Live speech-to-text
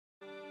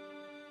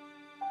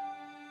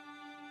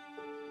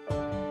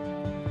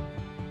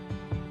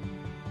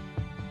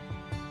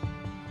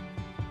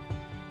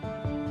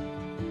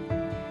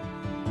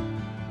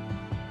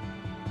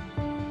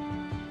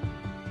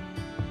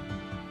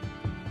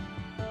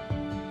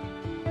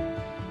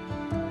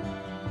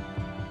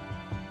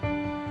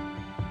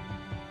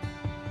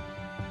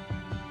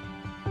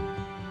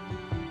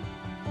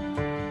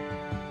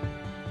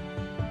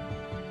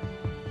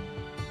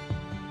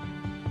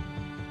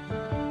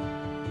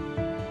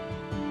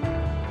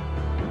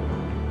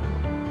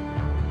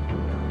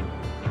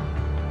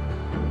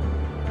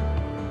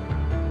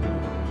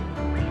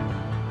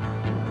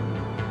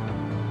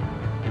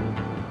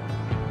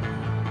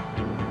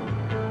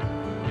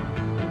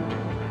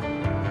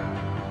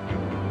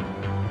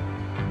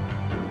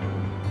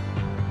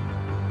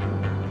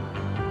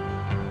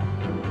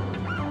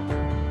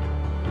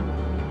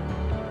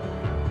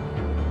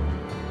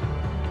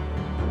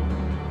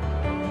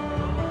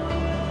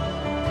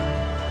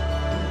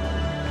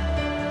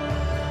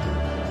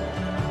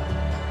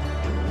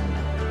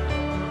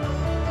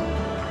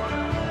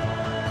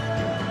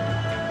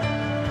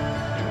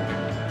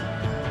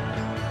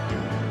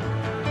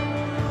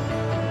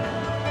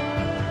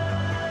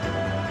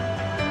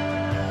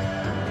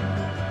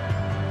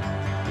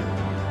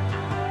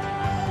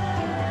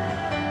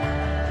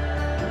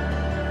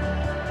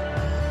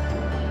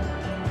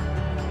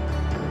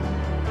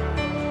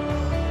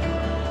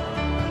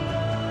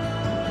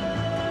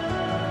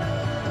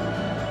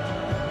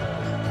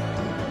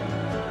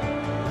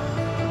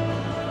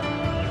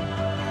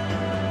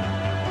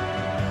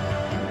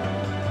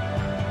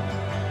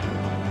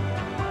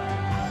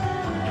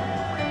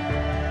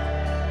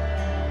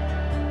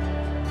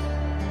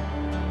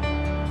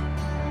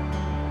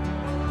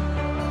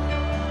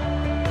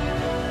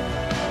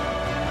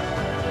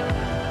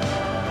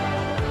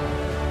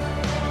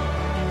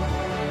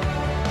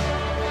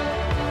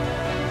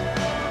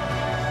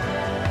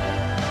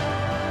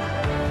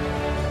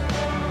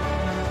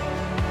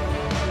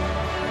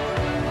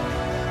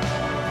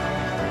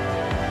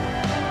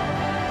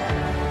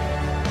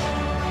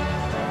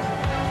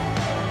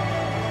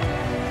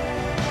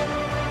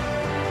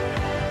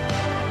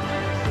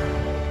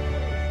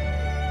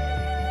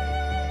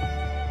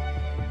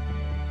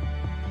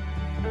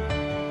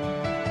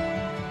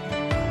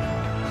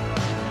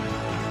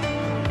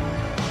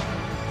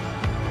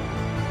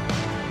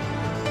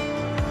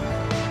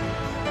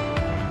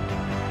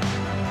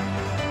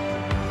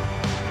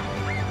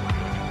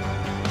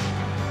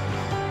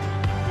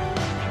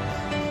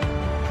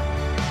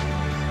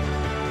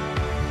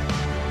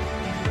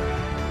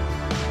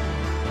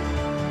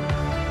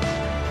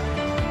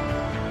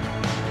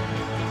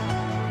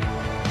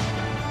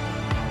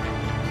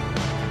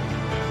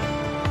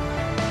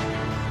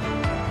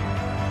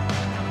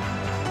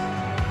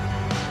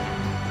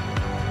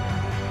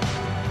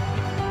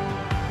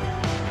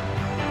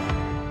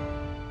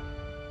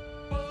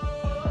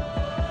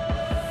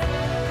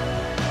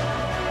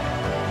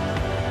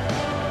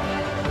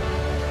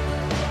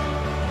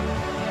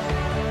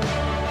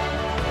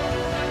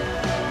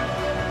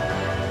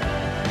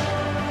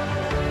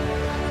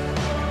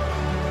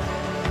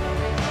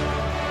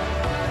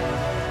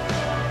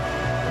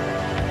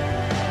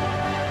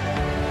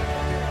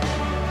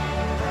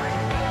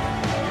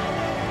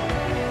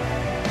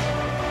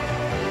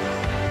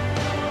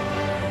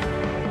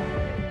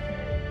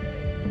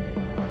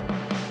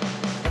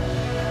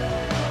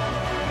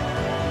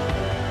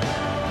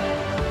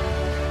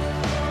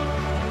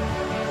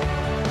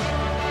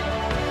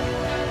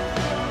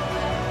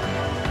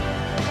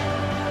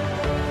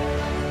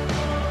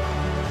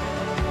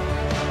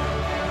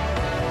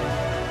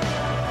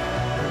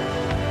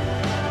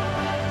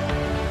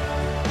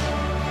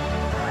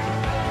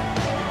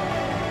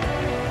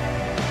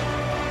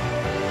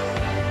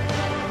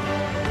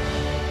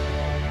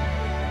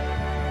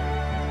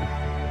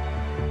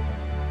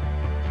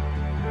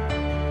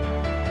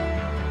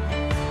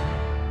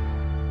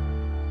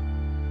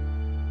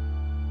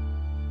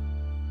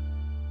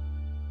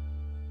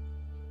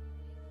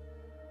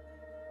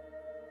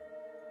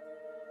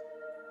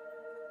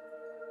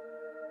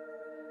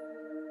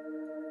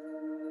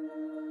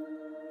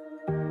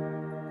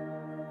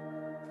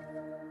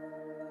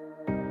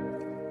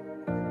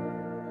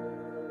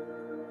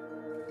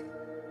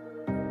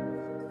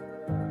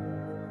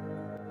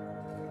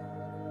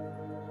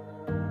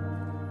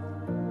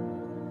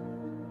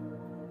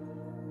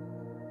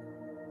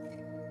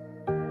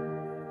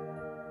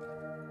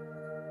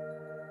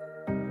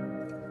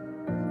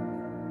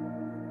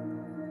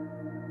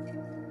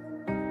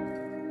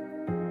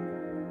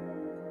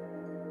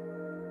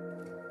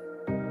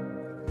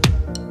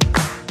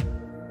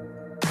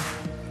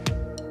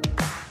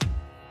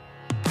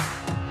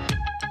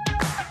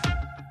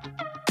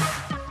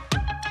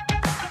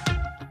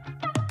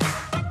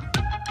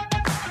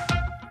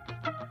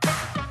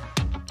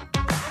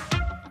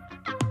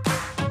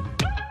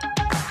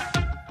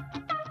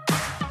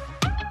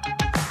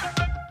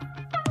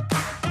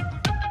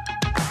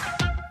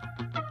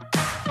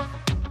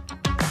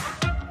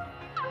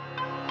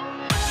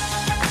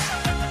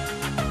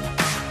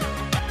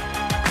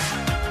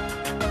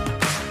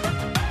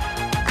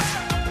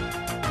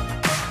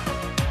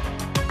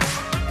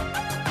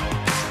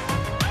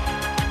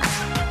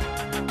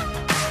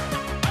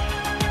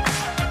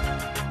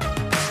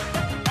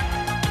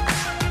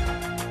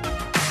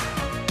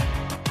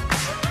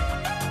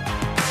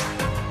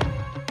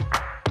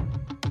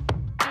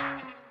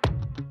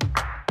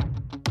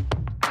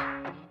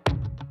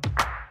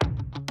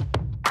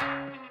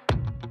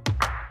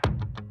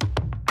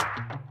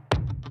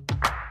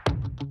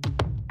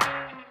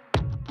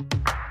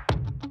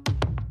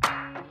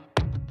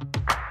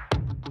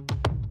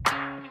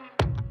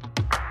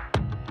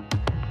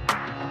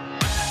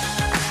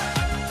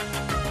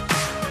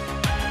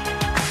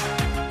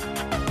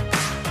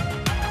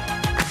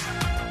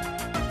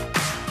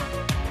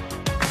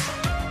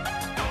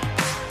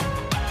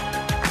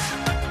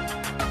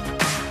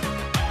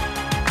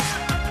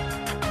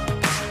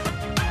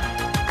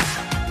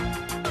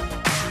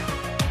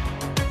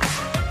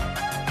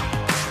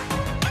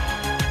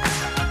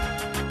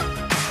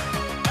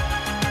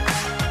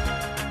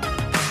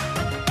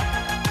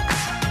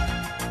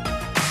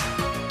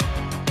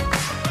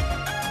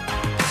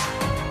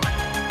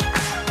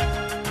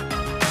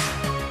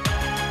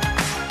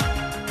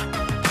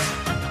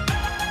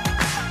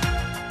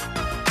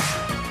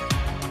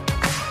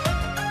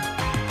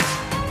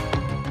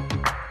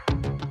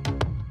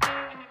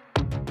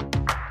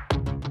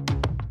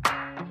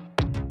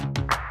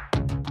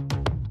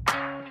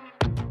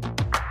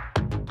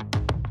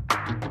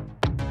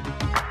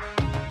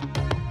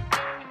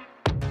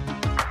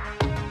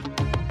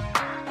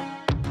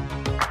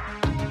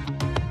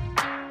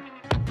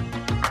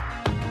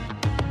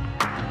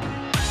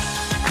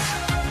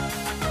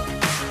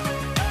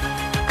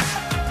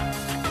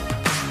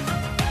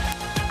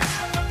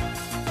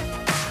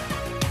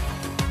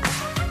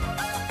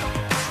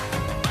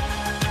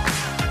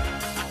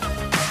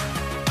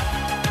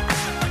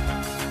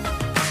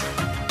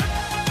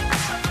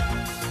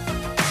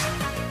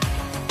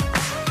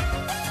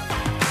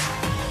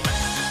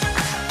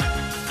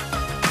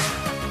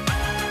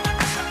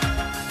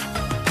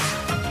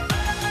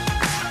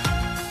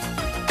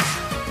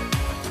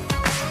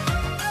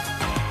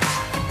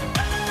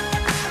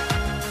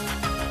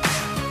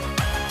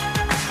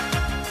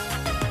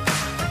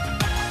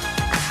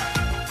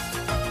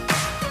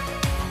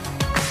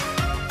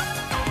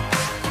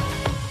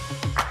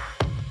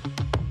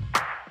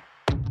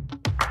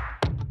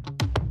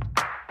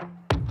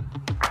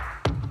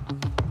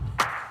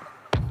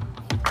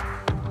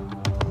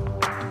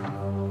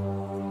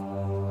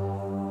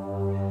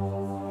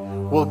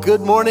Well,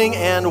 good morning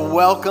and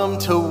welcome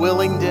to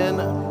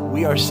Willingdon.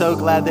 We are so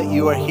glad that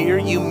you are here.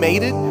 You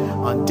made it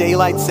on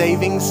daylight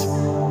savings.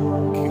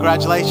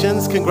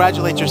 Congratulations.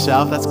 Congratulate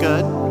yourself. That's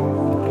good.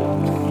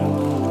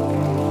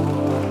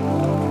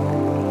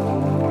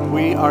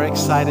 We are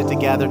excited to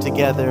gather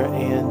together,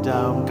 and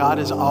God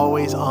is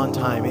always on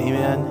time.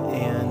 Amen.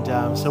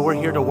 And so we're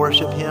here to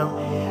worship Him.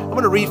 I'm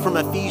going to read from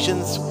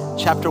Ephesians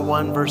chapter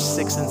 1, verse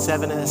 6 and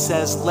 7, and it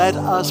says, "Let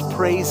us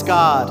praise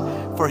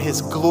God for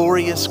His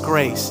glorious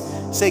grace."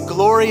 Say,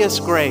 glorious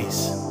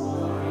grace.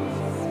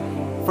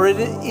 For it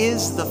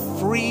is the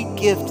free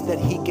gift that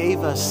He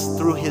gave us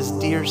through His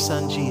dear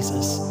Son,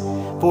 Jesus.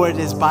 For it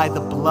is by the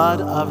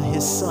blood of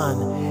His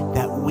Son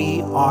that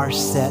we are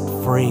set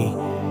free.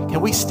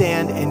 Can we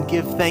stand and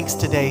give thanks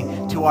today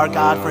to our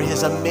God for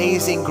His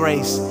amazing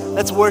grace?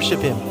 Let's worship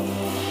Him.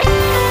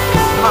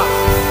 Come on.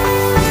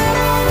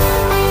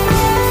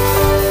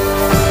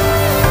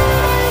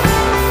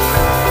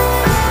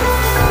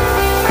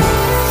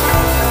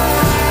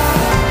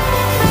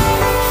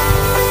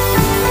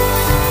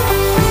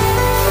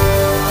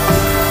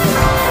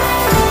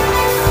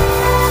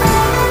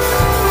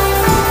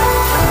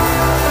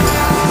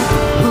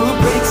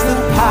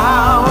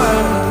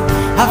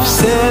 Of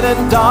sin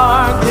and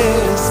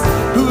darkness,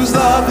 whose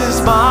love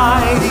is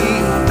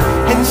mighty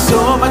and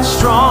so much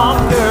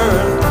stronger.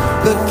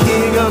 The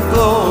King of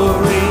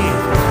glory,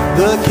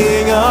 the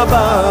King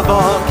above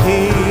all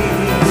kings,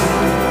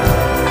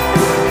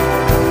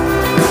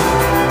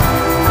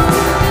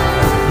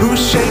 who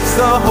shakes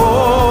the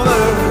whole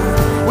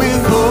earth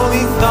with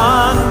holy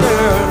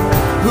thunder,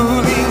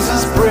 who leaves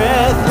us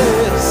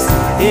breathless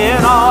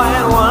in awe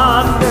and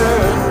wonder.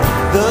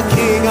 The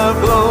King of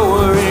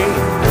glory,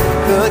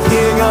 the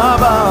King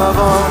above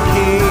all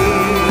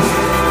kings.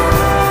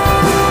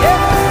 Yeah.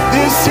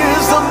 This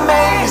is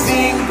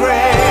amazing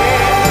grace.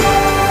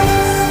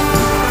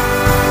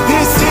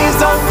 This is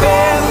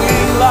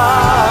unfailing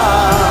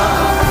love.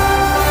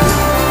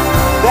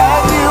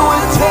 That you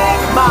would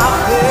take my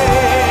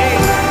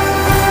place.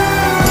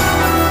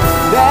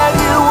 That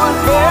you would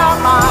bear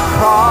my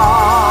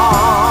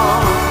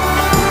cross.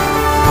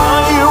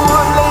 You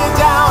would lay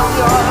down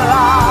your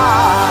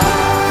life.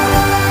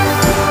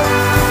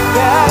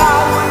 That I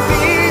would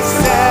be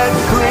set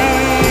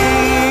free.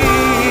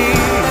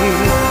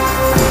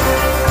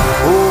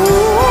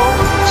 Oh,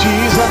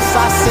 Jesus,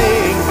 I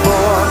sing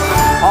for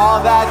all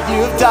that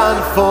you've done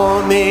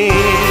for me.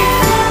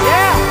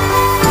 Yeah.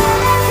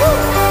 Woo.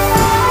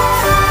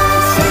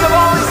 Sing of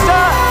all He's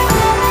done.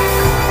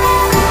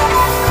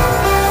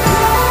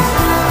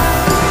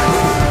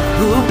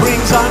 Who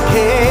brings our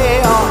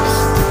chaos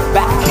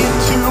back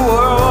into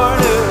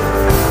order?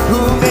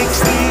 Who makes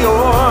the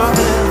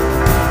order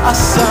a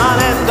son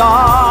and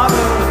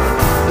daughter?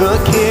 The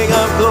King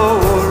of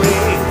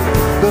glory,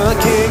 the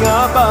King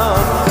above,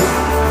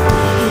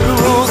 who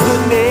rules the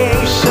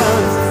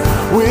nations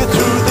with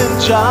truth and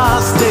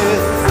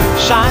justice,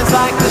 shines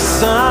like the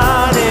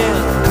sun in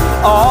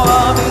all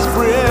of His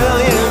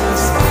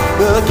brilliance.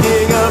 The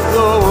King of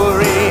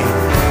glory,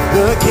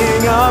 the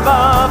King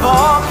above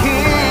all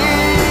kings.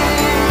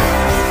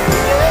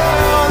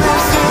 Yeah,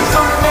 this is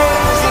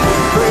amazing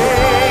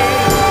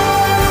grace.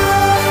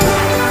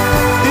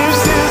 This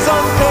is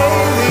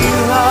unfailing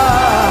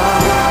love.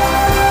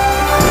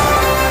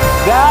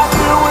 That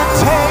you would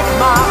take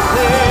my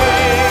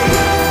place.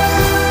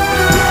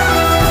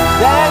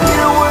 That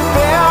you would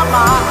bear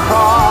my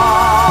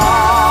cross.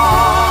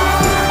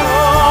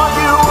 Oh,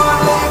 you would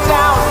lay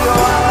down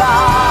your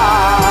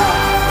life.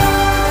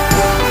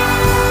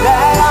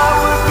 That I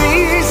would be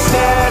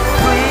set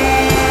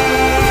free.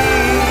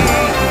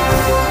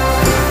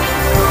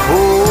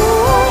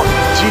 Oh,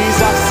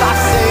 Jesus, I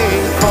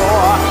sing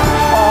for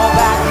all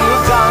that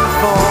you've done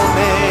for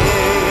me.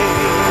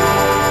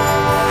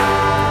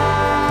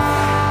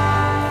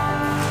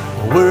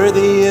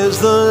 Worthy is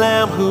the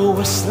Lamb who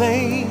was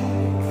slain.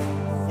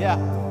 Yeah,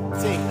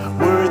 sing.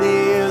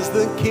 Worthy is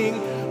the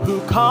King who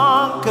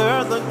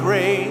conquered the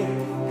grave.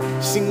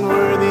 Sing,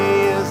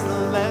 worthy is the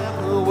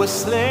Lamb who was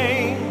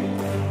slain.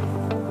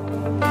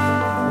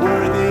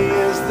 Worthy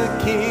is the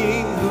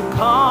King who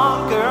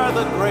conquered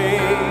the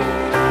grave.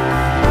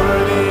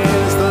 Worthy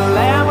is the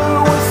Lamb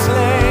who was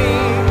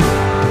slain.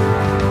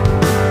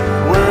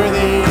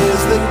 Worthy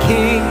is the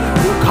King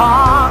who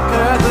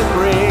conquered the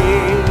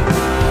grave.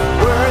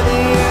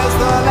 Worthy is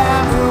the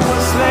Lamb who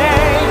was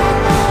slain.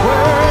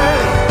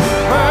 Worthy,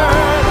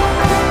 worthy,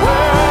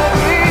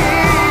 worthy.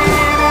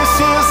 This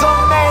is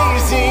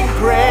amazing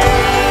grace.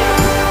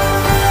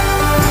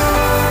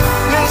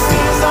 This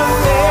is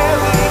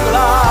unfailing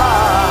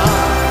love.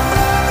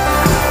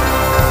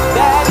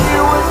 That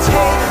you would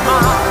take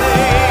my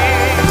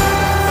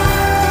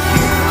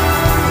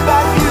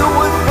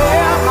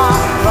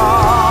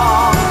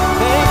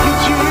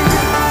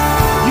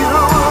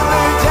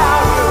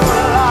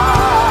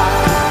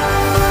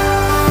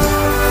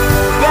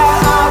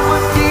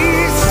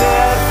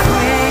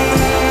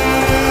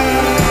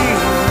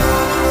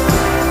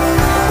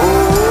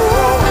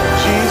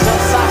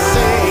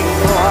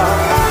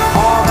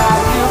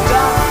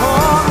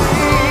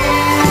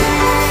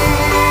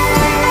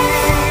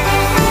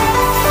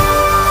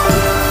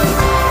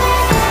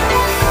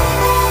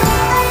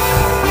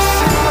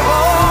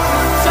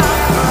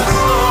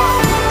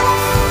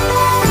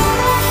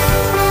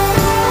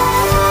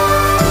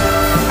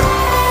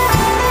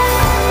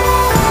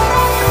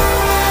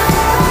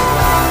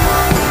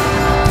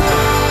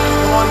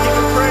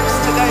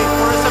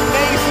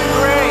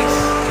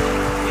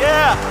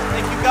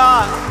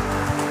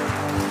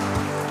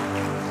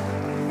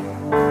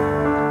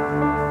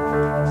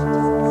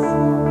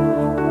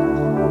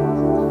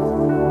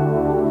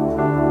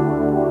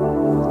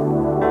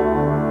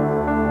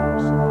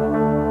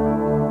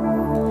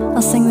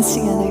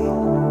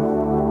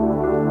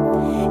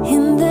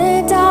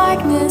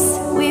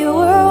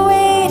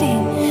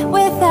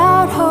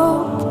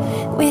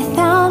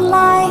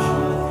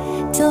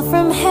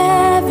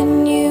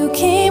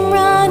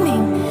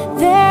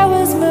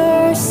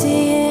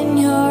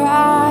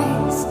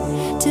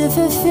to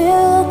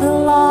fulfill the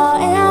law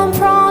and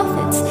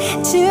prophets.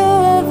 To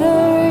a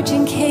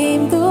virgin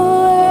came the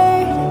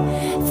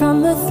word,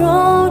 from the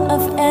throne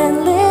of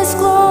endless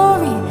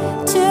glory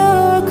to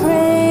a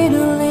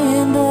cradle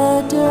in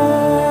the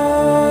dirt.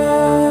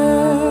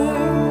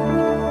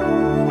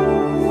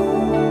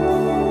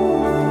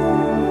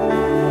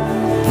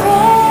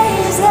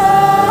 Praise the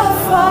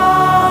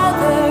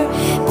Father,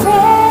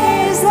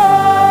 praise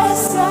the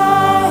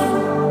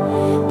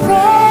Son,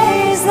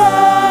 praise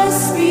the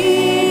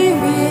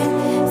Spirit,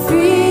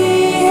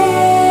 three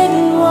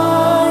in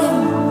one.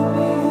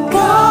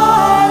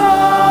 God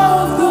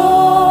of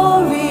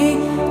glory,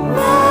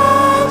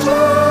 majesty,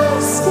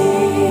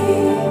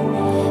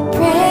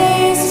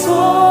 praise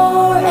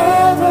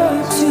forever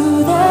to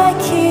the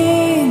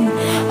King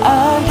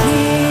of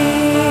Kings.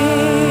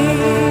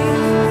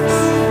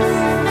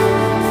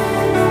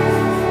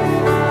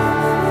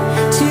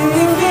 To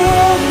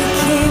reveal the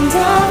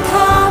kingdom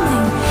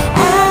coming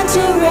and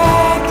to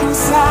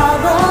reconcile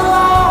the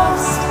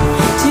lost,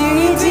 to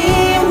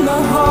redeem the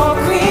whole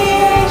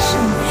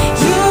creation.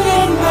 You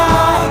did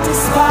not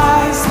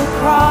despise the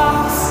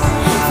cross,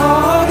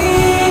 for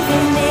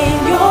even in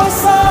your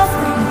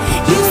suffering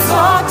you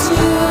saw to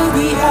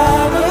the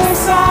other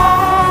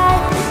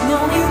side.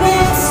 Knowing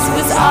this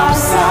was our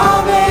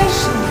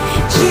salvation,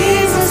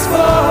 Jesus for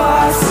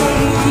our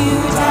sake you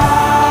died.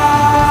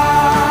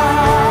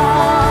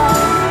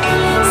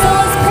 So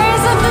let's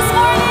praise Him this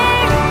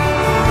morning.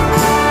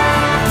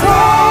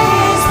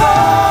 Praise the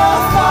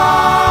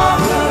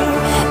Father,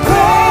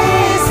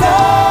 praise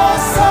the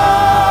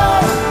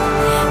Son,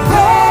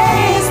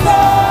 praise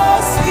the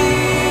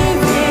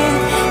Spirit,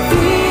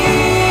 three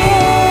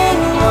in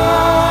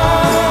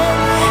one.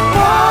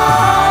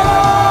 God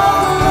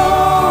of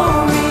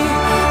glory,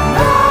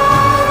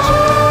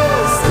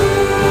 majesty,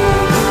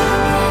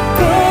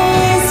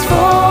 praise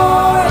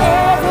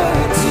forever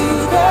to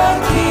the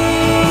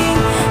King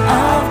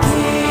of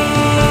Kings.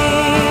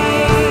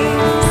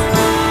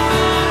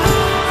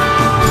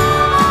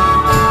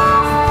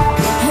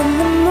 In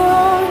the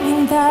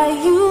morning that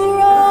you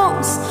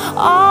rose,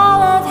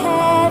 all of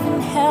heaven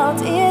held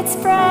its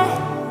breath,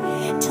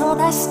 till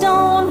that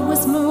stone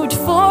was moved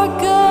for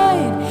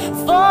good,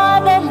 for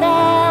the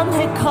Lamb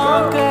had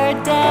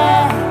conquered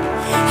death.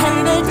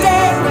 And the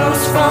dead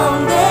rose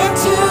from their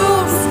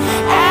tombs,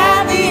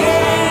 and the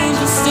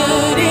angels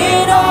stood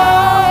in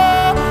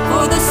awe,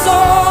 for the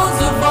souls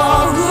of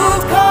all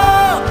who've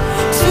come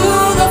to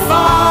the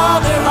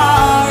Father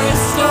are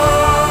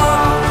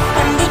restored.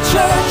 And the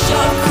church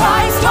of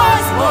Christ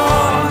was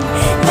born,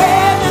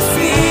 let us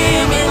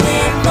remain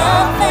in the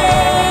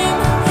flame.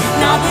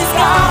 Now this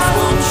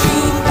gospel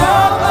truth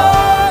of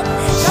love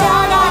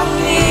shall not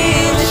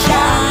live,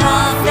 shall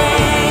not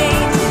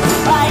fade.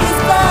 By His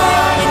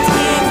blood and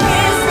in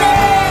His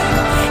name,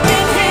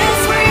 in His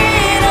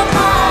freedom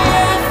I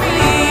am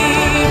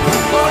free.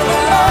 For the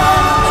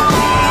love of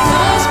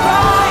Jesus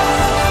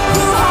Christ,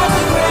 who has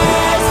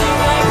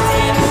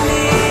resurrected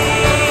me.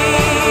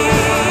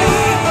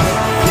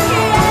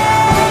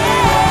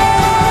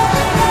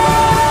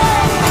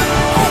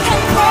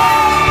 And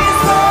praise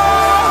the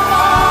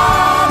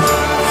Father,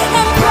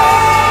 and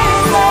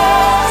praise the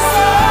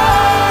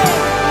Son,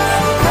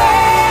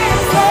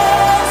 praise the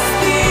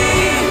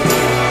Spirit,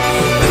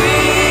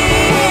 three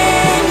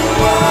in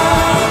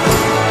one.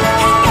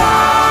 And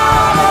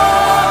God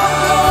of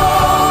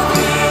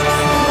glory,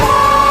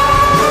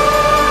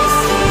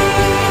 majesty,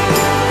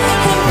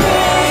 and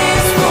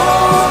praise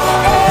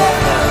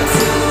forever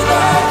to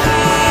the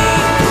King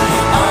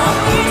of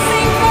Kings.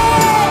 Sing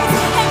praise,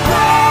 and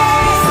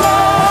praise the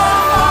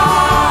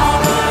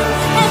Father,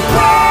 and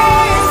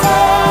praise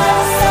the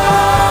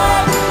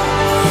Son,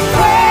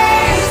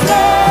 praise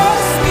the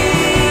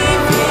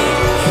Spirit,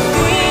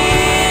 three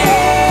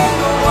in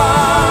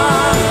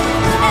one.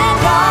 And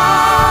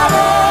God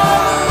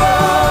of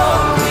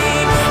glory,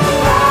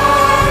 majesty,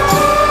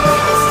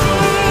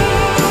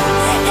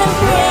 and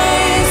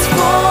praise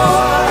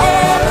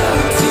forever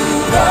to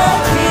the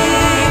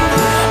King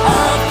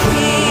of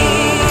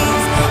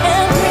Kings,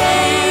 and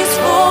praise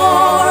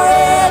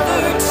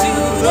forever to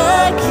the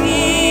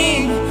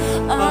King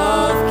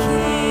of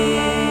Kings.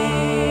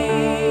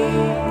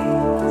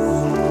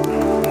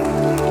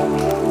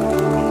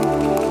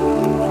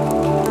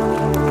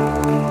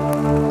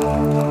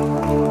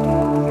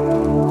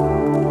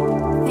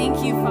 Thank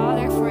you,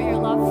 Father, for your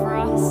love for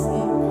us.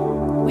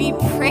 We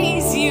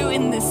praise you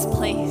in this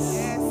place.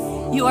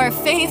 You are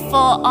faithful,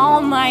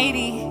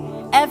 almighty,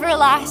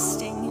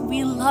 everlasting.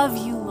 We love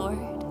you, Lord.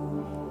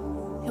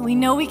 And we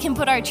know we can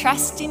put our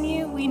trust in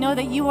you. We know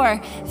that you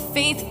are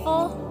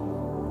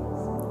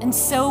faithful. And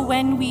so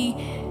when we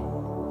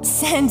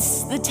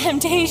sense the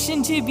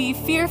temptation to be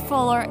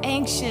fearful or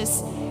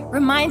anxious,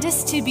 remind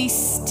us to be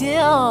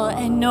still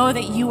and know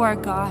that you are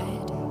God.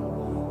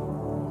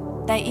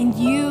 That in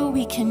you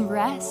we can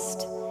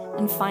rest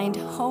and find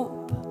hope.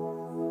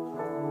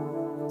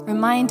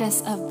 Remind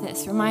us of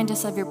this. Remind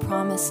us of your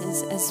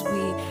promises as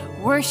we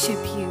worship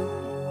you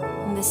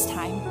in this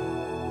time.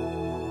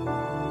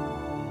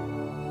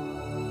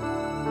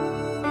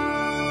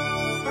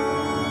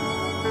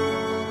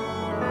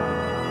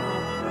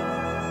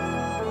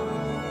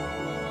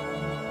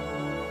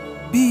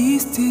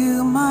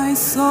 still, my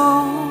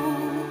soul,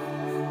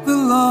 the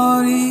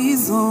Lord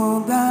is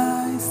on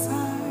thy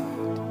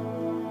side.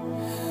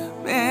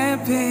 Bear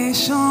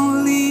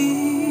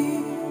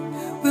patiently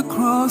the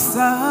cross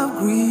of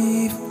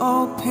grief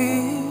or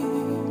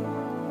pain.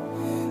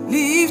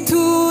 Leave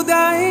to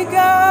thy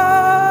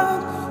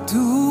God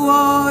to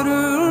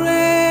order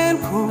and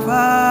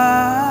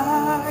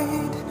provide.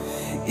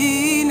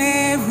 In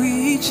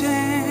every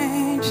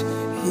change,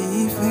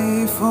 He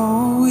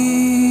faithful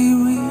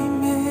will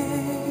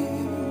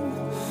remain.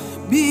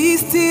 Be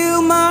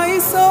still, my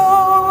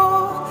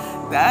soul,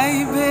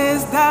 thy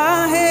best,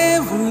 thy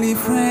heavenly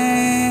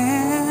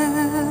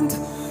friend.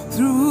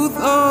 Through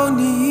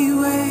thorny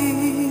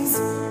ways,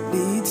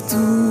 lead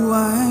to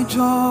a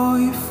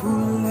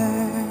joyful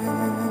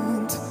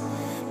land.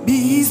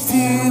 Be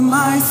still,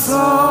 my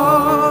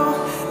soul,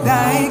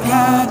 thy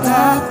God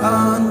doth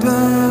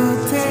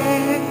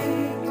undertake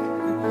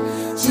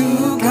to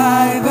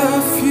guide the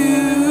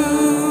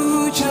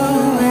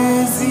future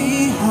as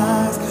He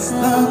has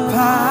the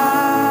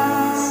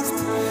past.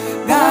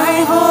 Thy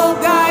hope,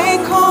 thy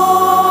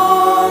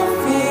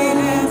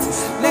confidence,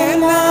 let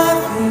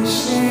nothing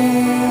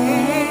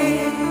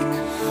shake.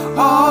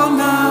 All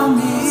now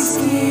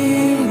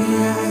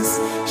mysterious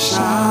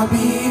shall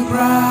be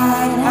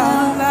bright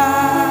at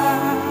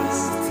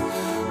last.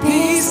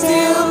 Be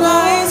still,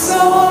 my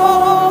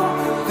soul,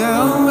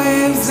 the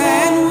waves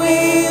and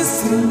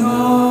winds to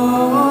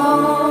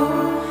know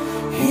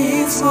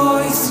His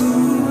voice to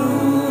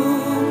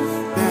rule,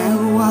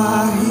 and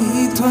while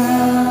He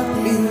dwelt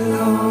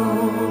below.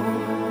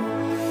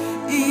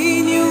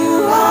 In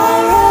you I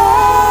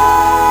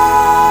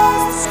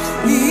rest,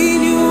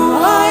 in you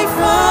I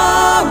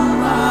found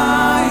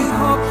my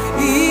hope,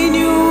 in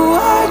you I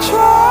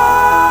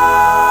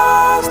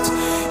trust.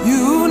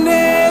 You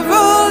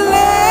never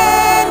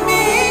let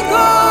me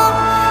go.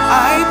 I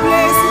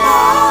place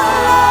my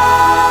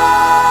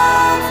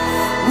life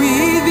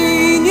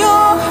within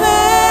your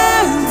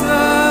hands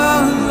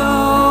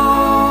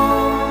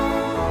alone.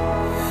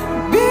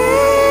 Be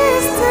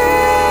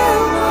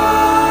still,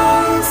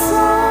 my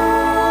soul.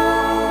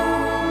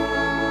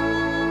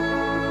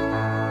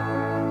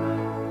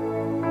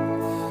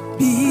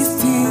 Be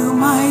still,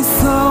 my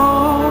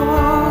soul.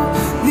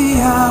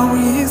 The hour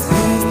is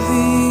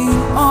hastening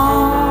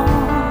on,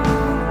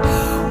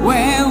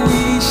 when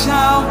we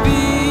shall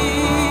be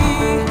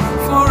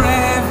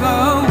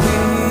forever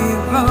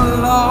with the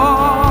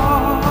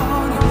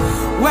Lord.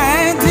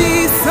 When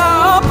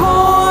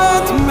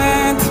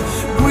disappointment,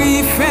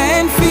 grief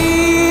and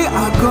fear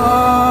are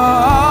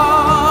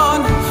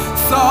gone,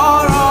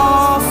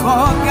 sorrow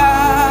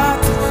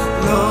forgot,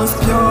 love's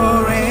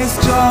purest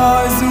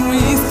joys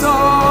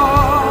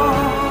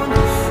restored.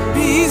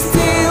 Be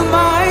still,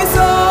 my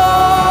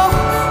soul,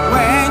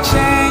 when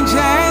change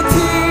and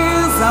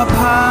tears are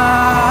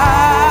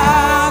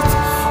past.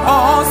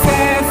 All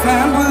safe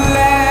and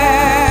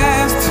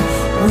blessed,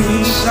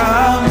 we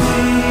shall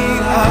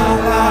meet at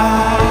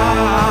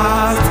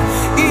last.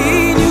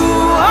 In you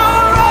I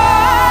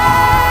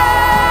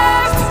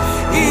rest,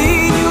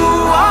 in you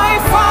I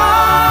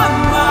find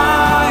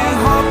my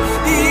hope,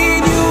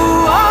 in you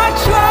I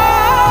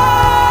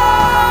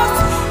trust.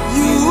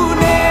 You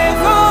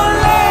never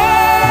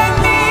let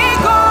me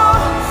go.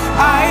 I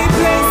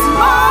place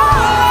my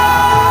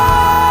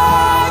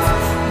life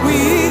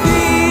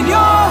within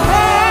your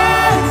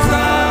hands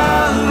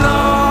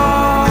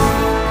alone.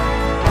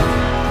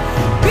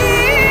 Be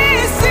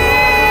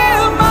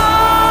still,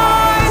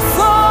 my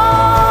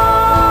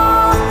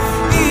soul,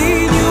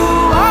 in you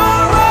I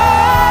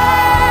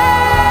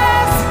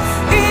rest,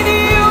 in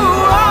you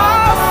I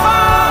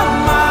find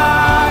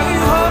my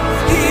hope,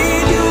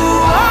 in you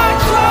I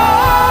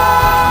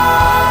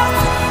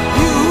trust.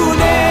 You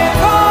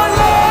never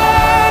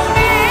let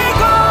me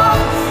go.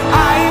 I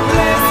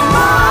place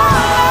my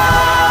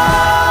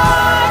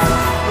life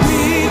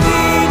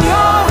within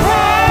your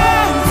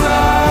hands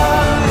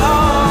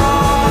alone.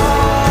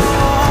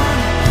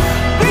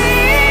 Be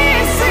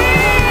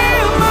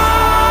still,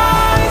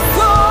 my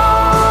soul.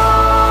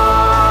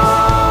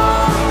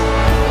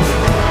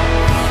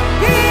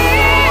 Be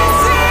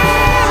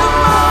still,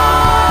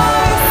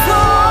 my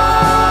soul.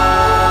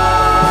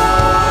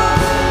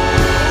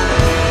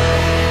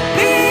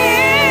 Be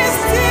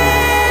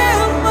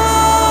still,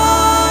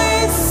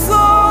 my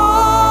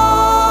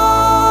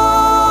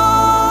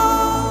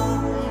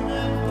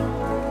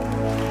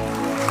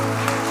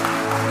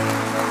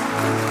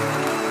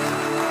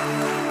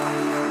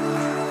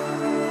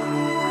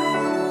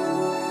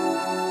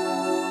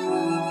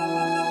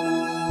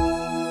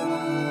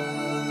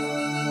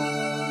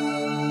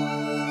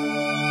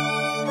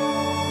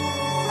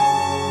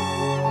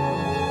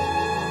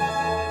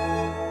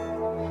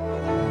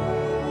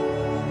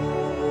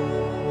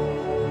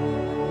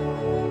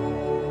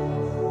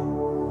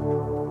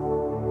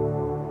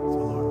So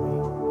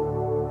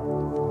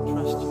Lord, we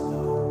trust you,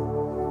 God.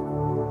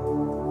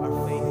 Our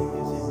faith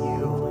is in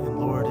you. And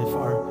Lord, if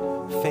our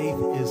faith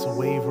is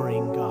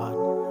wavering, God,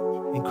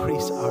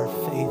 increase our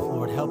faith,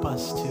 Lord. Help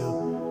us to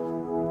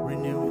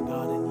renew it,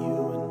 God, in you,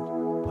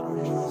 and put our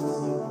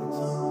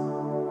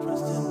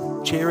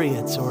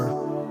chariots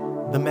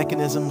or the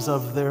mechanisms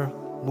of their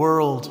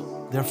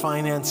world, their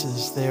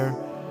finances, their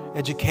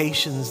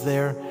educations,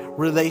 their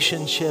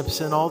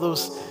relationships, and all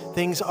those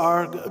things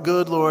are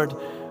good, Lord.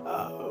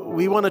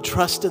 We want to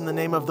trust in the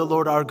name of the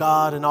Lord our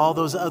God, and all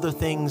those other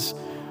things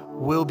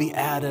will be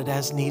added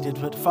as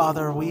needed. But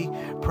Father, we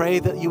pray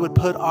that you would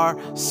put our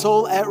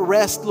soul at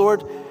rest,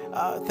 Lord.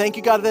 Thank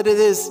you, God, that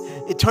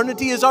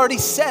eternity is already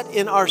set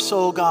in our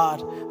soul,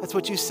 God. That's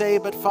what you say.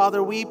 But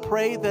Father, we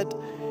pray that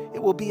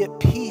it will be at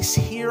peace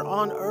here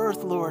on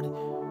earth, Lord,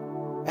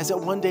 as it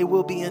one day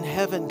will be in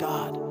heaven,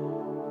 God.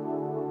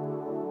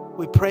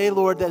 We pray,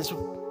 Lord, that as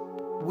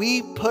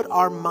we put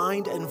our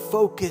mind and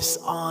focus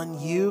on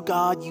you,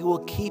 God, you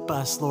will keep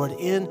us, Lord,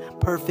 in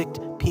perfect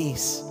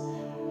peace.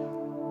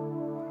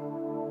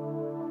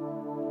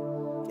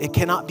 It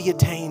cannot be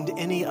attained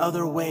any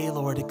other way,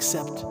 Lord,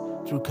 except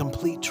through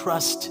complete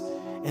trust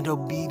and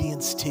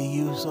obedience to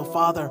you. So,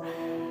 Father,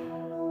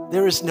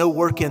 there is no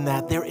work in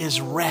that. There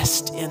is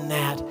rest in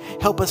that.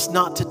 Help us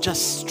not to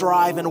just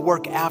strive and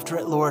work after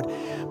it, Lord,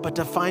 but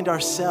to find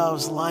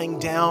ourselves lying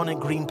down in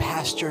green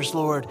pastures,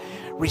 Lord,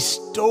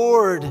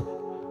 restored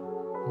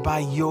by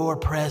your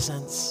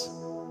presence.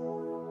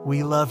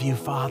 We love you,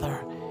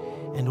 Father,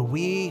 and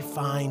we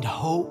find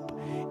hope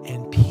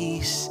and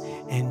peace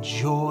and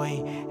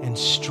joy and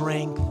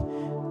strength,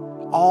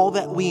 all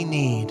that we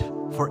need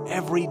for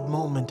every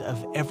moment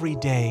of every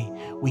day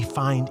we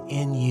find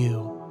in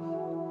you.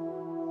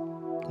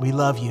 We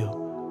love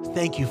you.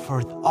 Thank you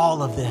for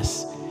all of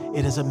this.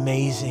 It is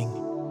amazing.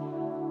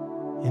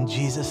 In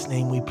Jesus'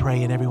 name we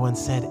pray, and everyone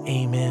said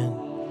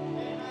amen.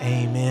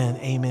 Amen.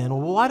 Amen.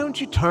 Well, why don't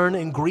you turn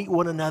and greet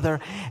one another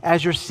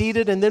as you're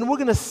seated, and then we're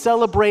going to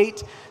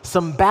celebrate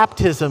some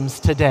baptisms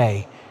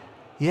today.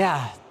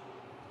 Yeah.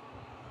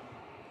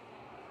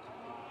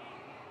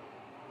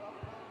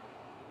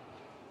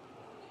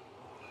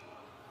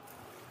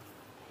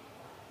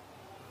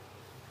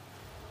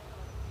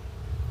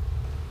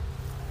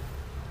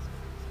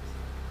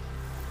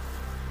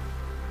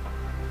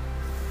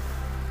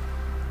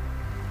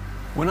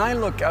 When I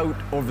look out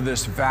over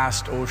this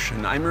vast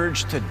ocean, I'm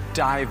urged to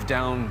dive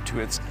down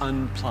to its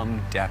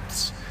unplumbed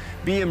depths,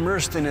 be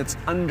immersed in its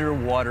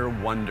underwater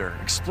wonder,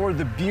 explore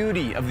the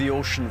beauty of the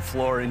ocean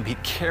floor, and be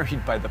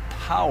carried by the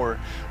power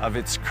of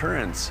its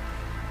currents.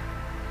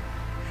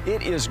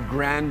 It is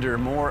grander,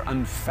 more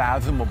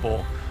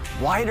unfathomable,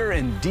 wider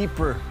and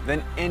deeper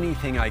than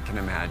anything I can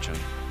imagine.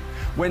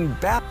 When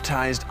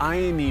baptized, I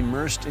am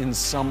immersed in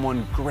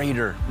someone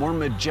greater, more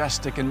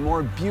majestic, and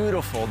more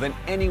beautiful than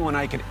anyone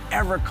I could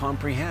ever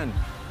comprehend.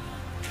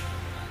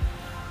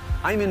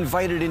 I'm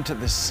invited into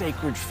the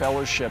sacred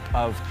fellowship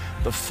of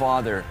the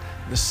Father,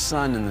 the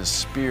Son, and the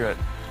Spirit.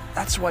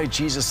 That's why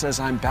Jesus says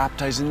I'm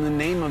baptized in the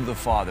name of the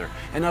Father,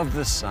 and of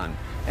the Son,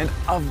 and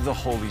of the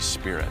Holy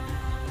Spirit.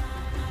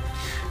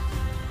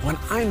 When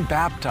I'm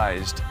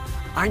baptized,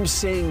 I'm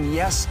saying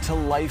yes to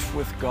life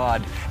with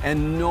God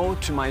and no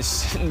to my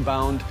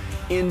sin-bound,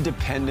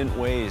 independent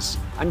ways.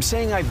 I'm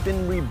saying I've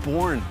been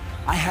reborn.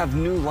 I have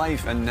new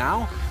life, and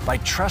now, by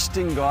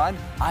trusting God,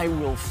 I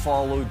will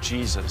follow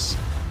Jesus.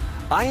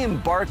 I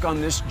embark on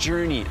this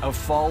journey of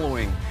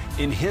following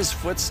in His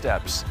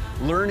footsteps,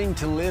 learning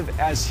to live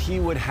as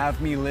He would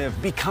have me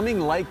live,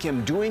 becoming like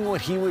Him, doing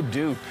what He would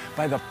do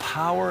by the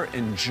power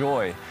and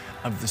joy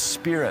of the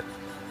Spirit.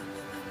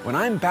 When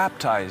I'm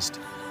baptized,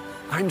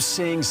 I'm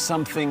saying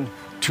something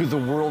to the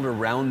world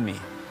around me.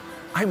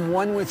 I'm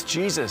one with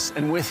Jesus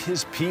and with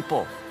His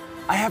people.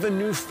 I have a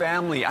new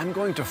family. I'm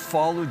going to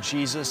follow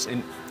Jesus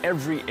in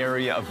every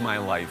area of my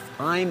life.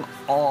 I'm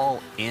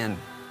all in.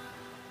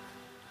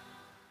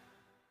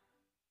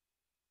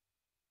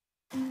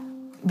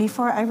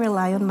 Before I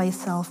rely on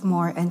myself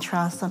more and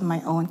trust on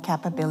my own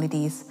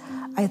capabilities,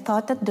 I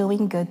thought that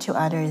doing good to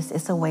others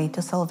is a way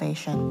to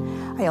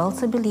salvation. I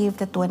also believed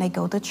that when I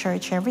go to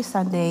church every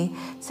Sunday,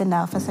 it's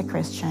enough as a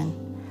Christian.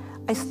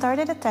 I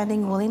started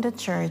attending Willingdon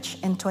Church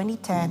in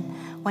 2010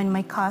 when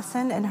my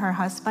cousin and her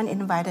husband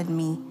invited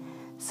me.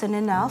 Soon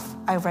enough,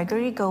 I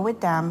regularly go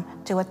with them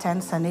to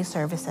attend Sunday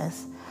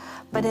services.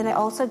 But then I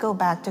also go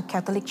back to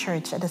Catholic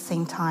Church at the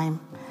same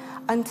time.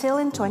 Until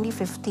in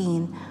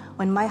 2015,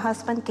 when my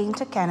husband came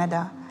to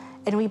Canada,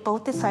 and we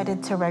both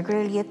decided to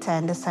regularly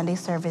attend the Sunday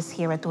service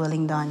here at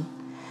Willingdon.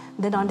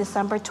 Then on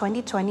December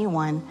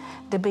 2021,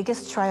 the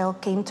biggest trial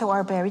came to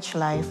our marriage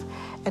life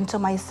and to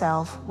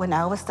myself when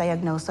I was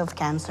diagnosed with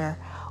cancer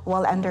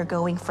while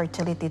undergoing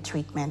fertility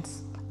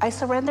treatments. I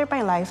surrendered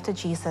my life to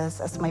Jesus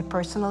as my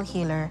personal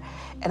healer,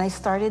 and I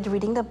started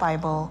reading the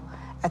Bible,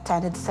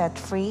 attended Set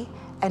Free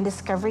and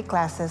Discovery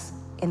classes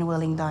in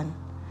Willingdon.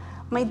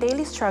 My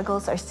daily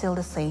struggles are still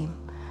the same,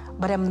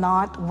 but I'm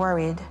not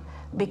worried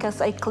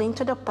because I cling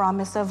to the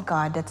promise of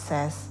God that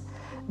says,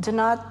 "Do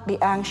not be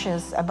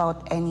anxious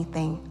about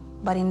anything,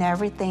 but in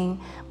everything,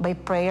 by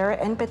prayer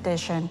and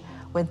petition,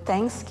 with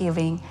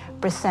thanksgiving,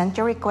 present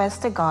your requests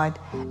to God,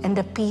 and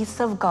the peace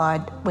of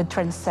God would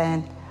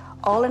transcend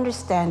all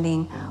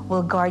understanding,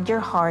 will guard your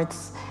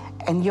hearts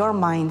and your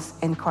minds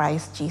in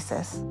Christ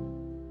Jesus."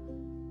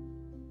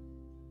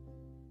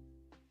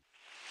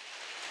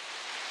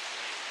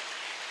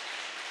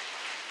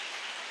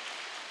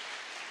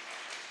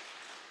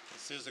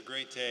 This is a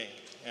great day.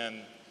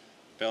 And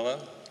Bella,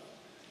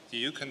 do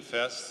you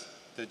confess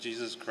that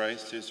Jesus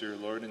Christ is your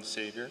Lord and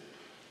Savior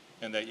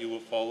and that you will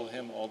follow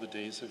him all the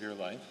days of your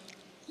life?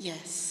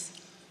 Yes.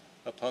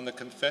 Upon the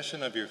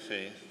confession of your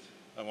faith,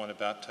 I want to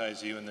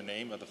baptize you in the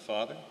name of the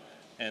Father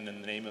and in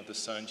the name of the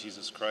Son,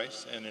 Jesus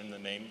Christ, and in the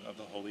name of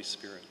the Holy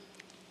Spirit.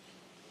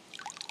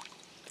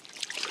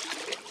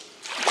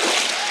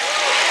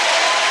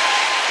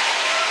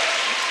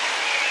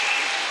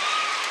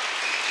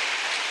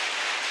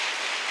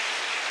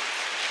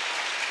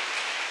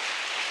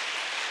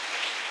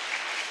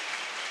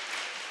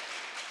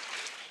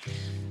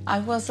 I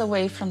was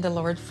away from the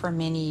Lord for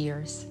many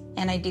years,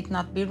 and I did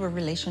not build a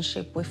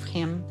relationship with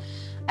him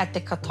at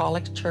the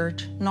Catholic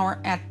Church nor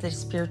at the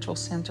spiritual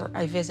center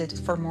I visited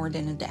for more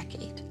than a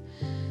decade.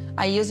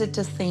 I used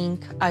to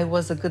think I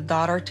was a good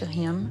daughter to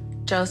him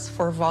just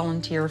for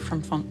volunteer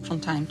from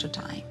time to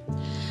time.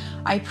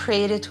 I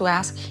prayed to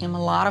ask him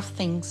a lot of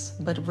things,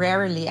 but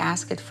rarely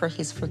asked for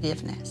his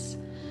forgiveness.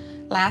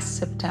 Last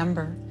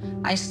September,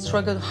 I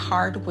struggled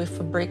hard with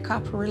a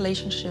breakup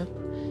relationship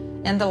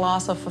and the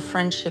loss of a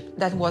friendship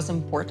that was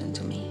important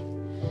to me.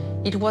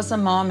 It was a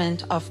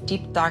moment of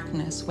deep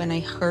darkness when I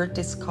heard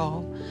this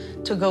call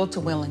to go to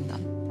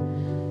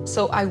Willingdon.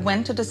 So I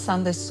went to the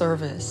Sunday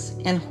service,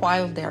 and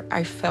while there,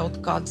 I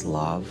felt God's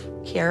love,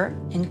 care,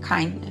 and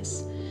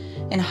kindness,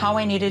 and how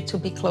I needed to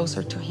be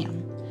closer to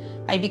him.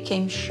 I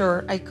became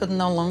sure I could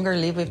no longer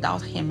live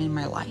without him in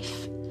my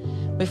life,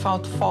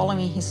 without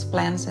following his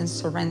plans and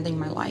surrendering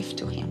my life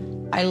to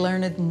him. I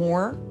learned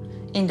more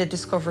in the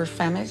Discover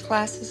Family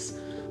classes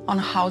on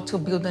how to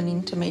build an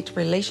intimate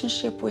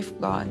relationship with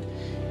God,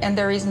 and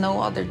there is no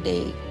other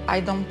day I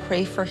don't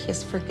pray for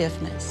his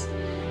forgiveness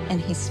and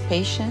his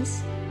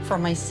patience for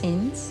my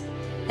sins,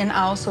 and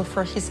also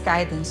for his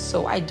guidance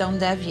so I don't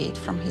deviate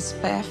from his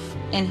path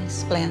and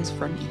his plans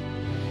for me.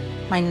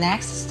 My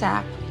next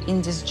step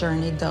in this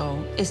journey,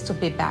 though, is to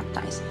be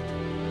baptized.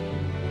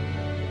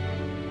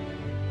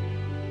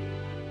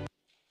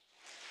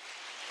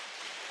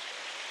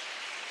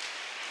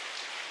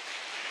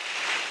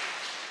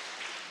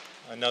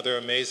 Another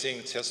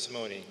amazing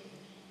testimony.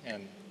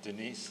 And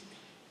Denise,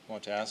 I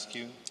want to ask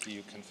you, do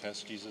you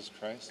confess Jesus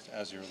Christ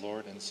as your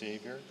Lord and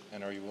Savior,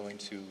 and are you willing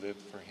to live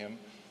for him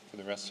for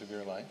the rest of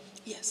your life?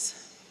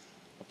 Yes.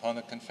 Upon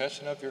the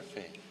confession of your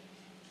faith,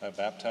 I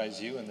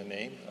baptize you in the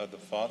name of the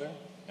Father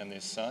and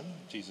the Son,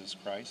 Jesus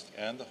Christ,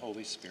 and the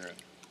Holy Spirit.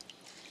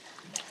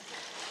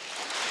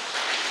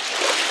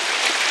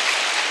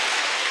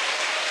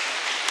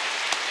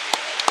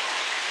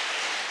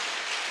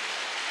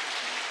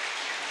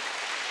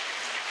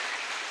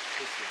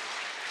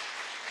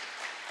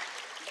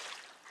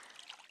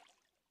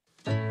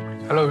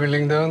 Hello,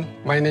 Willingdon.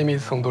 My name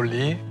is Songdo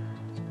Lee.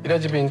 It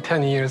has been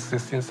 10 years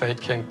since I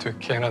came to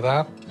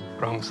Canada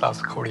from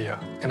South Korea,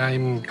 and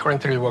I'm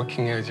currently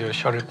working as a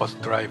shuttle bus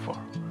driver.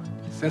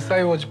 Since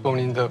I was born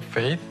in the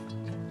faith,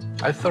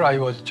 I thought I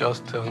was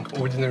just an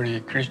ordinary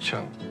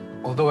Christian.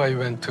 Although I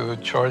went to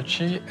church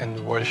and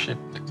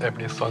worshipped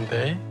every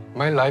Sunday,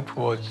 my life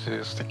was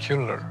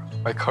secular.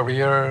 My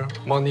career,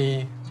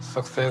 money,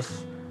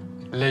 success,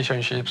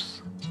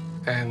 relationships,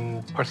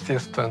 and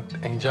persistent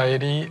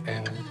anxiety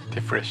and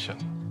depression.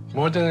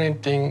 More than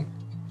anything,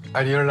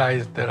 I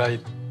realized that I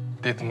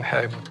didn't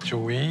have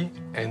joy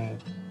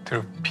and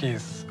the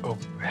peace of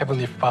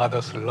Heavenly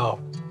Father's love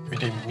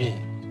within me.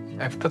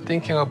 After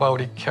thinking about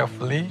it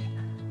carefully,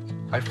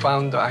 I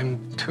found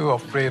I'm too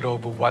afraid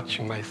of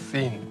watching my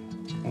sin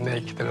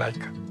naked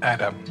like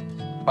Adam.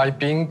 By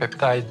being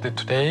baptized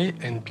today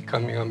and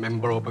becoming a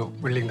member of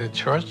Willingdon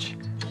Church,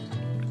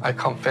 I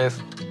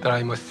confess that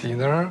I'm a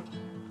sinner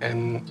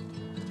and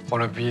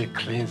want to be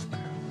cleansed.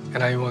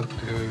 And I want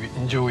to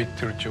enjoy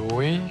through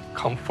joy,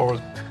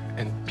 comfort,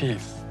 and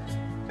peace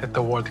that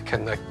the world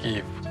cannot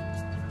give.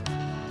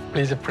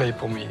 Please pray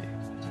for me.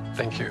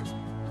 Thank you.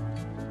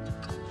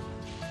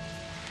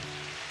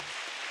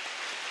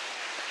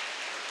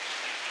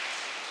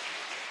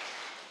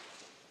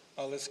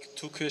 Let's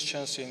two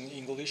questions in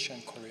English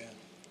and Korean.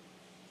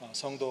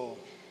 Songdo,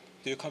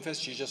 do you confess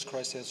Jesus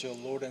Christ as your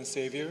Lord and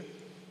Savior?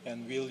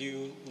 And will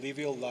you live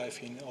your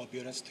life in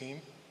obedience to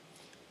Him?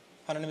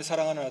 하나님의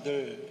사랑하는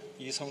아들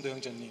이성도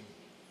형제님,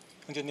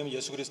 형제님은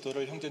예수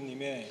그리스도를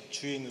형제님의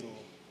주인으로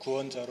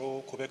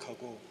구원자로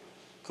고백하고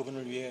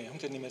그분을 위해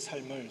형제님의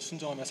삶을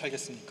순종하며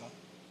살겠습니까?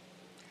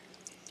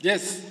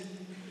 Yes.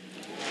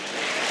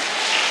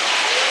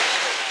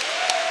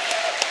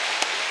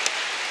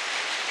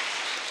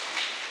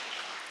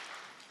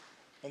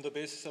 On the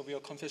basis of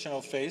your confession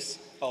of faith,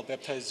 I'll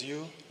baptize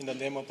you in the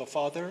name of the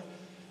Father,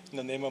 in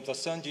the name of the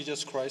Son,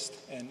 Jesus Christ,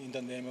 and in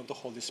the name of the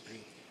Holy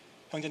Spirit.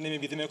 형제님의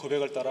믿음의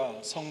고백을 따라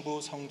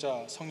성부,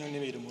 성자,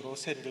 성령님의 이름으로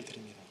세례를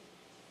드립니다.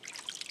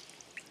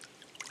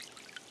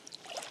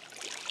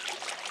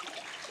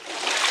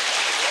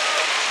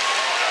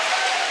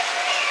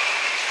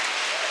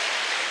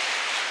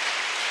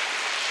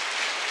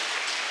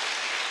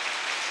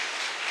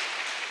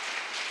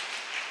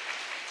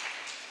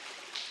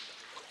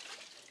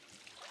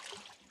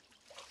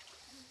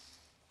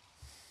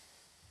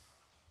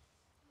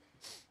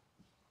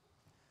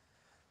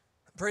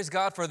 Praise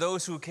God for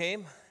those who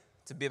came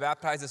to be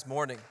baptized this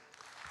morning.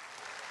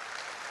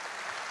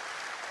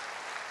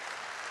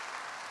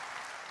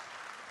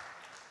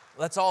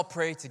 Let's all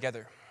pray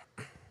together.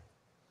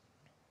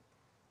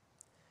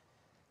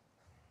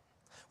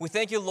 We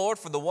thank you, Lord,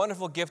 for the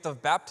wonderful gift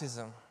of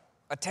baptism,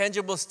 a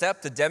tangible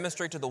step to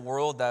demonstrate to the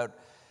world that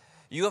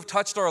you have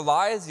touched our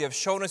lives, you have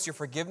shown us your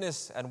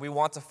forgiveness, and we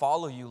want to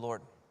follow you,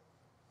 Lord.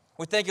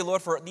 We thank you,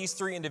 Lord, for these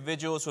three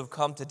individuals who have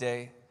come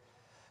today,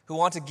 who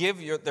want to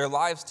give their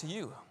lives to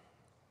you.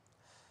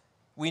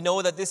 We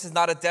know that this is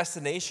not a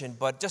destination,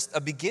 but just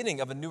a beginning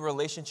of a new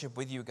relationship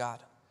with you, God.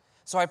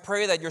 So I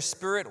pray that your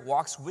Spirit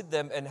walks with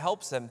them and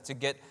helps them to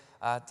get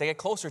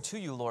closer to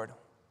you, Lord.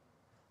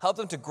 Help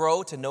them to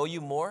grow, to know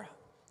you more,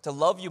 to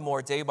love you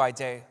more day by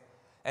day,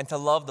 and to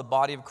love the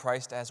body of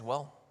Christ as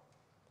well.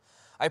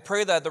 I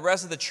pray that the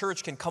rest of the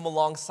church can come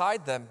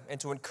alongside them and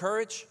to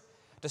encourage,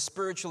 to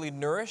spiritually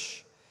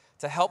nourish,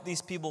 to help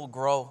these people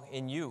grow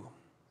in you.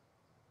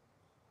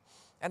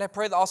 And I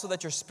pray also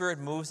that your Spirit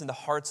moves in the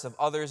hearts of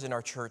others in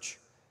our church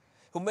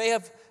who may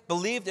have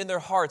believed in their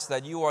hearts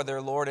that you are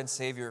their Lord and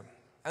Savior,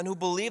 and who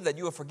believe that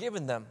you have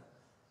forgiven them,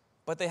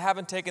 but they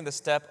haven't taken the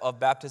step of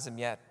baptism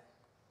yet.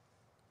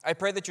 I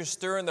pray that you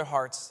stir in their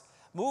hearts,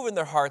 move in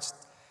their hearts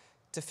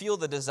to feel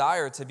the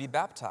desire to be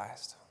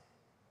baptized.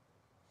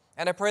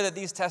 And I pray that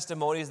these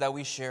testimonies that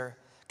we share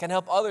can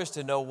help others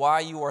to know why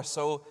you are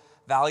so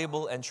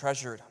valuable and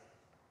treasured.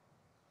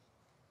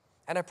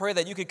 And I pray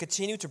that you can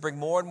continue to bring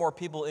more and more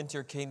people into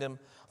your kingdom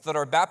so that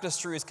our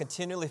baptistry is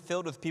continually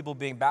filled with people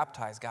being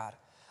baptized, God.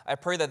 I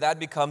pray that that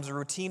becomes a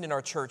routine in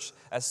our church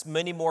as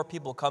many more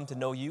people come to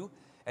know you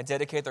and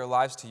dedicate their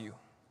lives to you.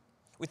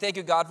 We thank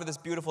you, God, for this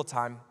beautiful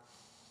time.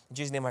 In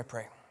Jesus' name I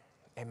pray.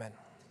 Amen.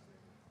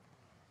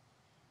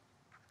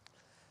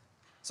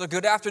 So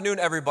good afternoon,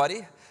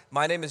 everybody.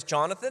 My name is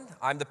Jonathan.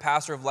 I'm the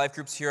pastor of life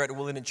groups here at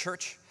Willingdon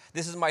Church.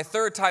 This is my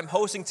third time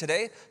hosting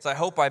today, so I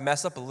hope I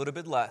mess up a little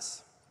bit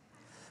less.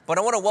 But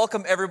I want to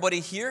welcome everybody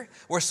here.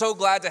 We're so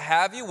glad to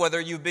have you,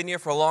 whether you've been here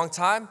for a long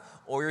time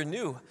or you're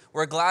new.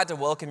 We're glad to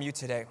welcome you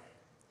today.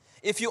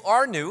 If you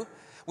are new,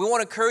 we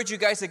want to encourage you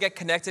guys to get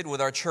connected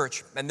with our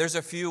church, and there's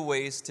a few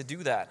ways to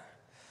do that.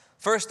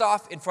 First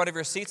off, in front of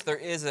your seats, there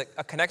is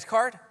a Connect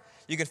card.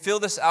 You can fill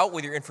this out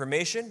with your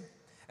information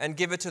and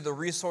give it to the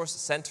Resource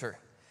Center.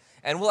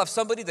 And we'll have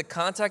somebody to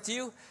contact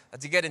you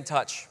to get in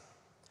touch.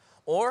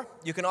 Or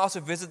you can also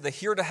visit the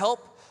Here to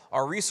Help,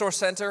 our Resource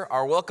Center,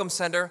 our Welcome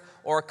Center,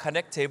 or a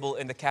Connect table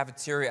in the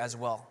cafeteria as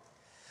well.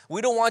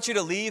 We don't want you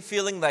to leave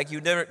feeling like you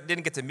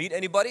didn't get to meet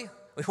anybody.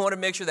 We want to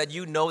make sure that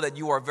you know that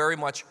you are very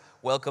much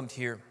welcomed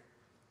here.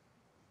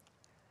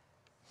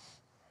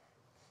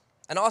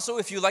 And also,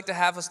 if you'd like to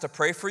have us to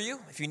pray for you,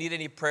 if you need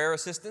any prayer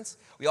assistance,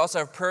 we also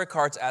have prayer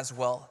cards as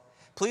well.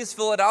 Please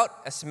fill it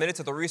out and submit it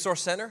to the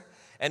Resource Center,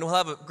 and we'll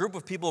have a group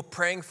of people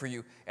praying for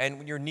you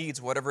and your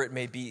needs, whatever it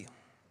may be.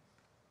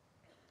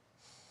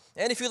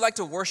 And if you'd like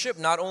to worship,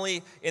 not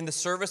only in the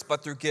service,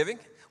 but through giving,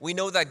 we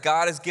know that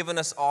God has given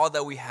us all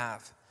that we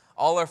have.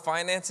 All our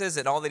finances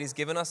and all that He's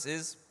given us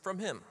is from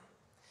Him.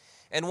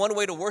 And one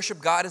way to worship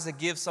God is to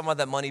give some of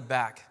that money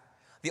back.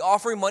 The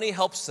offering money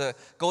helps to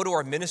go to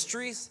our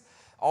ministries,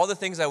 all the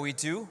things that we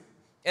do,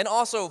 and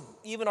also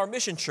even our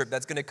mission trip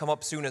that's going to come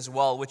up soon as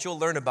well, which you'll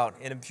learn about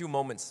in a few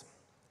moments.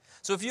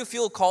 So if you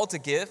feel called to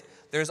give,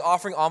 there's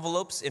offering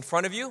envelopes in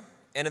front of you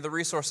and in the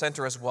Resource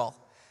Center as well.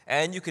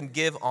 And you can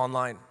give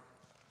online.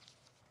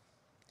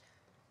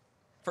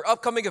 For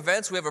upcoming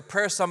events, we have a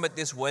prayer summit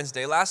this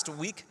Wednesday. Last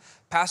week,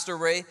 Pastor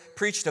Ray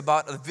preached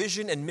about the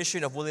vision and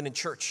mission of Willingdon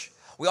Church.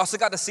 We also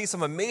got to see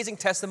some amazing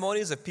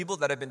testimonies of people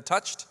that have been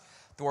touched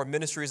through our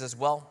ministries as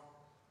well.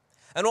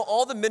 And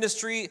all the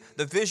ministry,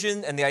 the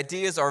vision, and the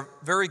ideas are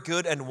very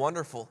good and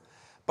wonderful,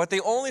 but they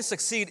only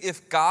succeed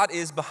if God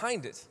is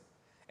behind it.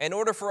 In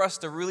order for us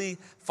to really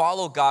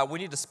follow God, we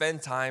need to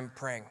spend time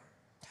praying.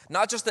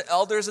 Not just the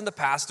elders and the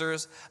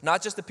pastors,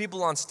 not just the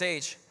people on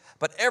stage,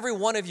 but every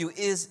one of you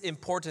is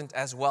important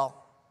as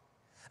well.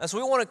 And so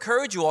we want to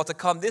encourage you all to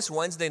come this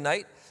Wednesday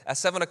night at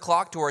 7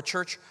 o'clock to our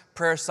church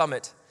prayer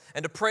summit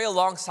and to pray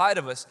alongside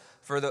of us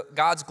for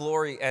God's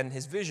glory and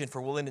His vision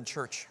for Willingdon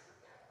Church.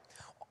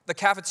 The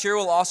cafeteria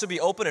will also be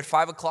open at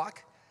 5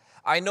 o'clock.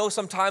 I know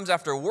sometimes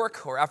after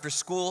work or after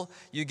school,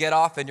 you get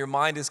off and your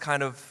mind is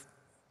kind of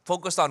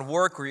focused on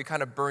work or you're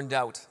kind of burned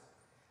out.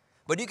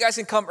 But you guys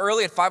can come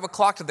early at 5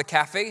 o'clock to the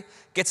cafe,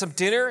 get some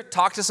dinner,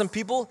 talk to some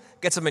people,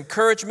 get some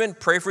encouragement,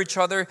 pray for each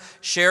other,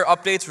 share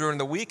updates during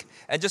the week,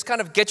 and just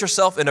kind of get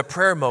yourself in a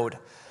prayer mode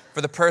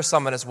for the prayer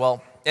summit as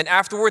well. And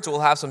afterwards, we'll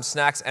have some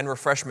snacks and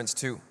refreshments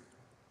too.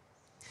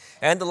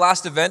 And the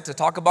last event to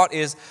talk about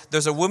is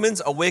there's a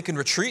Women's Awaken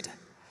Retreat.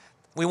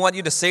 We want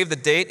you to save the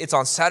date. It's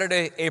on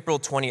Saturday, April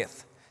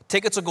 20th.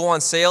 Tickets will go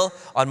on sale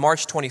on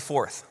March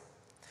 24th.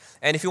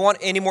 And if you want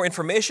any more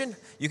information,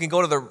 you can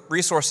go to the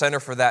Resource Center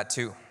for that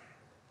too.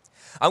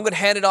 I'm going to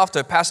hand it off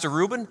to Pastor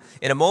Ruben.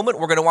 In a moment,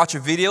 we're going to watch a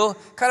video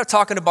kind of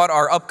talking about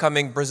our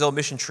upcoming Brazil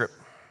mission trip.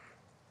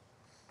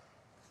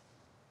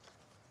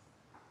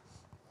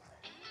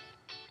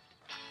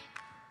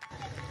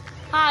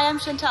 Hi, I'm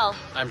Chantel.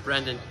 I'm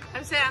Brendan.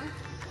 I'm Sam.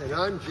 And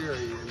I'm Jerry,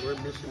 and we're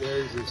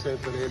missionaries in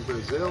Santo Domingo,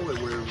 Brazil, and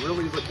we're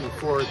really looking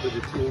forward to the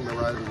team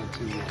arriving in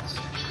 2 weeks.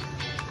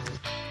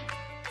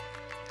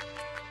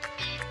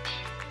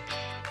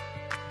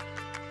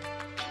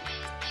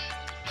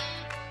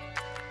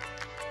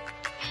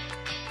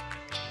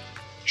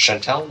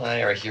 Chantel and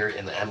I are here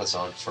in the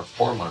Amazon for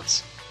 4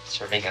 months,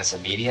 serving as a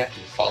media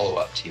and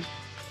follow-up team.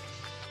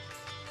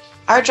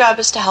 Our job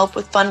is to help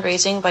with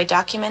fundraising by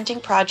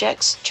documenting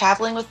projects,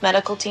 traveling with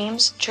medical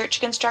teams, church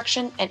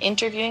construction, and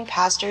interviewing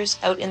pastors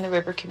out in the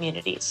river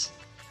communities.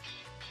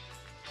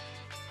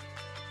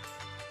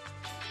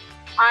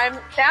 I'm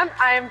Sam.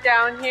 I'm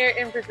down here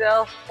in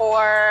Brazil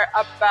for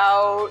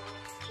about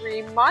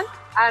 3 months,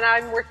 and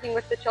I'm working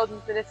with the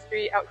children's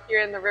ministry out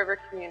here in the river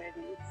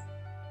communities.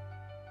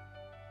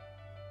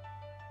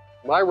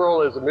 My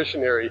role as a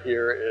missionary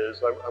here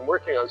is I'm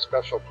working on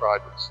special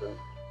projects, and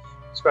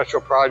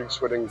special projects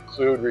would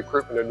include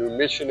recruitment of new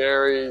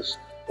missionaries,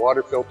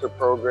 water filter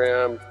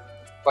program,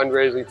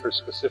 fundraising for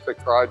specific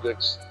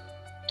projects,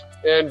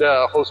 and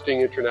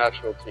hosting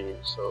international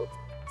teams. So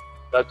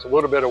that's a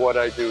little bit of what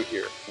I do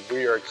here.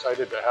 We are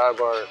excited to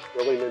have our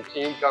Willingdon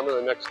team come in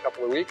the next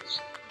couple of weeks.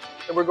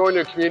 And we're going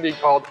to a community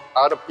called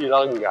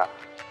Arapiranga,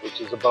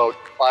 which is about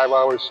 5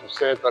 hours from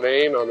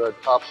Santarém on the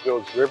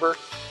Tapajós River.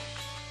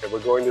 And we're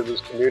going to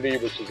this community,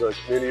 which is a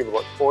community of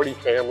about 40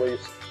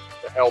 families,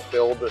 to help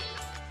build a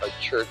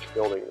church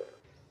building there.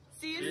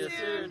 See you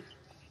soon.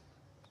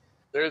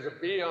 There's a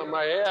bee on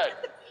my head.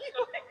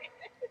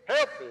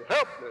 Help me,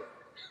 help me.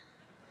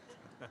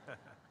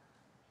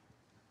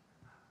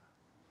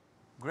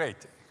 Great.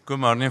 Good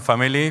morning,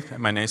 family.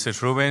 My name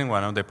is Ruben,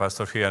 one of the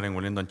pastors here in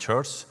Willingdon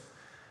Church.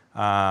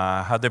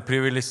 I had the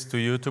privilege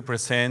to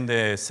present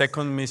the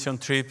second mission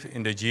trip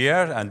in the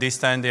year, and this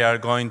time they are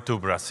going to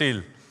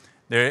Brazil.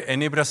 There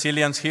any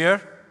Brazilians here?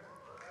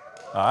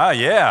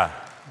 Yeah,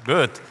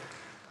 good.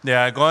 They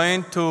are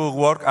going to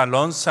work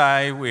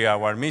alongside with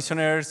our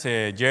missionaries,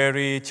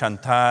 Jerry,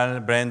 Chantal,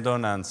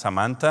 Brendan, and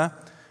Samantha,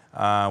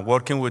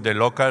 working with the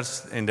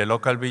locals in the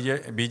local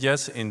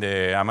villas in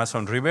the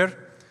Amazon River.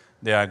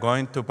 They are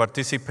going to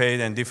participate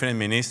in different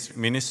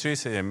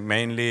ministries,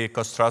 mainly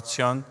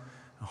construction,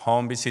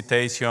 home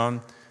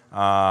visitation,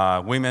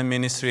 women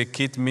ministry,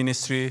 kid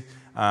ministry,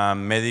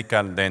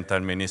 medical dental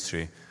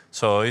ministry.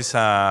 So it's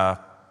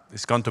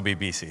going to be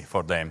busy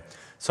for them.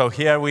 So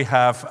here we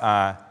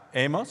have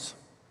Amos,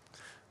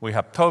 we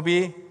have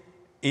Toby,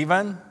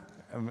 Ivan,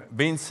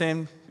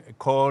 Vincent,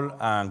 Cole,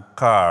 and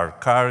Carl.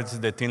 Carl is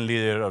the team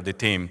leader of the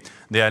team.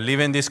 They are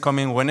leaving this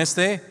coming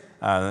Wednesday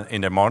in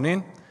the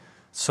morning.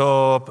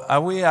 So I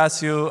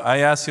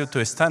ask you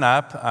to stand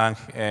up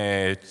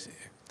and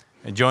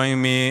join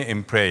me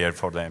in prayer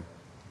for them.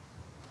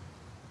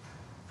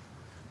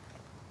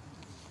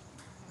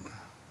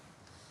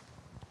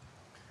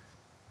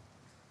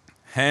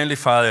 Heavenly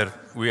Father,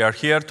 we are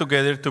here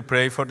together to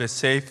pray for the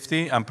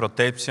safety and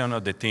protection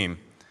of the team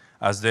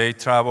as they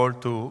travel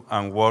to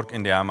and work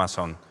in the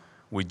Amazon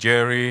with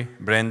Jerry,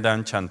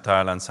 Brendan,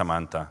 Chantal, and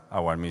Samantha,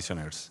 our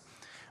missionaries.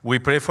 We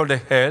pray for the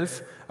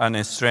health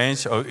and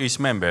strength of each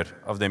member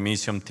of the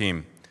mission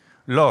team.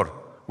 Lord,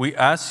 we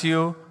ask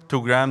you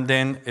to grant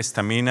them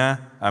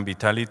stamina and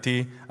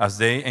vitality as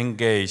they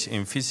engage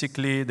in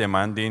physically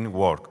demanding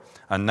work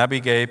and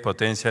navigate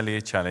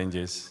potentially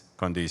challenging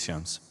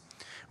conditions.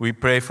 We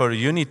pray for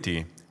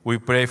unity. We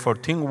pray for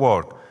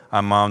teamwork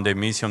among the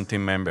mission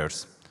team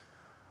members.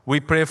 We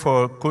pray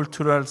for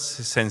cultural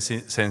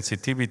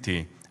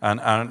sensitivity and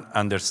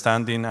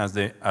understanding as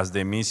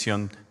the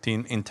mission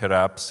team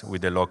interacts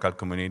with the local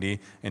community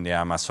in the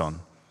Amazon.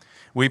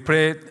 We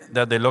pray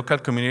that the local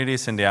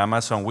communities in the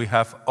Amazon will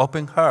have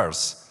open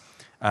hearts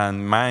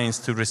and minds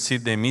to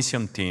receive the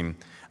mission team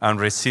and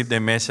receive the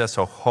message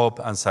of hope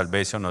and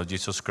salvation of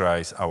Jesus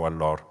Christ, our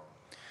Lord.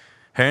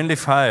 Heavenly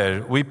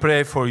Father, we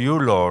pray for you,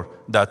 Lord,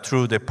 that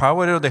through the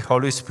power of the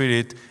Holy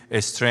Spirit,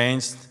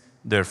 strengthen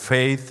their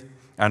faith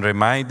and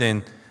remind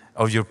them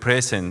of your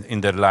presence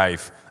in their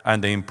life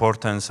and the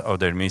importance of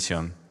their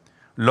mission.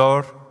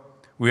 Lord,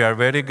 we are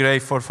very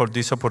grateful for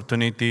this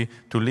opportunity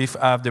to lift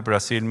up the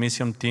Brazil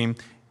mission team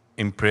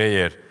in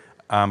prayer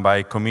and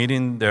by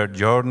committing their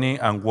journey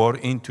and work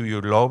into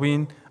your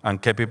loving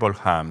and capable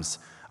hands.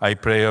 I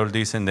pray all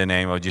this in the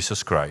name of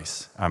Jesus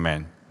Christ.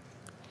 Amen.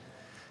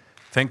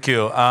 Thank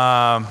you.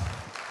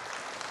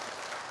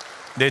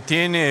 The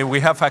team, we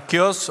have a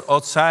kiosk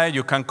outside.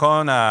 You can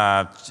come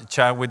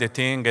chat with the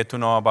team, get to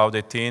know about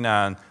the team,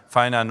 and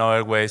find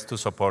another ways to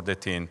support the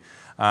team.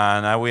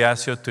 And I will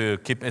ask you to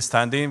keep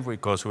standing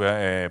because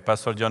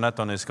Pastor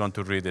Jonathan is going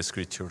to read the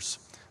scriptures.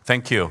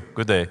 Thank you.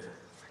 Good day.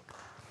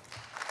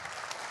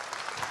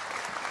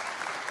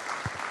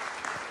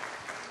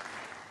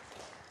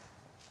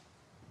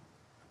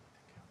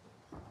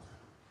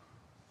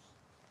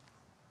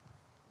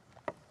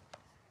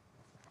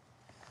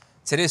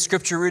 Today's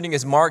scripture reading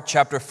is Mark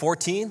chapter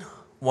 14,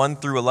 1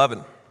 through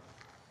 11.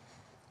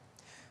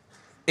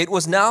 It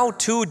was now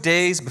 2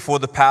 days before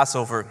the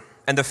Passover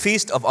and the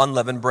feast of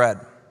unleavened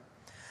bread.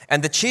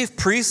 And the chief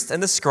priests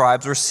and the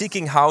scribes were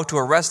seeking how to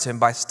arrest him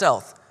by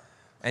stealth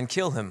and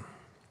kill him.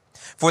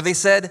 For they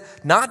said,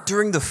 "Not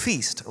during the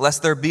feast,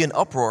 lest there be an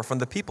uproar from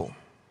the people."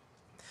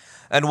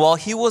 And while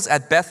he was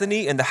at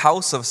Bethany in the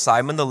house of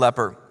Simon the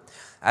leper,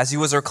 as he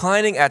was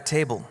reclining at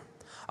table,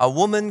 a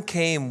woman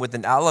came with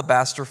an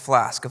alabaster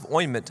flask of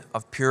ointment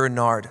of pure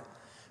nard,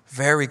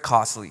 very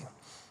costly.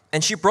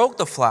 And she broke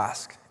the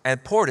flask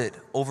and poured it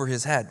over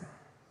his head.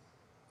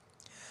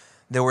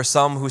 There were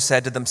some who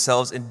said to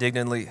themselves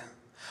indignantly,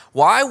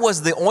 "Why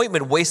was the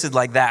ointment wasted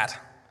like that?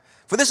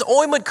 For this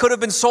ointment could have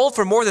been sold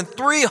for more than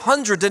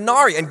 300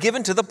 denarii and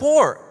given to the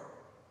poor."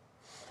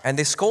 And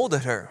they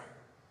scolded her.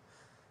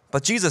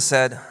 But Jesus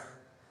said,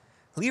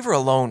 "Leave her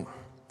alone.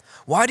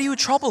 Why do you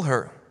trouble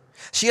her?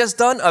 She has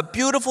done a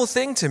beautiful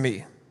thing to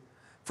me.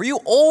 For you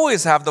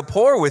always have the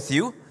poor with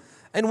you,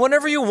 and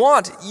whenever you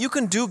want, you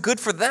can do good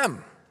for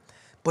them.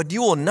 But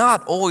you will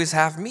not always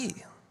have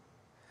me.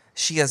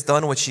 She has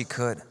done what she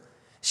could.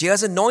 She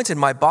has anointed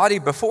my body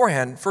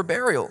beforehand for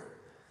burial.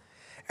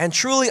 And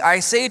truly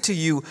I say to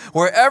you,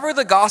 wherever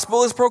the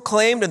gospel is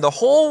proclaimed in the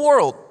whole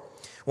world,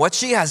 what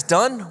she has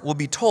done will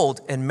be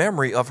told in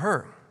memory of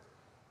her."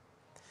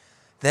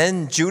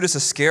 Then Judas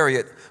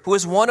Iscariot, who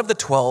was one of the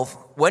 12,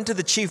 went to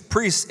the chief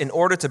priests in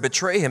order to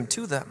betray him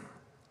to them.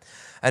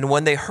 And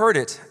when they heard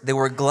it, they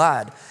were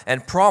glad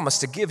and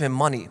promised to give him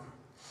money.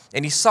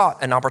 And he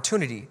sought an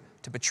opportunity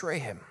to betray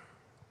him.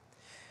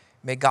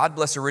 May God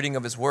bless the reading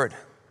of his word.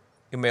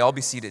 You may all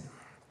be seated.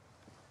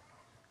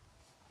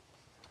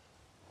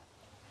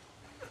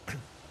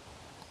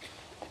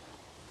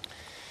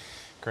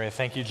 Great.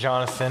 Thank you,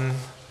 Jonathan.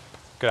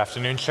 Good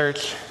afternoon,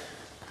 church.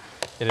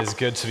 It is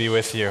good to be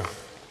with you.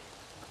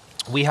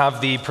 We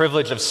have the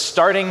privilege of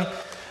starting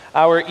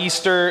our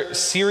Easter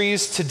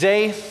series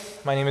today.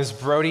 My name is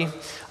Brody,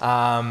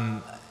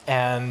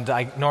 and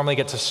I normally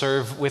get to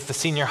serve with the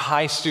senior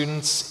high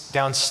students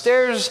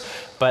downstairs,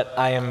 but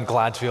I am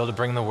glad to be able to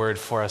bring the word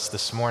for us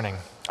this morning.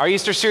 Our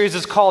Easter series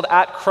is called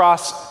At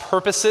Cross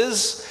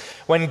Purposes,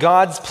 when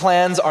God's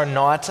plans are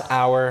not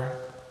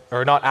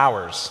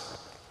ours.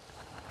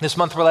 This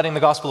month we're letting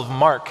the Gospel of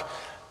Mark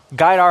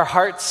guide our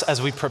hearts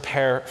as we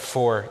prepare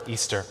for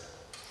Easter.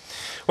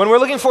 When we're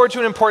looking forward to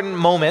an important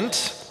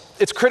moment,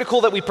 it's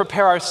critical that we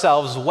prepare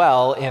ourselves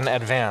well in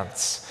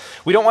advance.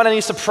 We don't want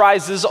any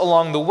surprises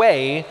along the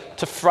way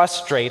to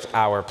frustrate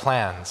our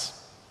plans.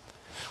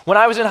 When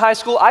I was in high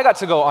school, I got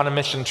to go on a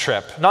mission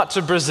trip, not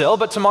to Brazil,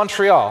 but to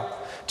Montreal,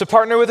 to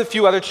partner with a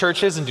few other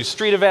churches and do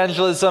street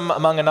evangelism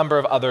among a number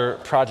of other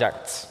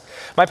projects.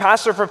 My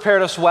pastor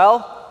prepared us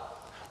well,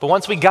 but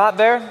once we got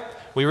there,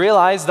 we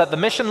realized that the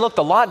mission looked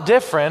a lot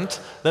different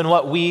than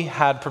what we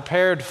had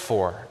prepared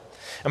for.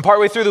 And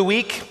partway through the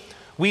week,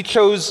 we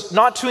chose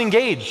not to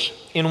engage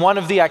in one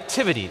of the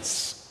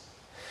activities.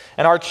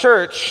 And our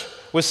church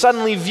was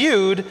suddenly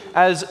viewed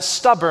as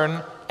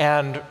stubborn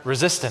and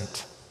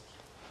resistant.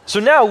 So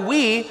now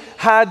we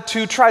had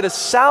to try to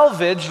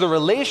salvage the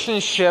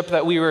relationship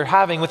that we were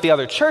having with the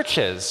other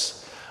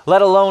churches,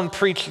 let alone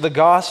preach the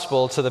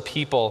gospel to the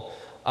people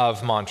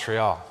of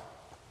Montreal.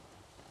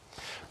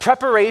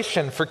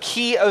 Preparation for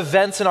key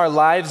events in our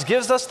lives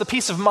gives us the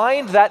peace of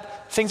mind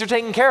that things are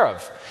taken care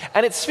of.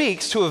 And it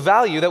speaks to a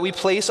value that we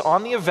place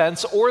on the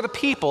events or the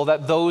people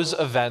that those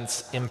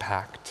events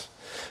impact.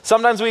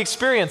 Sometimes we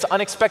experience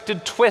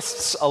unexpected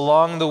twists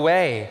along the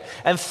way,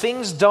 and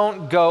things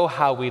don't go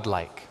how we'd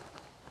like.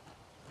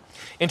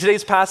 In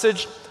today's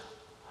passage,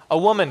 a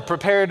woman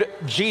prepared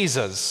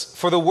Jesus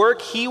for the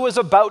work he was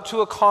about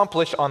to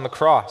accomplish on the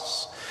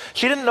cross.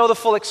 She didn't know the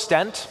full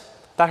extent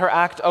that her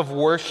act of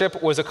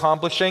worship was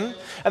accomplishing,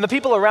 and the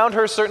people around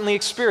her certainly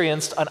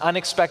experienced an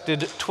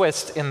unexpected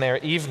twist in their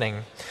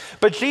evening.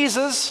 But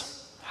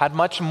Jesus had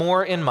much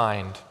more in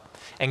mind,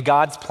 and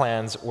God's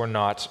plans were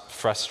not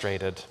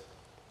frustrated.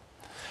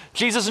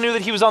 Jesus knew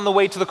that he was on the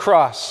way to the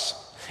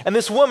cross, and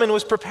this woman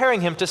was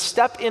preparing him to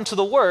step into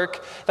the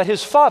work that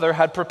his Father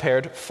had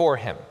prepared for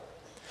him.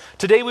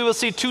 Today we will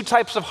see two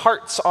types of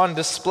hearts on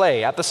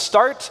display. At the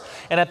start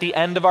and at the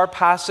end of our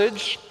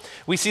passage,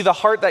 we see the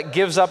heart that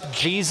gives up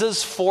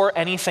Jesus for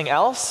anything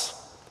else.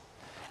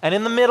 And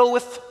in the middle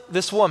with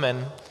this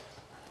woman,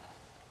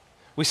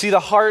 we see the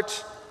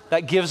heart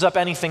that gives up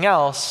anything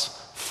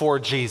else for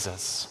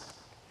Jesus.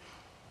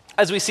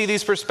 As we see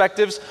these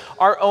perspectives,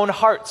 our own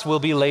hearts will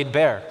be laid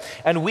bare,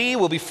 and we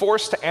will be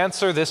forced to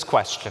answer this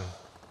question: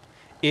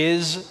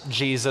 is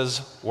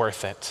Jesus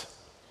worth it?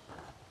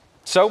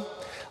 So,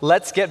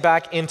 let's get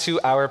back into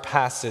our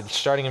passage,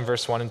 starting in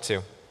verse 1 and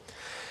 2.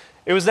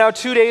 It was now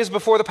 2 days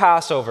before the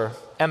Passover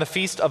and the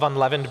Feast of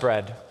Unleavened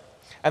Bread.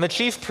 And the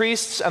chief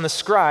priests and the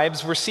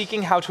scribes were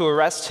seeking how to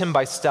arrest him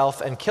by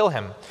stealth and kill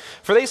him.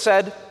 For they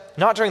said,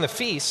 "Not during the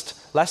feast,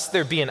 lest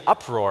there be an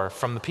uproar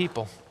from the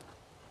people."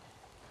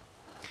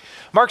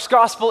 Mark's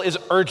gospel is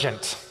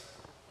urgent.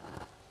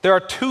 There are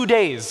 2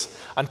 days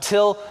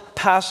until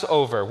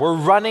Passover. We're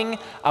running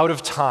out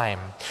of time.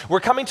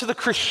 We're coming to the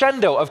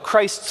crescendo of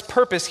Christ's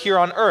purpose here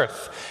on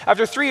earth.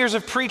 After 3 years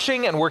of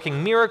preaching and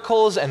working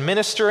miracles and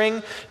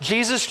ministering,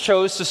 Jesus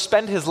chose to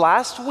spend his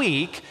last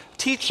week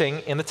teaching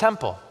in the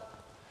temple.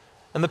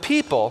 And the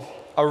people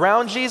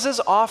around Jesus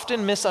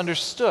often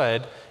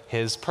misunderstood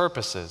his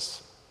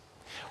purposes.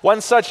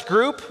 One such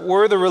group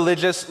were the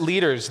religious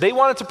leaders. They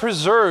wanted to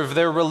preserve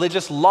their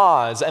religious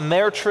laws and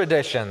their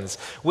traditions,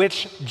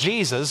 which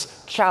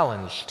Jesus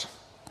challenged.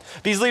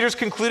 These leaders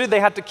concluded they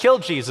had to kill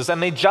Jesus,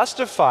 and they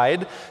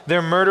justified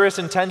their murderous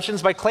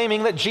intentions by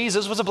claiming that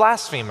Jesus was a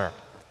blasphemer.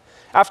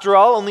 After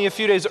all, only a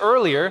few days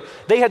earlier,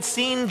 they had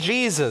seen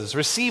Jesus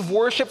receive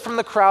worship from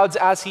the crowds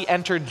as he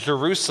entered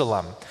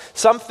Jerusalem,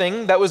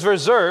 something that was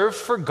reserved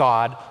for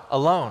God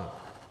alone.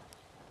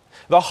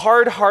 The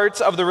hard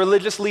hearts of the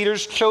religious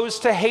leaders chose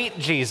to hate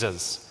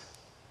Jesus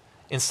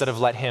instead of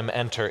let him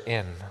enter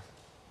in.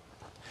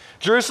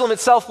 Jerusalem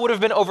itself would have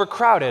been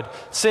overcrowded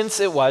since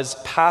it was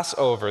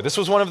Passover. This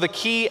was one of the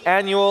key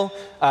annual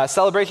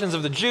celebrations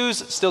of the Jews,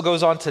 still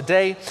goes on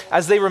today,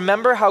 as they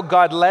remember how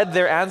God led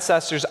their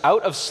ancestors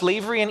out of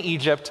slavery in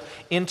Egypt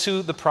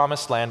into the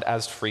promised land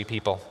as free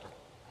people.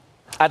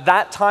 At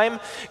that time,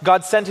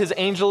 God sent his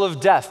angel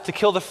of death to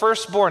kill the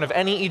firstborn of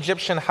any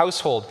Egyptian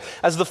household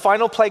as the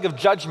final plague of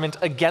judgment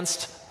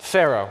against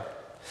Pharaoh.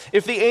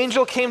 If the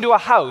angel came to a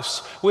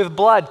house with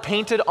blood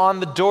painted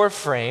on the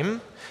doorframe,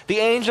 the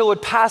angel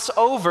would pass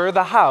over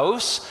the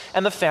house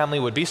and the family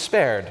would be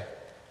spared.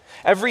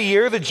 Every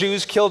year, the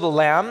Jews killed a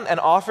lamb and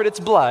offered its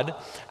blood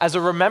as a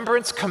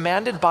remembrance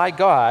commanded by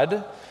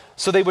God,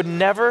 so they would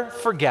never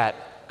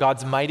forget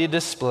God's mighty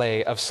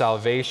display of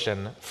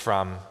salvation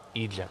from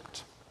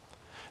Egypt.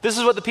 This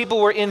is what the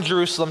people were in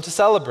Jerusalem to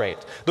celebrate.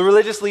 The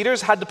religious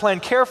leaders had to plan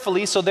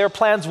carefully so their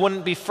plans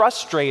wouldn't be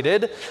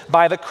frustrated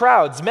by the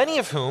crowds, many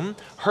of whom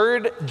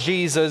heard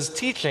Jesus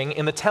teaching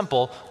in the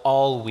temple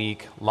all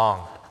week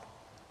long.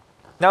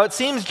 Now, it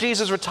seems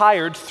Jesus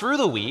retired through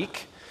the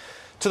week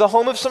to the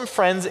home of some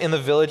friends in the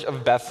village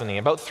of Bethany,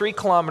 about 3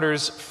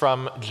 kilometers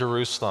from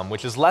Jerusalem,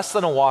 which is less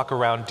than a walk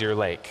around Deer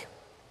Lake.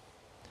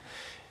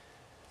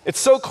 It's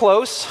so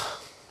close,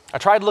 I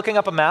tried looking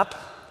up a map,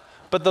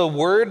 but the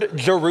word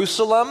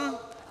Jerusalem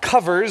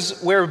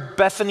covers where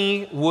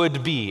Bethany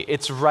would be.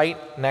 It's right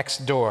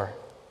next door.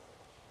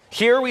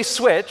 Here we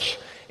switch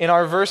in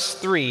our verse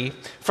 3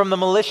 from the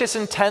malicious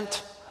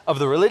intent of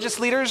the religious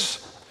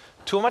leaders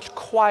to a much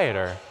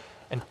quieter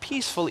and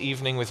peaceful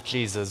evening with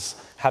Jesus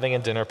having a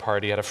dinner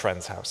party at a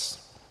friend's house.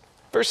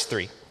 Verse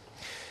 3,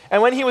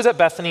 and when he was at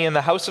Bethany in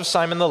the house of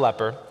Simon the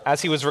leper,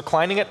 as he was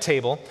reclining at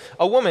table,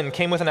 a woman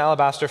came with an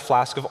alabaster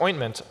flask of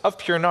ointment of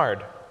pure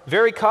nard,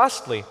 very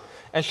costly,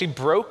 and she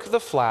broke the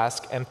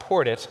flask and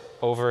poured it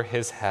over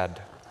his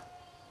head.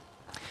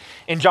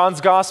 In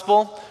John's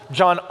gospel,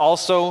 John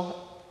also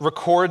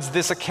records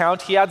this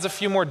account. He adds a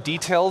few more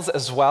details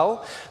as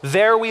well.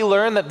 There we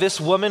learn that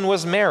this woman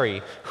was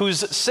Mary,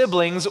 whose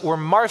siblings were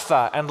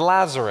Martha and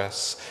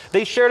Lazarus.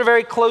 They shared a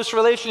very close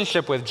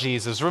relationship with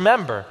Jesus.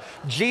 Remember,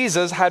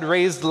 Jesus had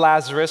raised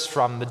Lazarus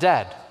from the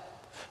dead.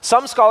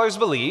 Some scholars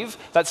believe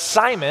that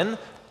Simon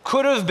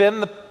could have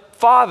been the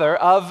father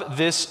of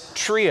this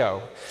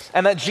trio,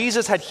 and that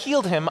Jesus had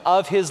healed him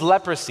of his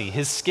leprosy,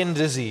 his skin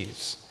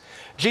disease.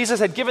 Jesus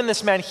had given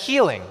this man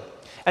healing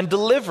and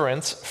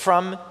deliverance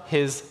from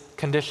his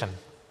condition.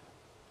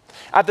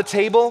 At the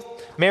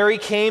table, Mary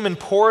came and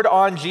poured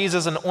on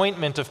Jesus an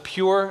ointment of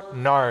pure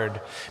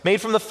nard,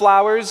 made from the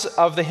flowers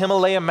of the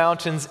Himalaya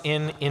mountains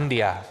in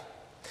India.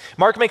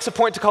 Mark makes a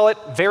point to call it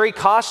very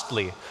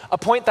costly, a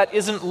point that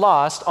isn't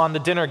lost on the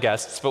dinner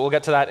guests, but we'll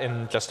get to that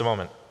in just a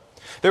moment.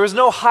 There was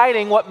no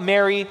hiding what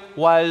Mary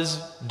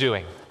was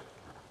doing.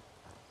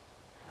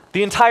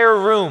 The entire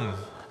room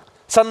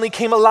suddenly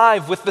came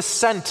alive with the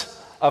scent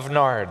of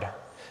nard.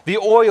 The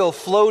oil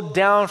flowed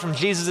down from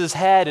Jesus'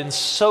 head and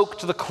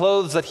soaked the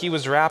clothes that he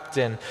was wrapped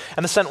in,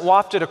 and the scent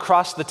wafted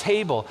across the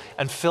table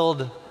and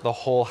filled the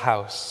whole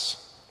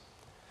house.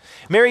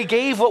 Mary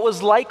gave what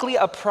was likely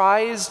a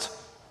prized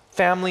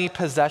family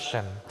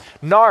possession.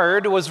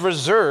 Nard was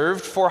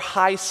reserved for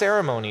high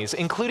ceremonies,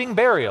 including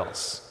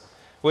burials,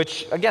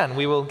 which, again,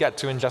 we will get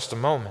to in just a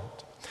moment.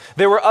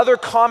 There were other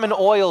common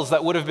oils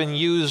that would have been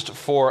used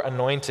for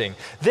anointing.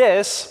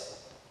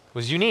 This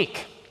was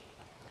unique.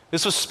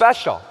 This was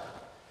special.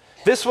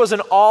 This was an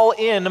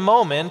all-in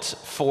moment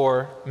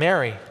for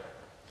Mary.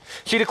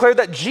 She declared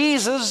that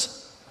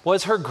Jesus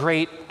was her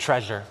great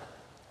treasure.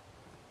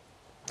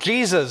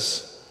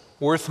 Jesus,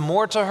 worth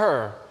more to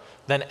her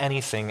than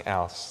anything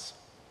else.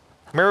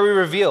 Mary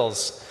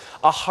reveals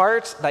a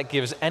heart that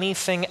gives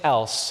anything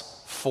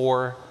else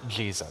for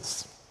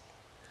Jesus.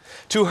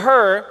 To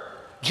her,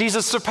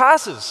 Jesus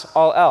surpasses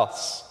all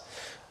else.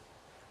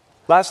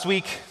 Last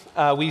week,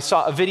 we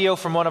saw a video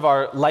from one of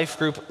our life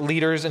group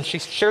leaders, and she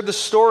shared the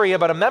story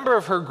about a member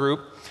of her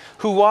group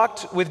who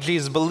walked with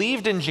Jesus,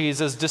 believed in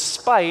Jesus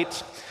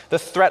despite the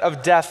threat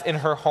of death in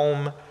her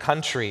home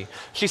country.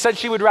 She said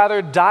she would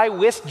rather die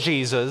with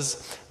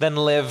Jesus than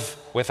live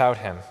without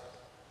him.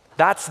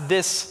 That's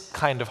this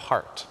kind of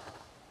heart.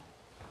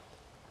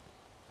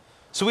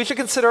 So we should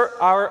consider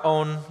our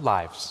own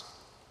lives.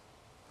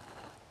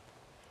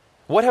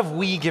 What have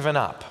we given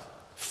up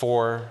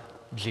for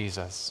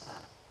Jesus?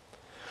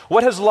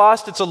 What has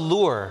lost its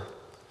allure,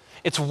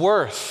 its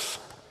worth,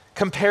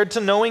 compared to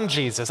knowing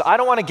Jesus. I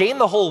don't want to gain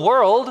the whole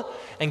world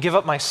and give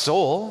up my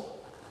soul.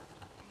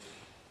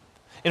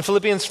 In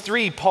Philippians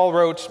 3, Paul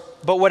wrote,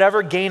 "But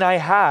whatever gain I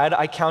had,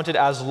 I counted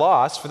as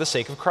loss for the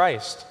sake of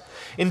Christ.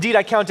 Indeed,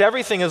 I count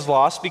everything as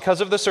loss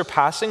because of the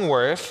surpassing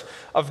worth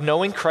of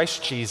knowing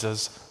Christ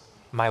Jesus,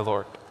 my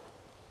Lord."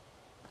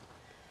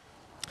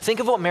 Think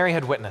of what Mary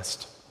had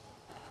witnessed.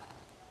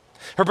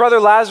 Her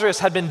brother Lazarus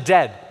had been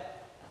dead,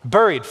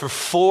 buried for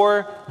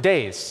 4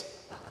 days.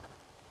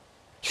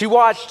 She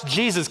watched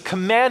Jesus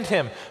command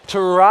him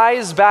to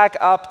rise back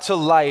up to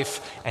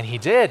life, and he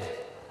did.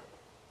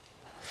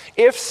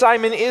 If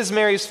Simon is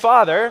Mary's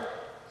father,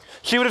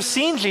 she would have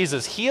seen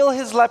Jesus heal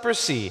his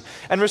leprosy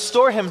and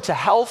restore him to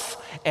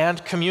health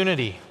and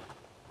community.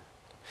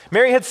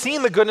 Mary had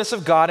seen the goodness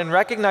of God and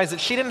recognized that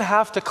she didn't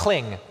have to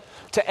cling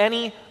to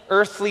any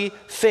earthly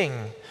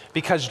thing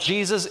because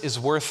Jesus is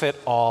worth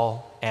it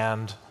all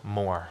and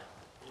more.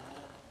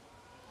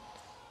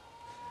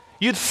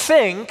 You'd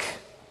think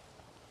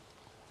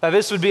that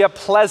this would be a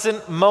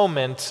pleasant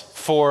moment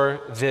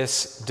for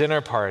this dinner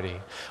party.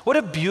 What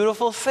a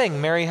beautiful thing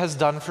Mary has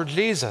done for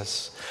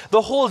Jesus.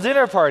 The whole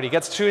dinner party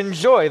gets to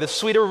enjoy the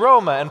sweet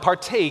aroma and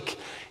partake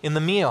in the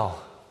meal.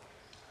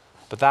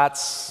 But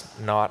that's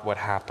not what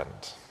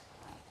happened.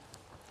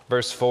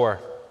 Verse 4.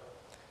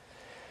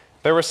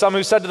 There were some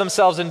who said to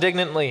themselves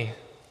indignantly,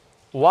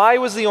 "Why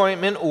was the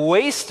ointment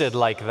wasted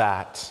like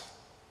that?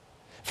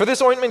 For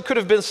this ointment could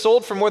have been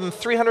sold for more than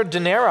 300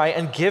 denarii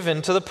and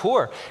given to the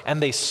poor."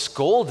 And they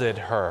scolded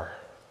her.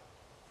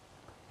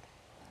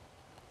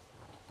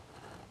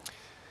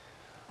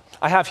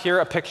 I have here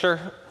a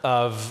picture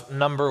of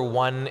number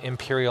 1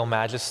 Imperial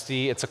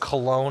Majesty. It's a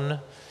cologne.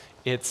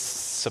 It's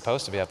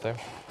supposed to be up there.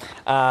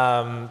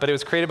 But it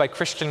was created by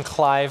Christian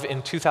Clive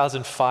in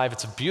 2005.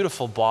 It's a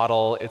beautiful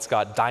bottle. It's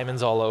got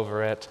diamonds all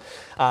over it.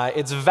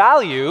 Its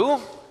value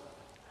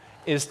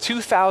is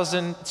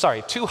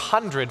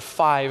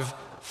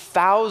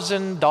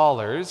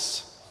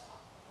 $205,000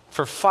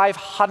 for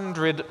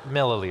 500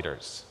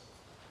 milliliters.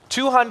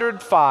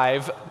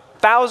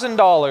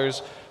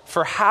 $205,000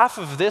 for half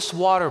of this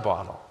water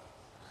bottle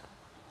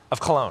of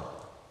cologne.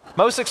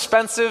 Most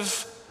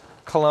expensive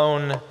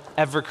cologne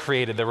ever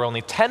created. There were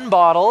only 10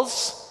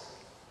 bottles,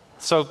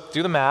 so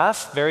do the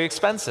math, very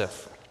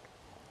expensive.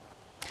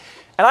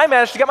 And I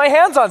managed to get my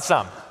hands on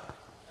some.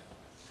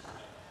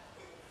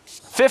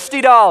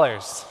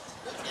 $50.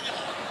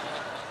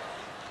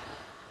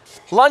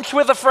 Lunch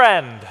with a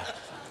friend.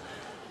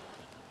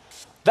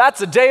 That's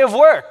a day of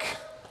work.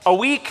 A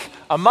week,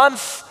 a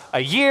month, a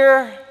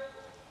year.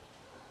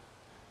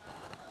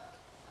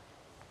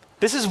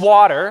 This is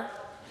water.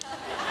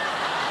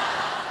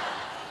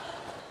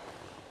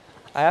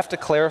 I have to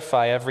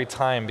clarify every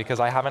time because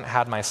I haven't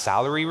had my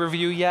salary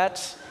review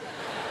yet.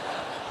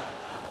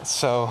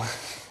 So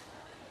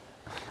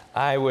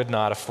I would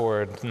not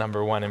afford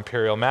number 1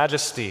 Imperial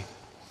Majesty.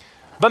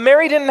 But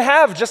Mary didn't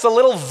have just a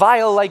little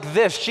vial like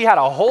this. She had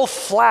a whole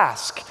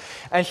flask,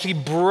 and she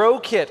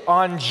broke it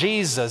on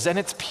Jesus, and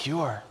it's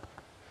pure,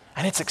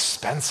 and it's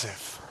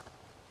expensive.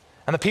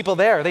 And the people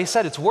there, they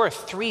said it's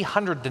worth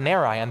 300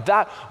 denarii, and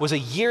that was a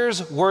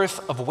year's worth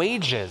of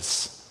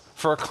wages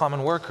for a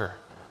common worker.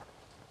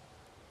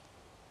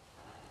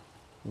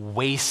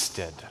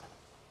 Wasted.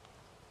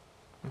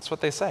 That's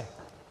what they say.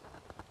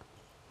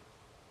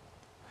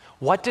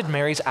 What did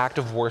Mary's act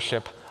of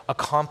worship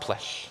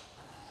accomplish?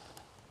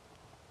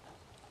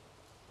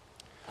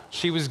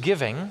 She was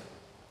giving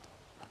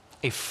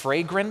a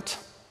fragrant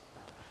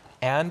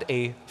and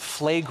a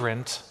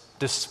flagrant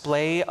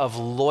display of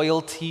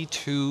loyalty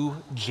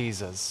to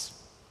Jesus.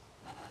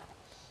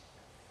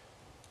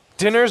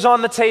 Dinner's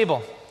on the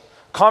table,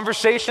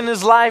 conversation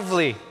is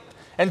lively,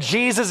 and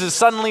Jesus is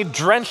suddenly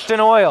drenched in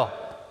oil.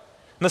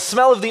 And the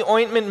smell of the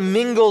ointment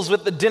mingles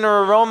with the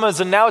dinner aromas,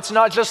 and now it's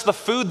not just the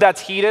food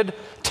that's heated.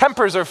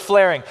 Tempers are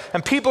flaring,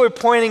 and people are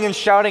pointing and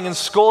shouting and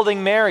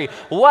scolding Mary.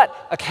 What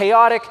a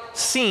chaotic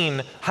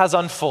scene has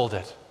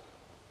unfolded.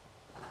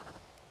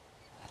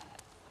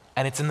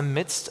 And it's in the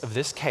midst of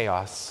this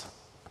chaos,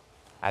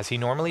 as he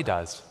normally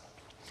does,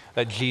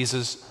 that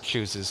Jesus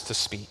chooses to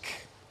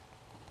speak.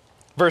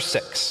 Verse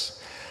 6.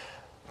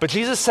 But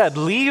Jesus said,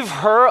 "Leave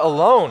her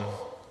alone.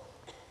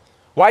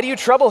 Why do you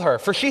trouble her?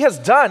 For she has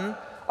done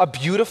a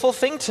beautiful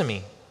thing to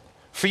me.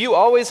 For you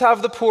always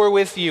have the poor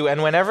with you,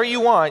 and whenever you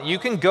want, you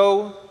can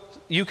do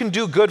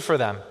good for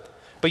them,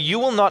 but you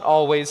will not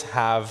always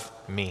have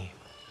me."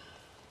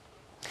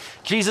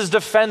 Jesus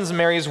defends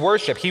Mary's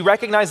worship. He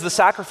recognized the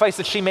sacrifice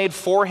that she made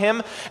for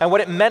him and what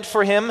it meant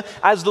for him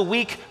as the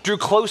week drew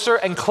closer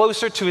and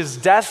closer to his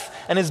death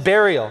and his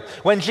burial.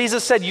 When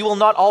Jesus said, "You will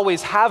not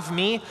always have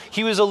me,"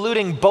 he was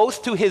alluding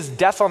both to his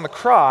death on the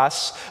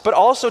cross, but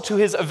also to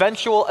his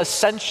eventual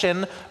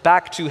ascension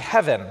back to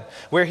heaven,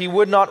 where he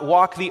would not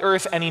walk the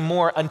earth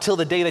anymore until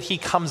the day that he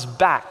comes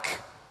back.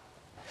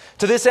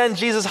 To this end,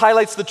 Jesus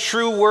highlights the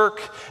true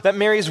work that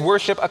Mary's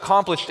worship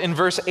accomplished. In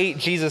verse 8,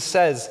 Jesus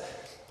says,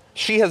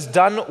 "She has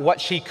done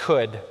what she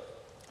could.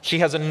 She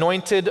has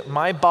anointed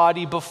my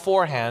body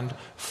beforehand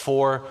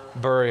for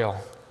burial."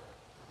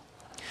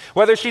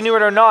 Whether she knew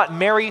it or not,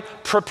 Mary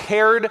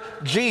prepared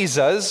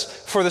Jesus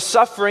for the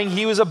suffering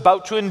he was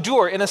about to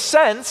endure. In a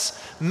sense,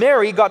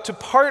 Mary got to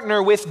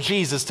partner with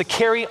Jesus to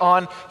carry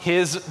on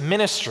his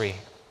ministry.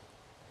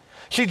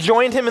 She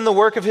joined him in the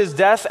work of his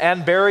death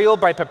and burial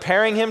by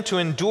preparing him to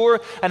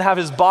endure and have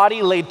his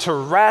body laid to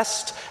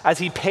rest as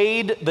he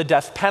paid the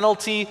death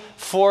penalty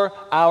for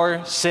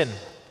our sin.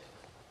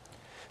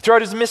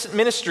 Throughout his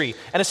ministry,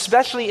 and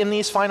especially in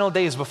these final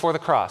days before the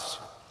cross,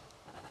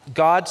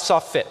 God saw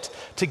fit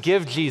to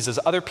give Jesus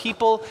other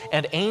people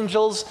and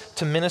angels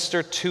to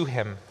minister to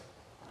him.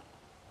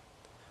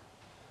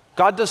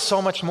 God does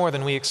so much more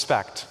than we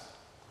expect.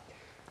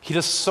 He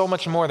does so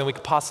much more than we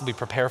could possibly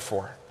prepare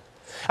for.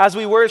 As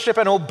we worship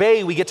and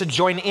obey, we get to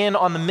join in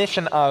on the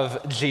mission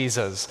of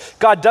Jesus.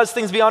 God does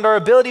things beyond our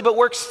ability, but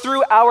works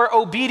through our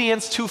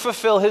obedience to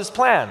fulfill his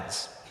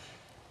plans.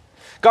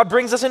 God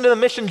brings us into the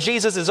mission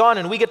Jesus is on,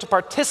 and we get to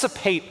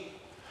participate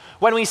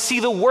when we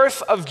see the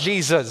worth of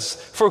Jesus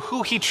for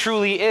who he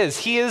truly is.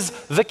 He is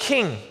the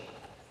King,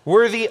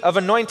 worthy of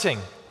anointing.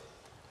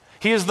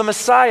 He is the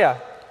Messiah,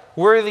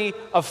 worthy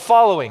of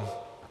following.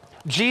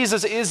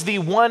 Jesus is the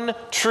one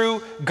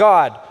true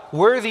God,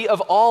 worthy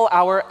of all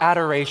our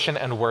adoration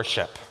and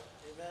worship.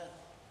 Amen.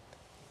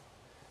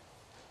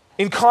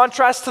 In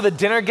contrast to the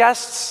dinner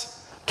guests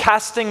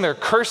casting their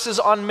curses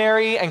on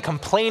Mary and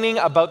complaining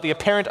about the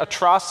apparent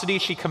atrocity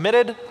she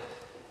committed,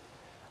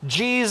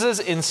 Jesus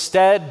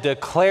instead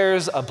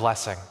declares a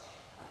blessing.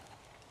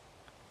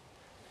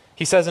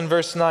 He says in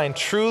verse 9,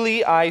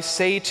 "Truly I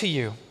say to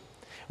you,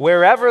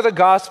 wherever the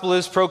gospel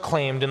is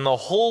proclaimed in the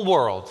whole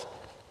world,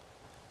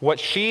 what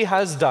she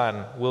has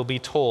done will be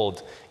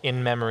told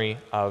in memory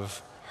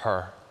of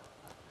her."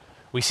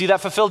 We see that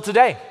fulfilled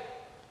today.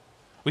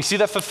 We see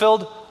that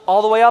fulfilled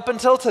all the way up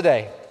until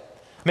today.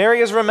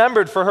 Mary is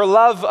remembered for her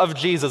love of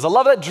Jesus, a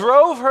love that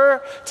drove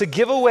her to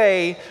give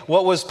away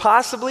what was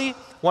possibly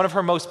one of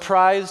her most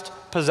prized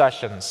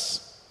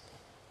possessions.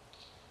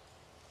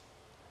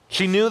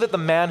 She knew that the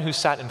man who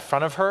sat in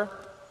front of her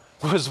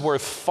was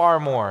worth far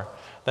more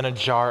than a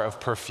jar of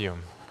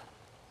perfume.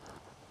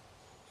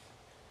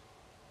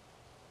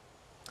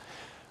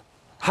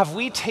 Have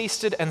we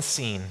tasted and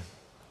seen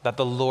that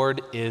the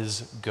Lord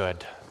is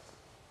good?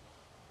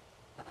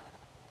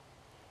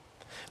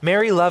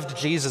 Mary loved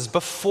Jesus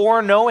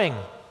before knowing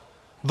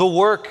the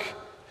work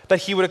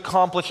that he would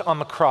accomplish on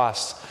the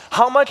cross.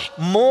 How much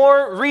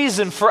more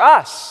reason for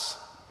us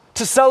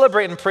to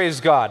celebrate and praise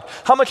God?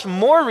 How much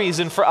more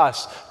reason for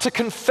us to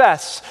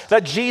confess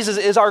that Jesus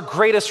is our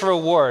greatest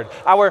reward,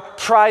 our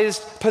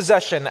prized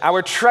possession,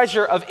 our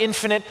treasure of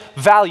infinite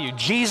value?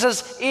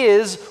 Jesus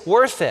is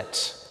worth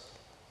it.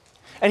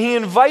 And he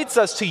invites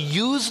us to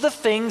use the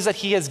things that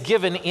he has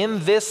given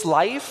in this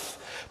life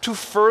to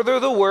further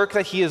the work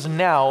that he is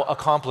now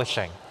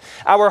accomplishing.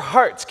 Our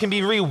hearts can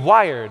be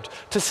rewired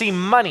to see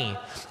money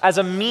as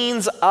a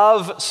means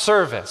of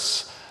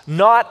service,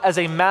 not as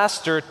a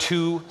master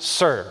to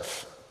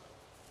serve.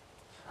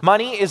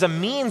 Money is a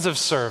means of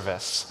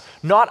service,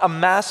 not a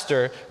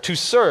master to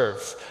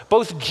serve.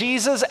 Both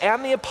Jesus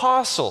and the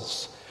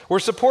apostles were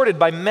supported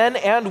by men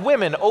and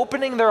women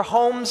opening their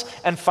homes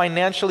and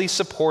financially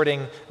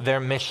supporting their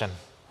mission.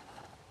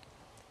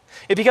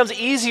 It becomes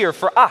easier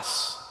for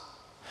us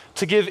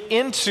to give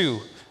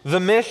into the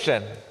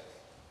mission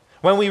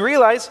when we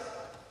realize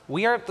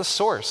we aren't the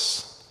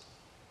source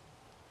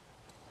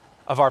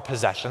of our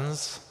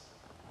possessions,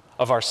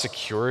 of our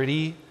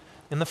security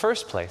in the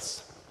first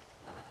place.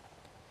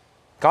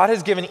 God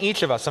has given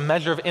each of us a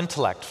measure of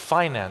intellect,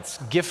 finance,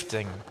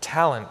 gifting,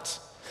 talent.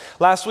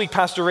 Last week,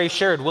 Pastor Ray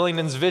shared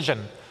Willingdon's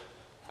vision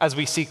as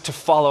we seek to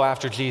follow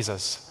after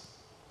Jesus.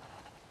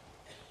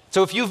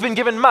 So if you've been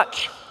given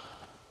much,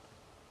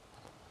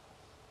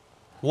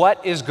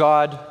 what is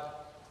God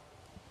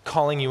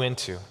calling you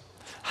into?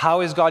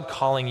 How is God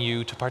calling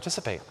you to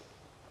participate?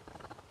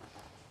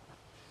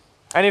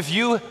 And if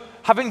you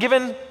have been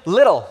given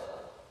little,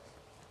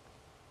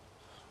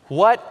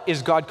 what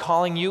is God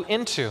calling you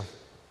into?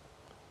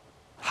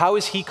 How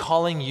is he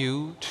calling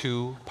you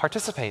to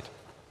participate?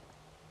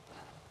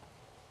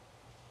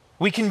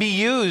 We can be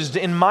used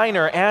in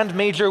minor and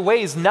major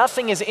ways.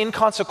 Nothing is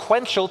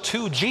inconsequential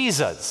to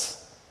Jesus.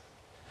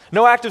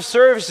 No act of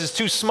service is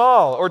too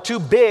small or too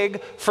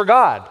big for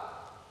God.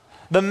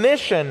 The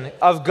mission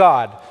of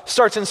God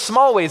starts in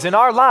small ways in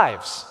our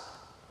lives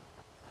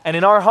and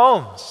in our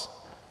homes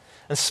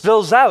and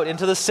spills out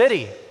into the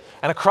city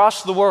and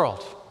across the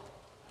world.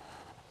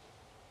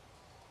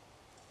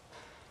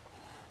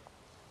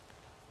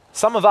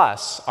 Some of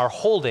us are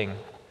holding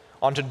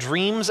onto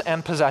dreams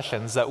and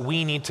possessions that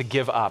we need to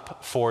give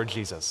up for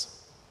Jesus.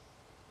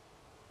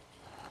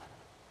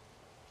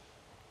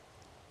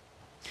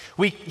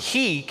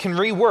 He can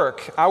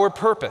rework our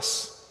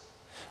purpose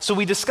so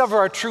we discover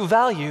our true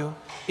value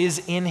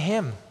is in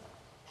him.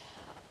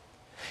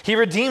 He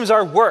redeems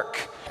our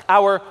work,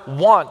 our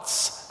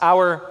wants,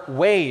 our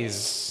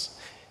ways.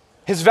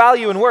 His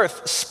value and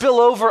worth spill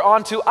over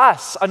onto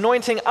us,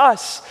 anointing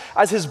us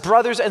as his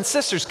brothers and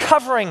sisters,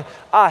 covering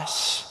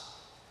us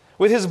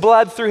with his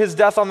blood through his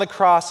death on the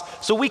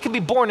cross, so we can be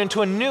born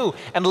into a new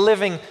and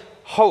living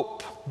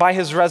hope by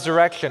his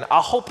resurrection, a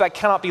hope that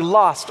cannot be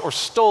lost or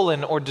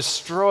stolen or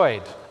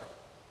destroyed.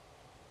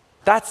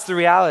 That's the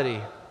reality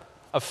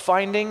of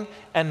finding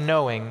and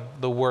knowing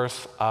the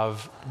worth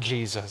of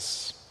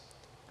Jesus.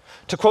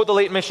 To quote the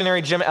late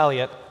missionary Jim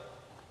Elliot,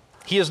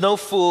 he is no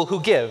fool who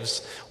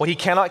gives what he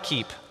cannot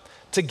keep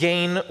to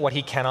gain what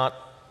he cannot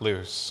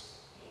lose.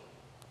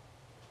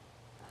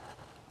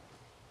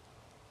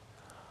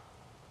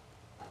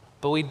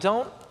 But we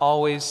don't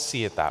always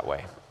see it that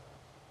way.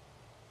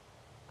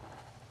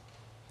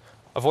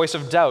 A voice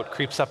of doubt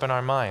creeps up in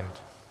our mind.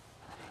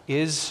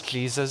 Is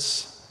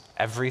Jesus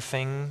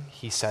everything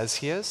he says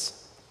he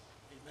is?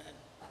 Amen.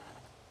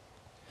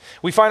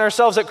 We find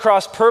ourselves at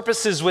cross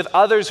purposes with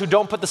others who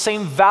don't put the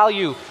same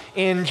value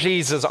in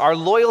Jesus. Our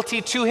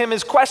loyalty to him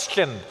is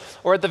questioned,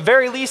 or at the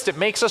very least, it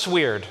makes us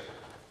weird.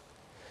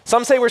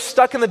 Some say we're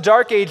stuck in the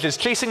dark ages,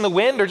 chasing the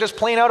wind, or just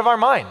plain out of our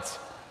minds.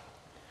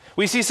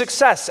 We see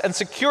success and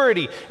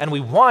security, and we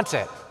want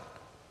it.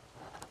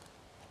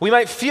 We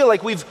might feel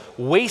like we've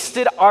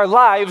wasted our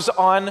lives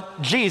on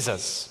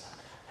Jesus,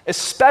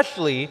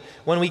 especially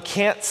when we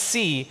can't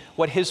see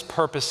what his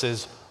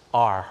purposes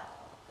are.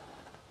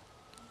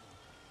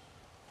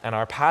 And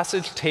our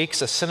passage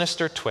takes a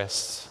sinister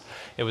twist.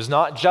 It was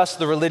not just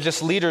the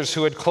religious leaders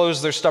who had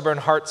closed their stubborn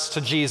hearts to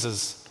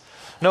Jesus.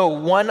 No,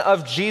 one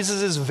of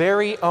Jesus'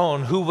 very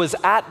own, who was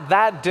at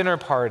that dinner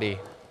party,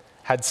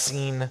 had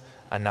seen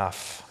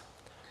enough.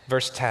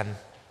 Verse 10.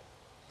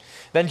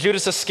 Then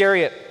Judas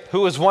Iscariot,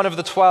 who was one of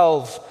the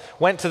 12,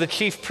 went to the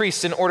chief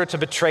priests in order to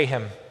betray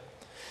him.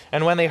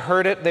 And when they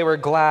heard it, they were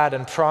glad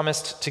and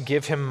promised to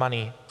give him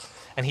money.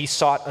 And he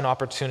sought an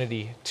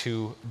opportunity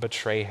to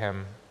betray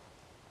him.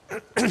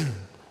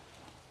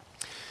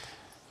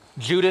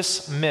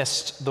 Judas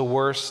missed the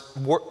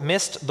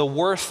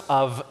worth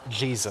of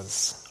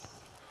Jesus.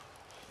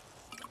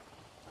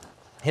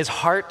 His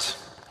heart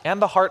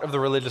and the heart of the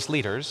religious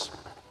leaders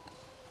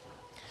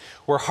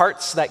were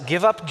hearts that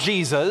give up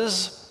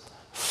Jesus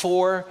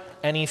for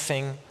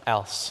anything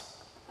else.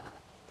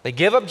 They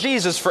give up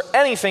Jesus for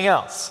anything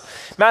else.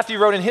 Matthew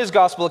wrote in his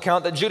gospel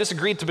account that Judas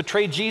agreed to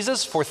betray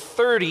Jesus for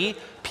 30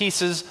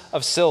 pieces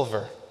of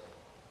silver.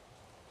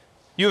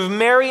 You have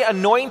Mary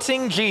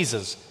anointing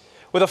Jesus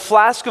with a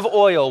flask of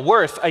oil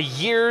worth a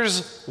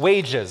year's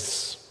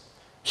wages.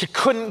 She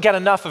couldn't get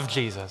enough of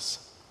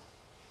Jesus.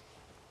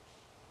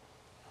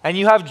 And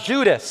you have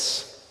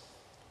Judas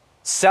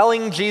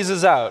selling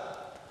Jesus out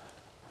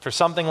for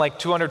something like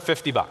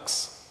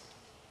 $250.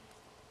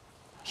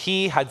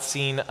 He had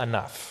seen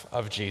enough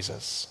of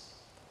Jesus.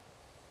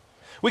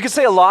 We could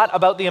say a lot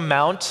about the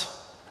amount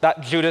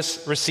that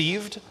Judas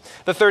received.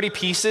 The 30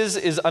 pieces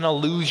is an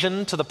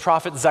allusion to the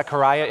prophet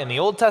Zechariah in the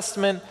Old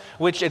Testament,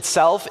 which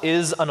itself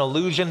is an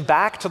allusion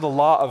back to the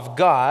law of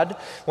God,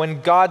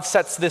 when God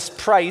sets this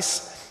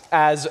price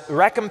as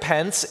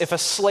recompense if a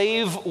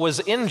slave was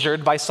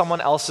injured by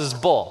someone else's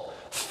bull.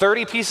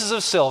 30 pieces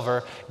of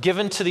silver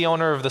given to the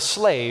owner of the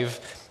slave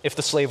if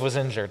the slave was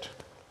injured.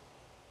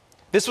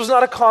 This was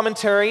not a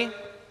commentary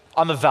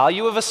on the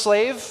value of a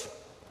slave,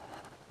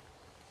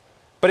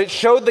 but it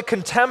showed the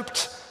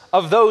contempt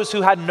of those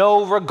who had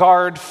no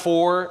regard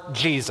for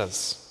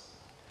Jesus.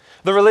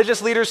 The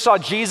religious leaders saw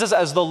Jesus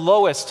as the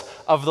lowest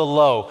of the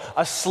low,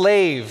 a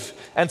slave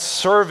and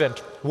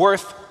servant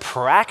worth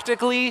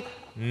practically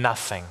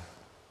nothing.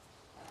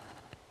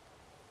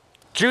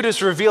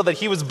 Judas revealed that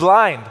he was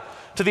blind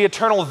to the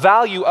eternal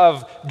value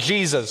of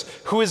Jesus,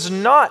 who is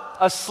not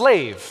a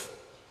slave,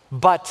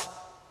 but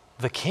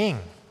the king.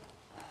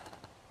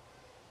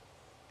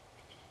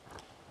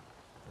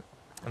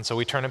 And so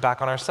we turn it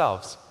back on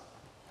ourselves.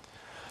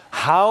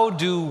 How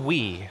do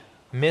we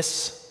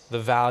miss the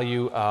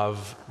value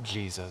of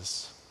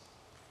Jesus?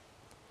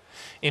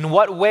 In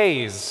what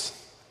ways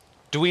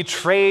do we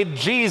trade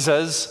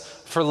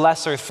Jesus for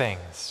lesser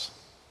things?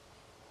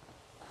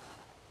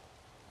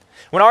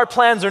 When our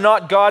plans are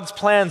not God's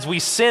plans, we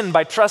sin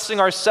by trusting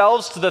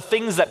ourselves to the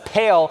things that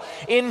pale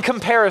in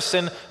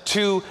comparison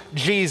to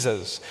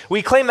Jesus.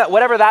 We claim that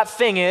whatever that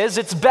thing is,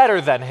 it's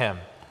better than him.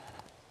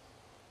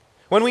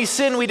 When we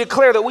sin, we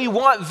declare that we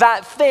want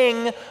that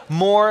thing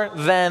more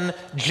than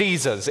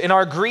Jesus. In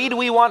our greed,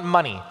 we want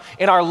money.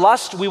 In our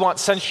lust, we want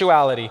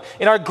sensuality.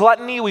 In our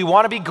gluttony, we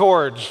want to be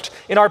gorged.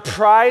 In our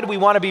pride, we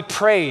want to be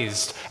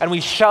praised. And we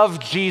shove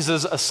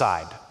Jesus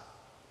aside.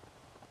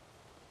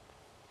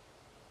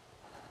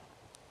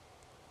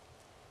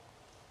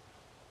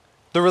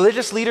 The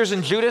religious leaders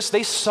in Judas,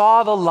 they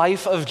saw the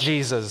life of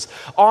Jesus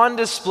on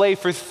display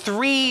for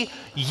 3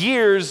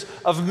 years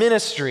of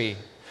ministry.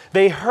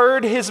 They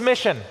heard his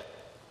mission.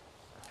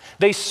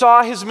 They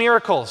saw his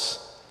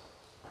miracles.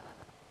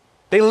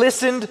 They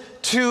listened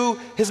to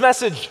his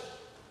message.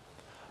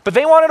 But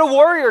they wanted a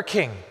warrior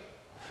king,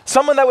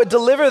 someone that would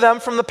deliver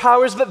them from the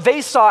powers that they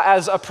saw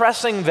as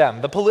oppressing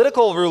them, the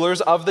political rulers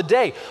of the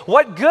day.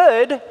 What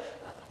good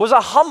was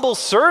a humble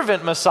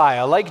servant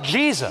Messiah like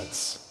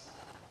Jesus?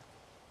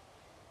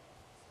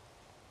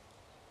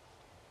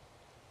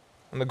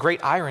 And the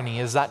great irony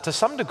is that to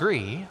some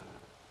degree,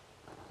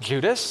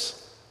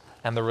 Judas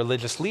and the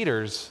religious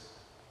leaders,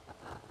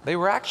 they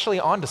were actually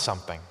onto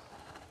something.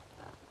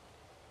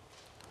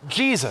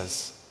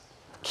 Jesus,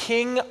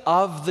 King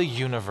of the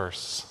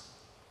universe,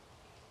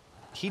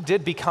 he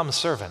did become a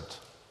servant.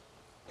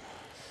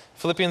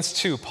 Philippians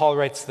 2, Paul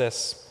writes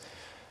this: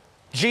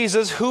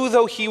 Jesus, who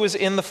though he was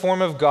in the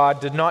form of God,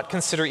 did not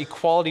consider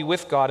equality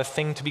with God a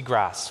thing to be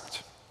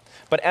grasped,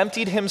 but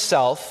emptied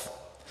himself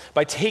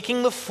by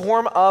taking the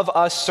form of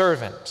a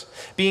servant,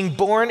 being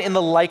born in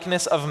the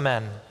likeness of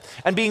men,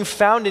 and being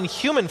found in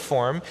human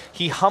form,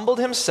 he humbled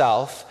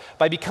himself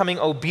by becoming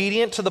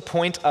obedient to the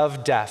point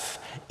of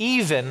death,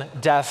 even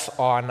death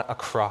on a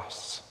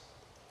cross.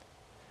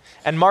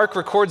 And Mark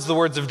records the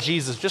words of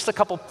Jesus just a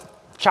couple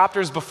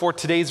chapters before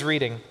today's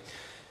reading.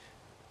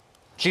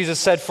 Jesus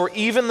said, "For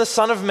even the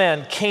Son of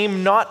Man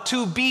came not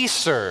to be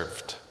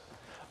served,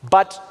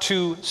 but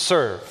to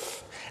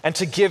serve, and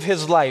to give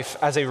his life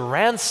as a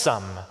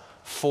ransom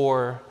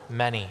for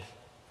many."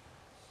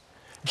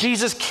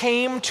 Jesus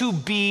came to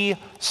be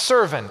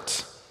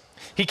servant.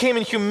 He came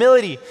in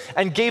humility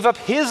and gave up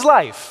his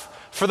life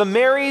for the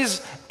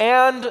Marys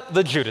and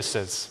the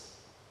Judases.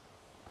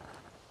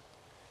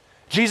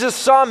 Jesus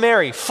saw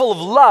Mary full of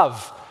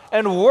love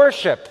and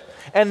worship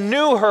and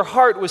knew her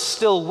heart was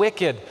still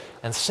wicked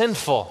and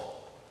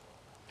sinful.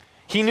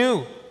 He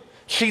knew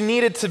she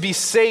needed to be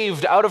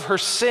saved out of her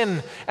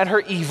sin and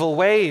her evil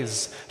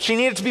ways. She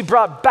needed to be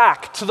brought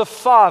back to the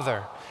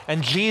Father,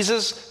 and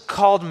Jesus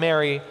called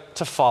Mary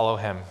to follow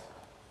him.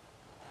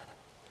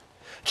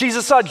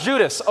 Jesus saw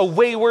Judas, a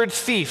wayward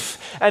thief,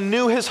 and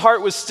knew his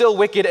heart was still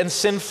wicked and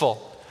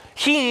sinful.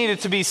 He needed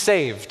to be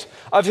saved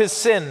of his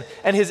sin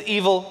and his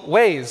evil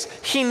ways.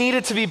 He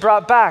needed to be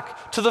brought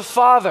back to the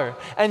Father,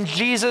 and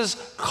Jesus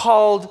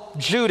called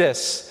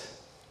Judas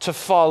to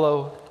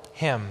follow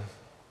him.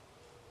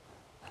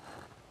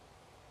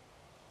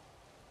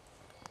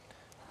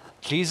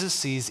 Jesus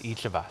sees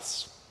each of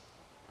us.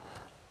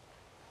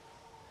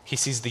 He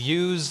sees the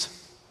yous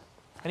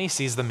and he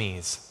sees the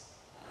me's.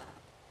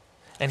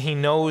 And he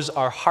knows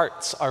our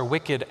hearts are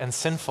wicked and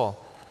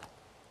sinful.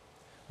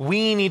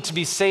 We need to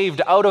be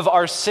saved out of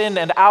our sin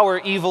and our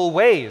evil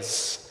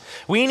ways.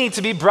 We need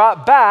to be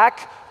brought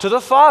back to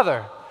the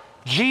Father.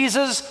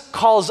 Jesus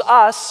calls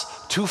us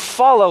to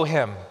follow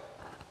him.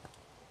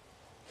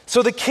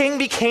 So the king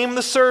became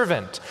the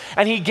servant,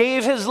 and he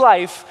gave his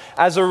life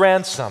as a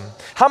ransom.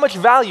 How much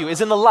value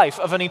is in the life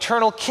of an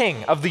eternal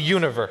king of the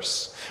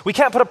universe? We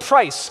can't put a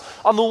price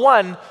on the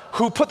one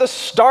who put the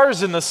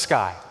stars in the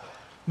sky,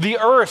 the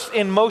earth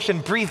in motion,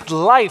 breathed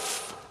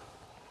life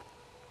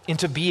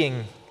into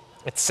being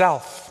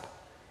itself.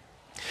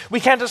 We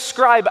can't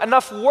ascribe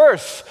enough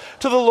worth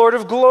to the Lord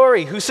of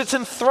glory, who sits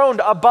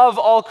enthroned above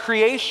all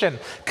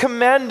creation,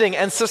 commanding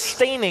and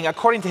sustaining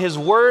according to his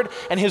word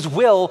and his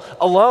will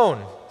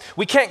alone.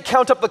 We can't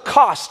count up the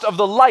cost of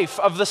the life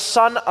of the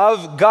Son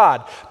of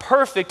God,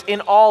 perfect in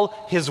all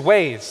his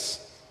ways.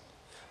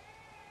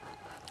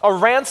 A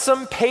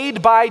ransom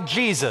paid by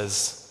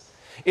Jesus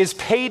is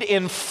paid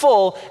in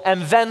full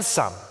and then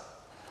some.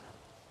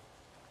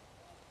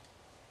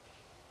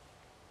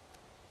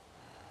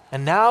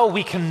 And now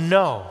we can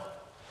know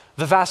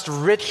the vast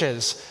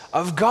riches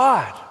of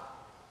God,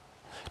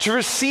 to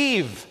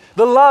receive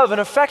the love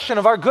and affection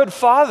of our good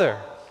Father.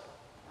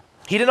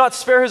 He did not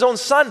spare his own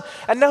Son,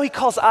 and now he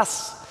calls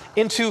us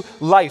into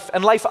life,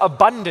 and life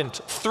abundant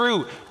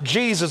through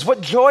Jesus.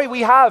 What joy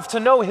we have to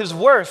know his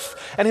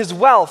worth and his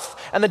wealth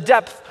and the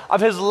depth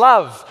of his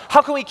love.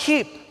 How can we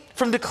keep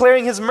from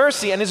declaring his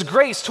mercy and his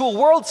grace to a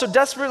world so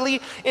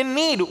desperately in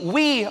need?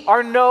 We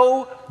are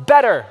no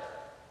better.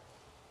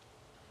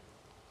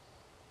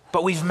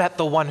 But we've met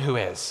the one who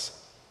is.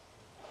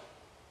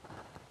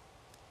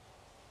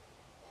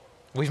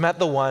 We've met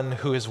the one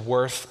who is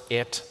worth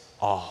it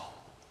all.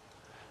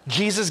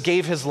 Jesus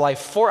gave his life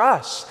for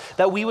us,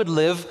 that we would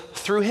live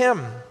through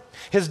him.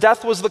 His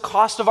death was the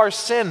cost of our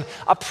sin,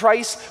 a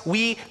price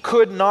we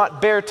could not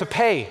bear to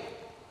pay.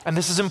 And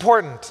this is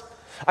important.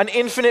 An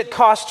infinite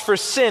cost for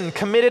sin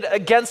committed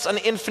against an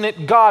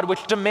infinite God,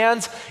 which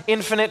demands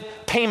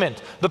infinite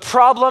payment. The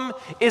problem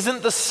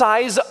isn't the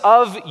size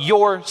of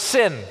your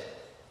sin.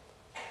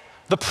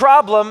 The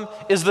problem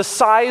is the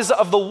size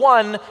of the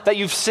one that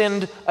you've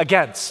sinned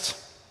against.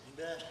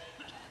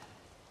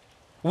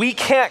 We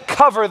can't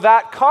cover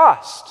that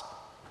cost.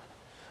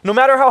 No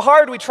matter how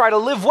hard we try to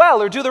live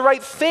well or do the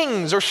right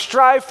things or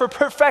strive for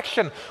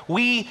perfection,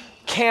 we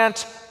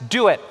can't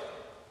do it.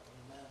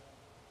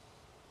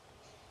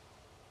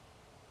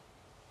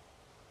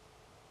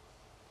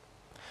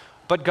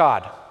 But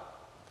God,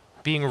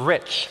 being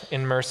rich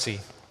in mercy,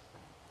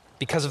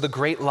 because of the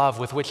great love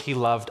with which he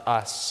loved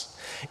us,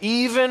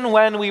 even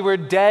when we were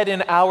dead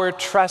in our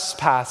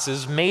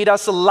trespasses, made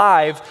us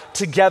alive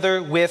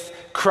together with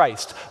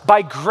Christ.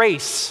 By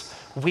grace,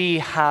 we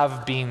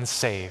have been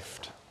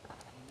saved.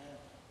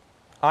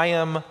 I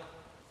am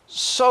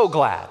so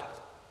glad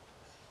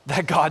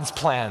that God's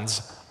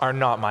plans are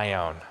not my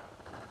own.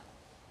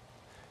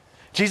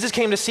 Jesus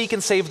came to seek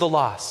and save the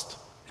lost.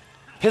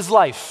 His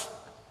life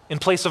in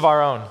place of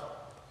our own.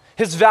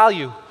 His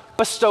value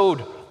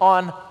bestowed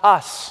on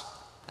us.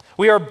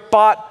 We are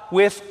bought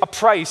with a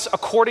price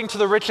according to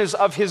the riches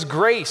of his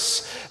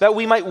grace, that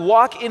we might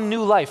walk in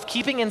new life,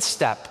 keeping in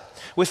step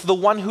with the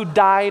one who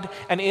died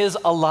and is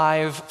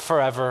alive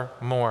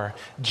forevermore.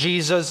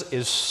 Jesus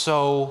is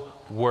so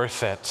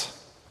worth it.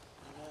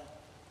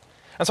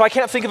 And so I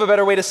can't think of a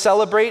better way to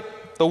celebrate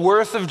the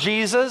worth of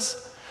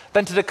Jesus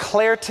than to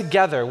declare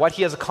together what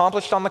he has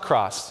accomplished on the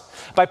cross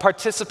by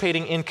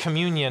participating in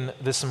communion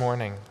this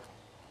morning.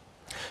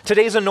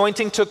 Today's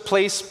anointing took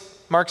place,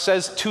 Mark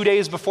says, 2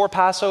 days before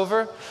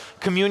Passover.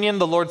 Communion,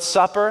 the Lord's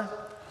Supper,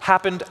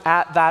 happened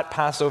at that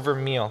Passover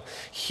meal.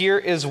 Here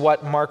is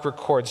what Mark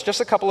records,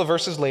 just a couple of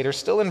verses later,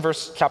 still in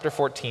chapter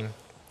 14,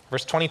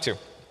 verse 22.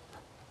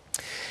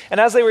 And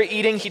as they were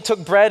eating, he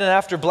took bread and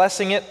after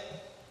blessing it,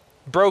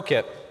 broke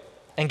it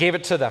and gave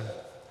it to them.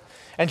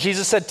 And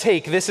Jesus said,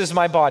 "Take, this is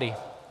my body."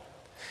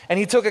 And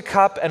he took a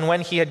cup, and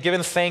when he had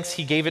given thanks,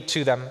 he gave it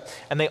to them,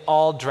 and they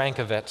all drank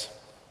of it.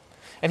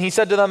 And he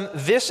said to them,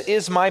 "This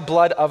is my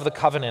blood of the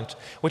covenant,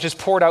 which is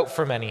poured out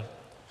for many.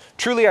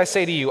 Truly I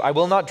say to you, I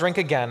will not drink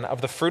again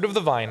of the fruit of the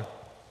vine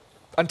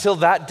until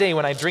that day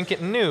when I drink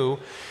it new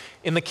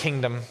in the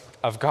kingdom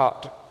of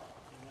God."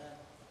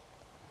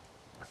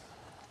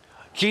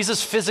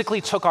 Jesus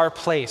physically took our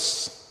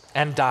place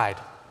and died,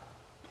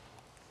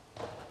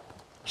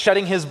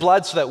 shedding his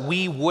blood so that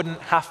we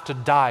wouldn't have to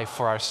die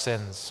for our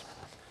sins.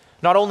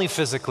 Not only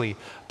physically,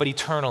 but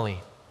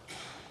eternally.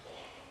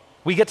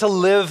 We get to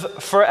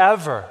live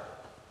forever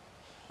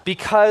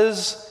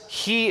because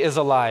he is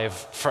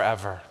alive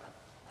forever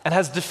and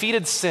has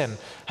defeated sin,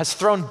 has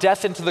thrown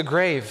death into the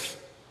grave.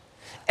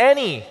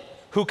 Any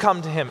who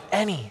come to him,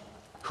 any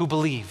who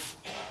believe,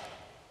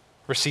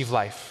 receive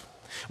life.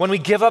 When we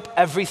give up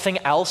everything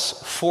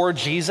else for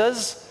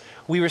Jesus,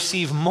 we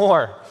receive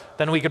more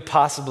than we could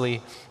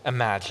possibly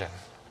imagine.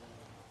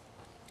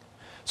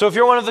 So if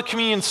you're one of the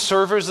communion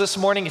servers this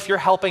morning, if you're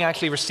helping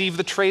actually receive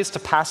the trays to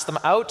pass them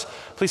out,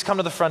 please come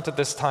to the front at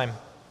this time.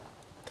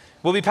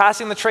 We'll be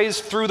passing the trays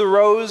through the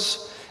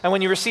rows, and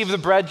when you receive the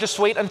bread, just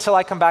wait until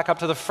I come back up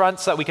to the front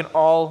so that we can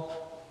all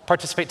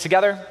participate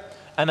together,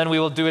 and then we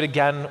will do it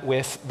again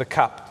with the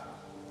cup.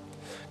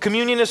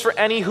 Communion is for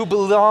any who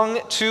belong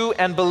to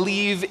and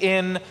believe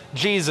in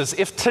Jesus.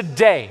 If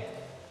today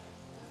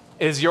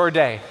is your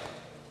day,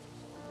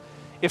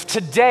 if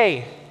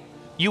today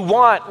you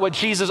want what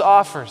Jesus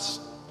offers,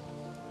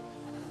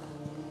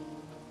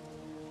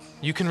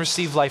 you can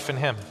receive life in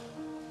him.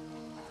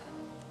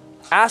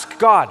 Ask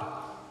God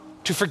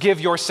to forgive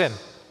your sin.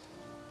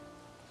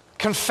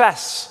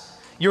 Confess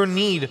your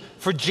need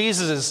for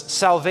Jesus'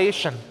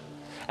 salvation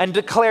and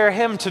declare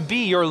him to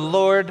be your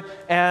Lord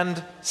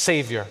and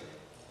Savior.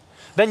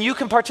 Then you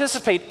can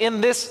participate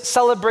in this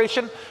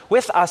celebration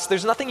with us.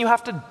 There's nothing you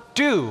have to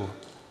do.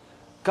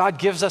 God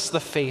gives us the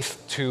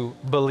faith to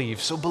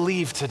believe. So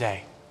believe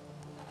today.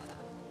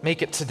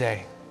 Make it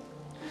today.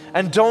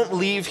 And don't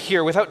leave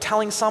here without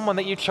telling someone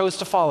that you chose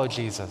to follow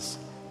Jesus.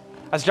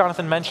 As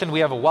Jonathan mentioned,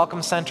 we have a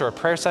welcome center, a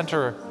prayer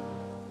center, a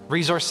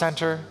resource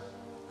center.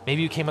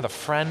 Maybe you came with a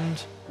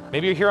friend.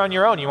 Maybe you're here on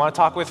your own. You want to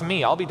talk with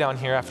me. I'll be down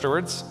here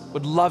afterwards.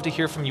 Would love to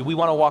hear from you. We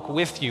want to walk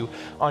with you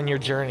on your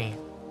journey.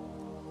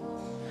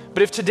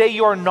 But if today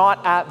you are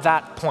not at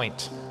that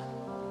point,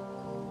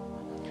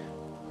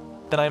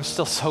 then I am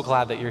still so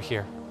glad that you're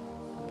here.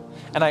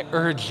 And I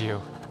urge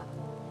you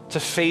to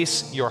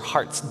face your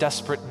heart's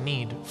desperate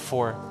need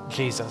for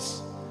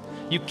Jesus.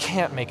 You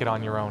can't make it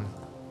on your own.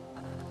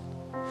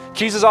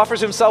 Jesus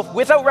offers himself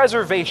without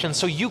reservation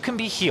so you can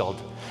be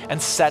healed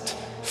and set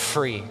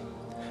free.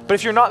 But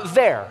if you're not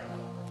there,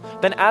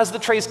 then as the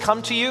trays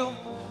come to you,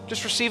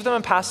 just receive them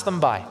and pass them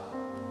by.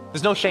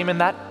 There's no shame in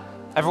that.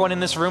 Everyone in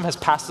this room has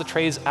passed the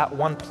trays at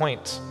one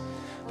point.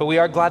 But we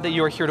are glad that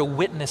you are here to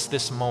witness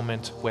this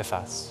moment with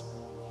us.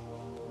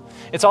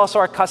 It's also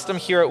our custom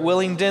here at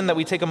Willingdon that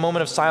we take a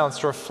moment of silence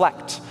to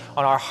reflect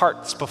on our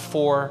hearts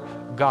before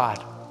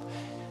God.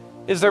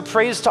 Is there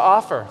praise to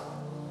offer?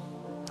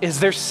 Is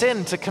there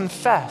sin to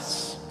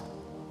confess?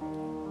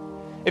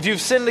 If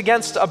you've sinned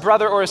against a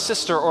brother or a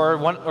sister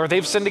or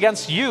they've sinned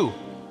against you,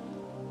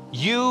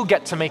 you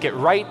get to make it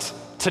right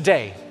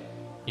today.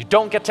 You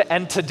don't get to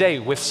end today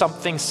with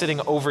something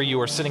sitting over you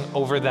or sitting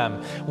over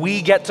them.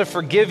 We get to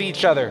forgive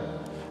each other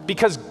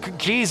because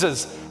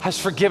Jesus has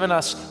forgiven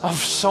us of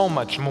so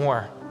much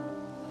more.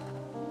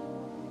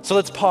 So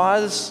let's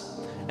pause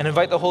and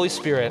invite the Holy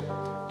Spirit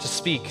to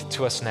speak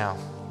to us now.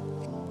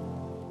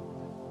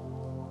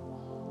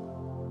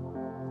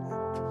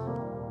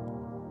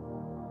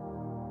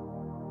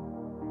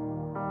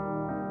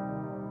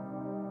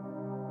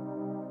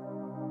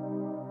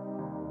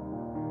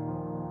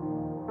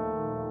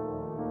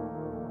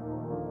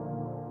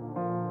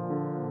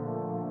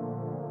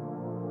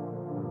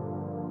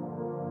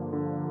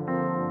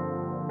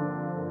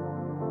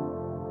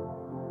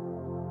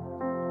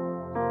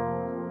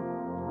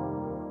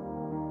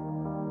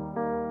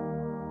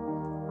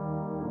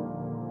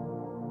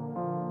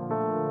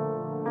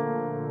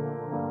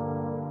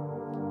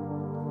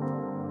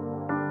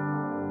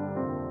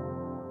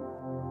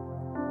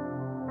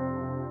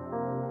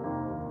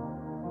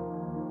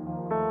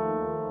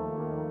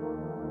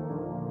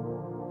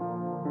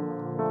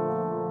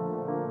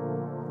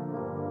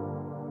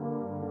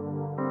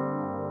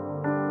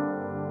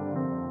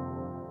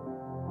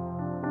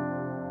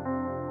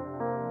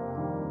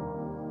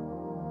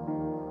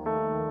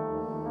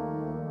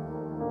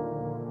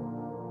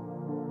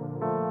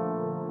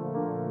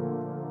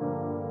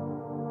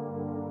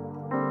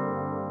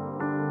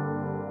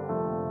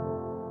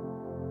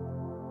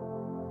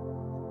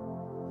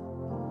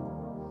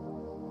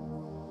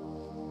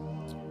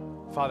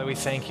 Father, we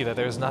thank you that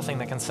there is nothing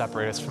that can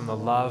separate us from the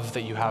love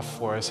that you have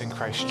for us in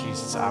Christ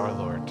Jesus our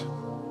Lord.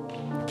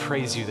 We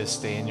praise you this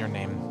day in your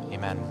name.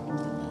 Amen.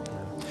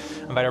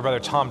 I invite our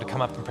brother Tom to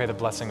come up and pray the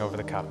blessing over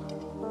the cup.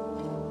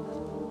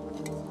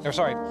 Or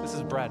sorry, this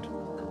is bread.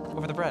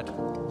 Over the bread.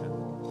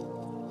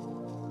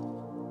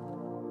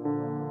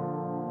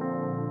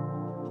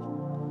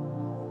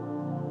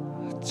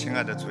亲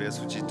爱的主耶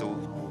稣基督，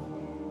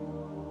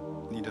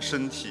你的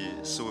身体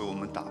是为我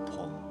们打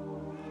破，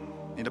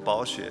你的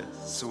宝血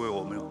是为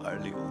我们而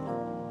流。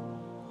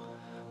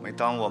每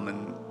当我们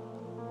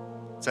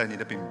在你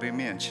的饼杯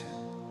面前，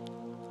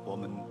我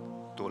们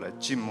都来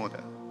静默地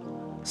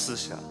思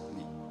想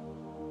你。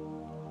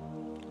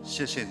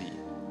谢谢你，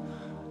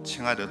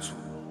亲爱的主，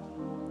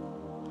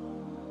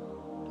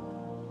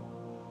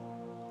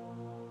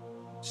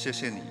谢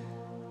谢你，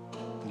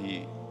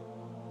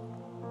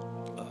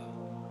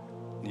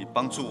你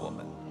帮助我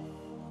们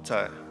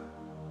在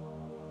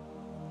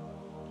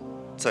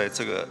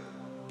这个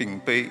饼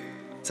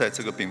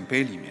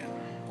杯里面，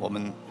我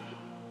们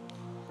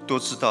都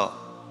知道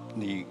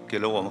你给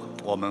了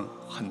我们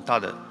很大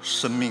的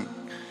生命。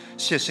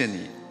谢谢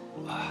你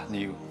啊，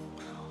你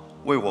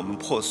为我们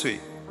破碎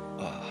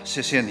啊，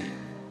谢谢你，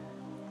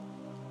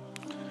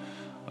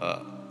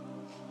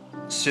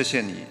谢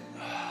谢你，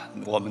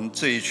我们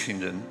这一群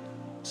人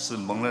是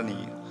蒙了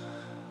你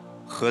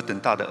何等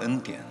大的恩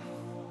典。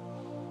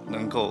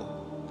能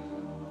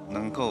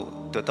够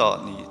得到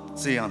你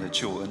这样的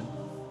救恩，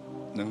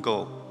能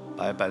够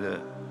白白的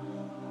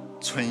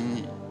称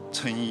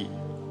义，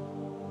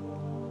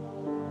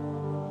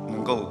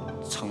能够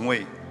成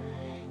为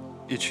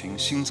一群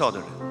新造的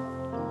人。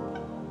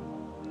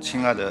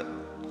亲爱的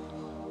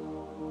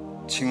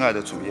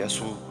主耶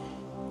稣，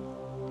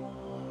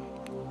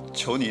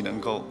求你能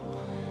够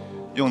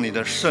用你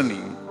的圣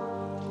灵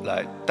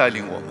来带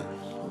领我们，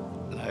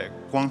来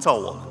光照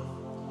我们。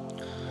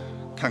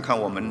看看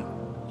我们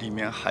里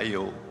面还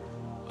有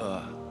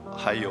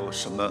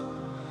什么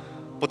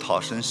不讨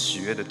神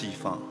喜悦的地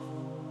方，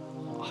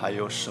还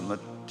有什么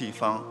地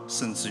方，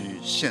甚至于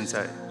现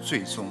在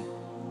最终，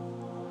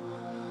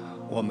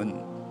我们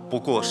不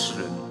过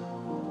是人，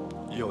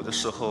有的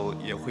时候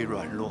也会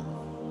软弱，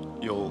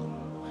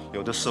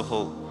有的时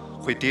候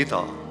会跌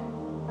倒，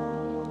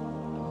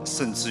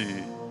甚至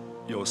于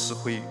有时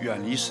会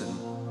远离神，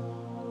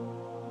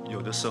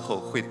有的时候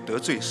会得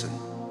罪神。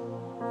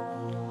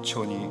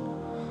求你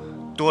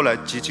多来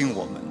接近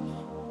我们，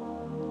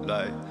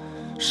来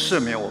赦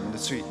免我们的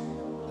罪，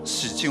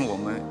洗净我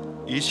们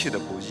一切的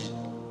不义。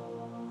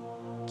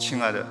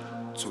亲爱的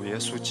主耶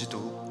稣基督，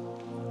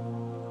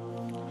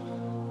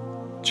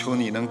求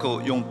你能够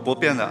用不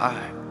变的爱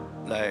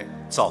来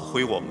找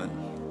回我们，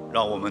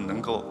让我们能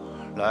够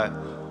来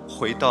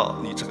回到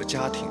你这个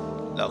家庭，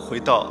来回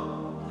到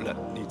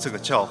你这个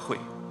教会。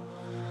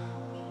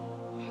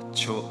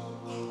求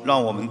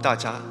让我们大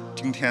家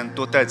今天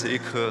都带着一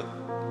颗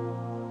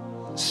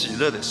喜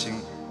乐的心，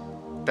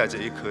带着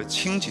一颗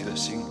清洁的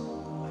心，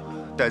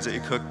带着一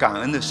颗感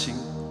恩的心，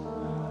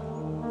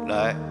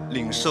来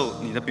领受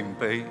你的饼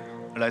杯，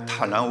来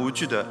坦然无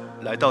惧的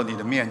来到你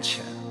的面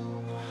前，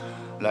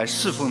来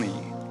侍奉你，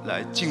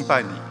来敬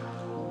拜你，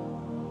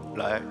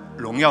来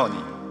荣耀你。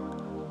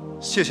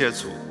谢谢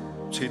主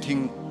垂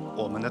听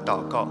我们的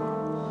祷告，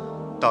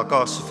祷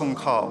告是奉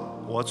靠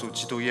我主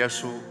基督耶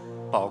稣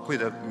宝贵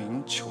的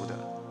名求的，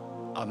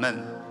阿们。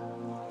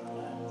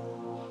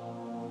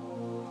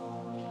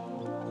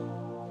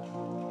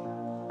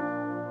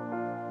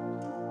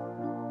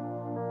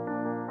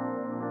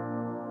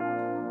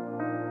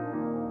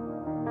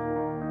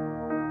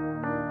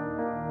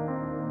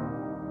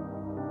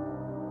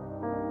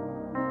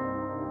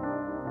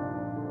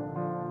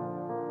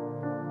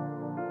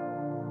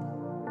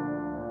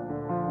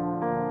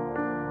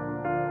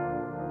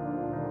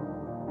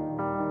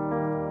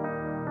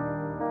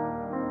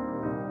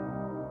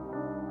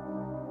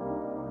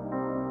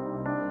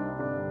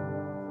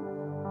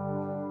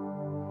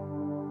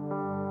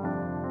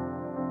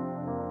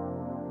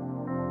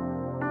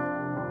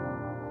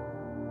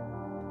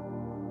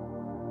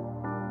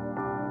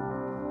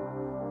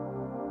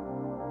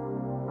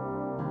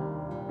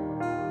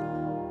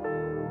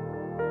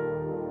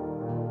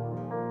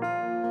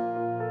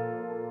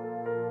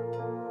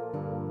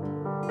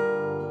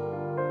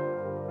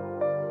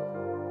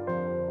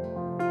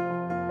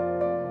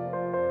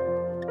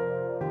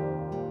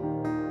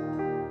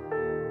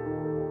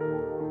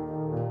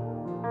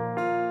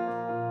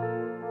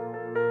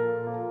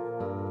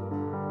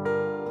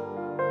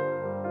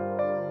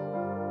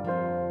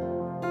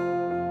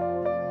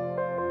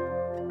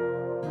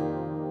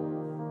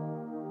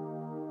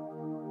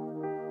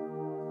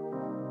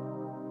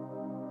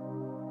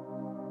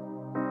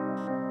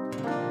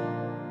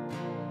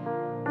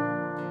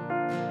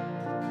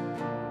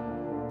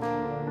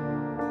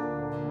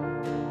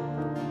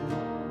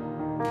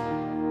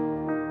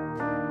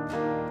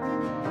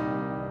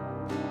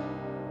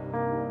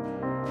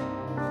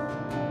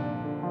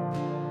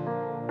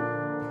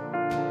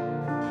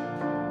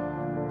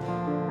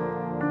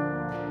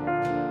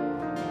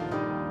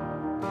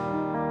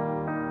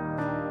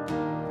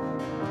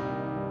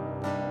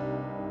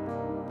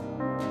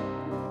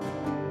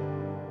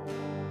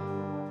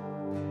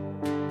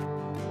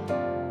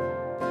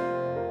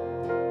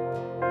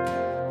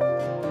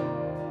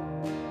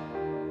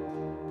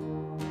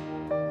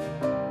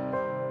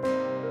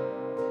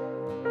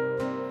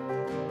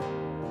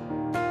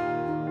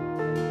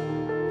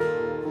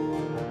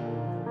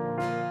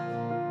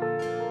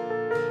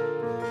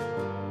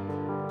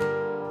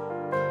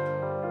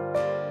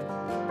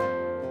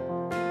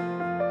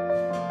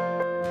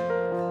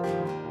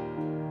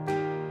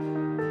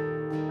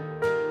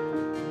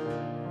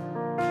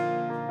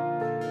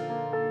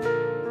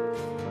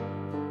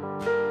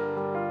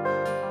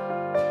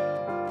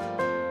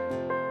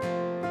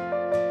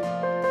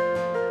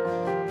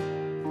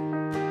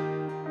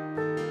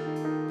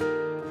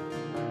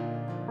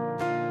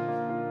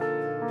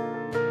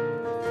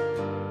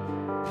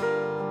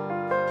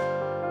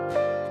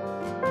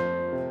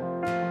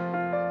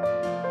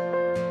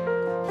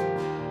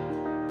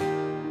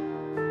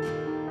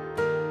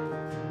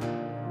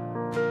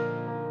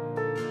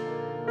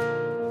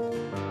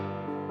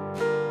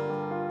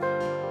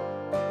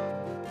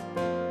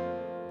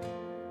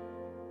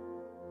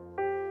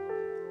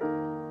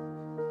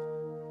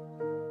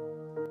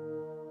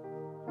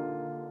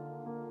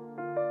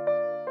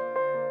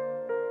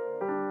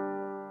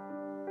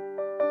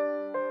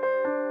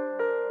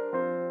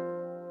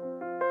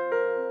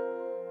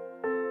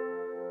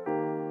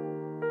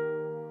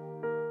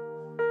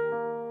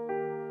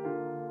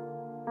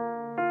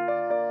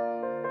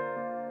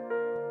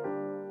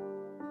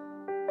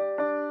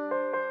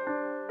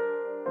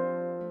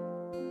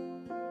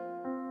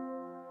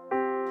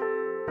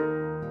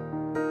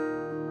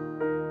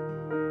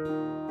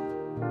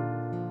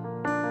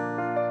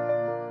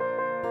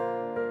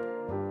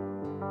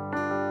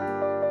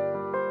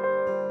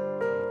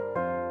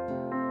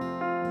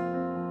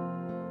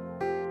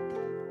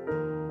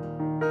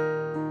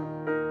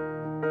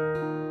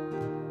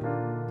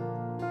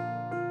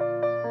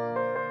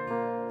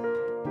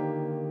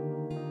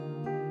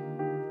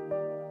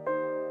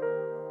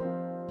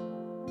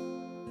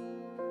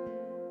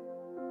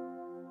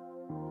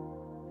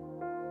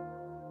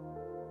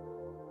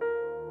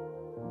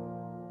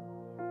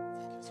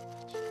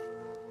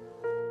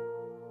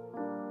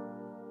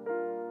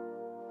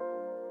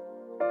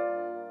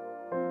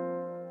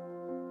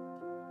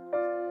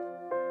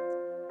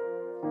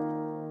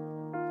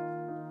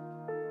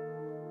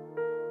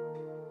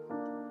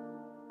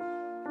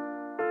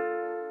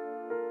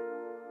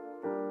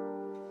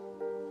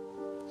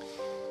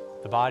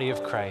body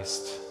of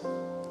Christ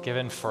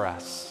given for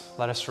us.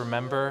 Let us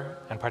remember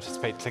and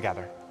participate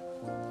together.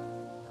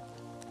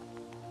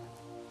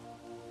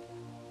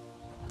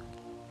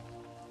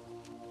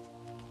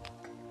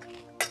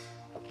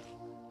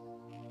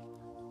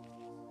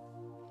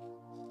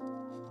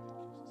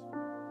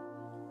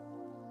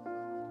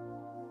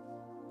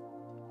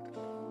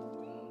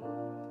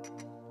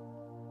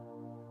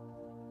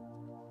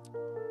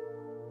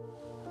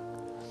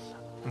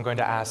 I'm going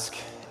to ask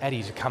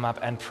Eddie to come up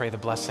and pray the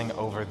blessing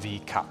over the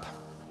cup.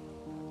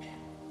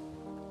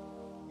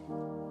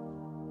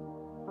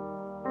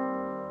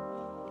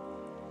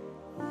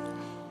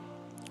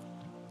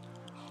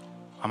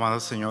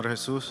 Amado Señor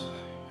Jesús,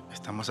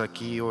 estamos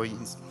aquí hoy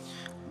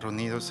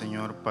reunidos,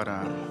 Señor,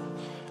 para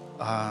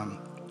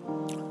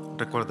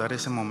recordar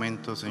ese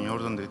momento,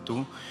 Señor, donde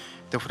tú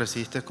te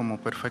ofreciste como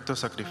perfecto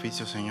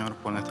sacrificio, Señor,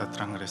 por nuestras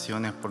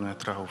transgresiones, por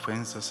nuestras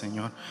ofensas,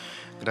 Señor.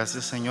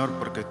 Gracias, Señor,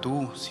 porque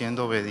tú,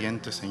 siendo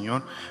obediente,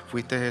 Señor,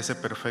 fuiste ese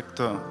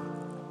perfecto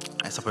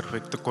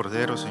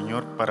Cordero,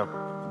 Señor,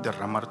 para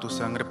derramar tu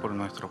sangre por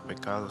nuestros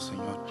pecados,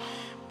 Señor.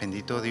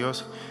 Bendito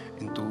Dios,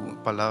 en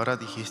tu palabra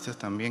dijiste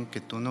también que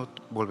tú no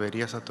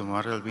volverías a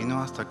tomar el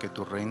vino hasta que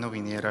tu reino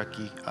viniera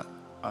aquí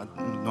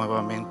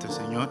nuevamente,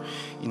 Señor,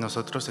 y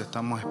nosotros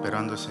estamos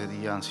esperando ese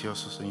día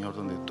ansioso, Señor,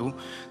 donde tú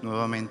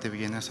nuevamente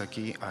vienes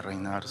aquí a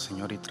reinar,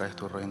 Señor, y traes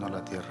tu reino a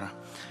la tierra.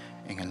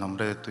 En el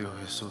nombre de tu Hijo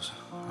Jesús.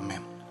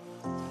 Amén.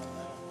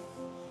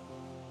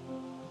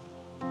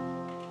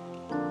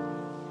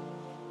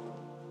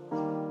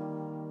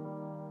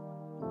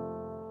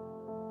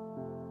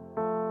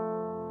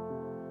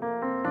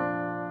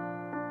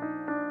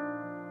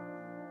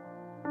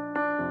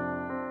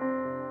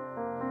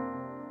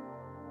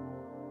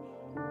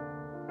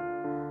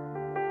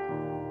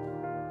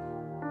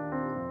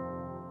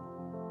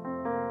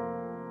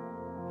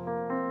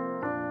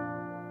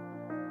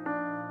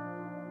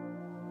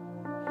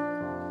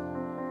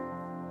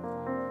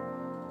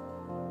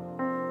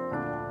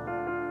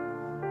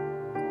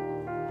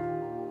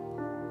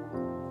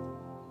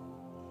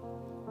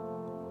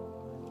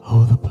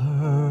 Oh, the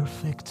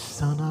perfect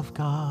Son of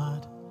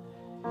God,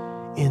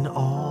 in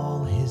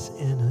all his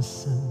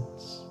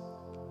innocence,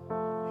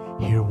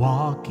 here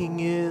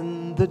walking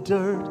in the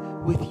dirt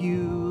with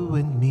you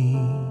and me.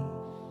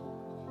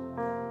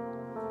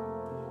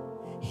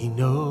 He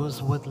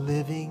knows what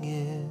living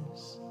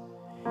is.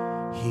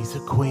 He's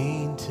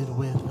acquainted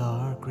with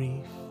our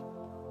grief.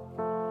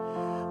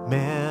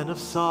 Man of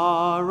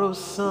sorrow,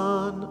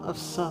 son of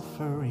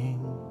suffering,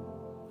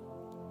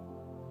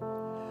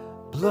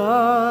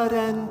 blood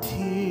and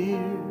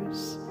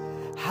tears,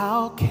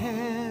 how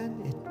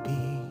can it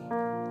be?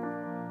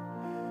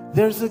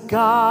 There's a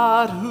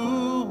God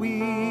who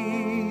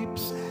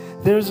weeps,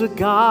 there's a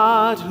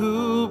God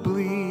who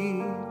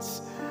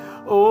bleeds.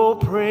 Oh,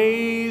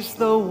 praise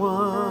the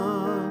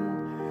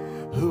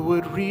one who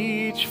would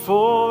reach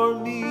for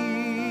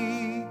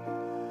me.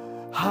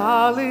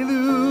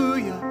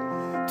 Hallelujah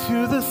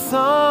to the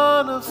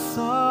Son of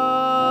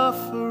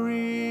suffering.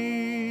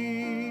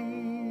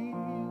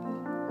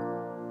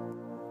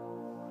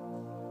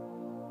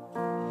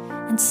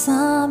 And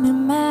some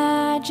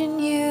imagine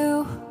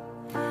you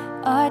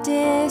are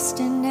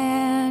distant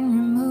and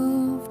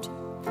removed,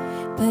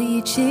 but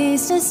you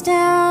chased us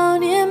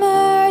down in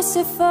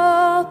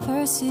merciful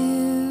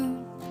pursuit.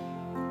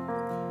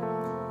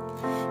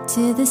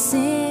 To the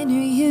sinner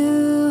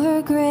you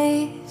were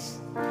grace,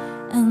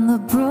 and the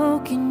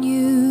broken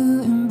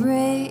you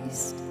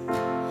embraced.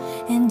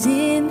 And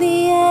in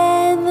the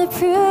end the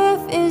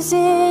proof is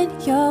in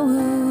your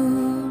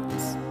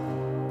wounds.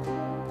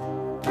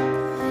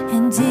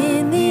 And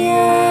in the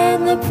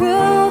end the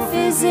proof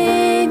is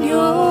in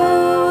your wounds.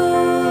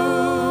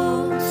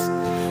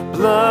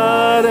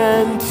 Blood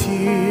and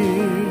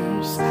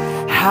tears,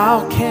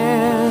 how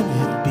can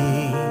it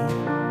be?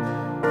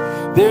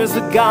 There's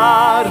a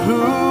God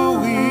who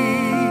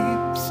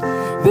weeps,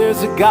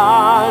 there's a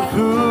God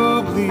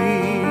who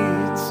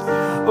bleeds.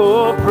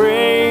 Oh,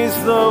 praise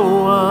the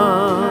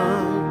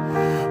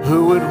one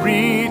who would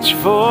reach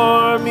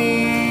for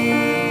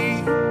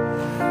me.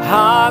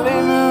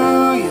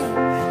 Hallelujah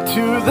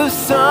to the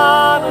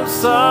Son of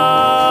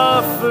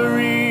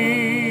suffering.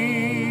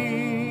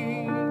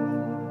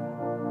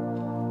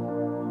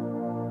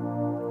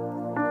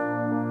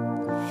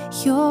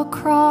 Your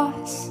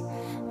cross,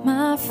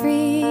 my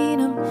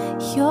freedom,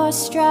 your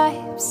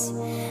stripes,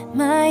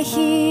 my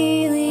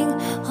healing,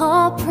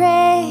 all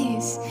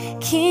praise,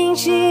 King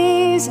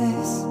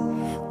Jesus.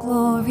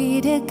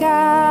 Glory to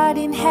God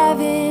in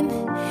heaven,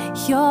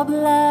 your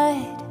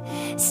blood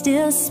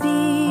still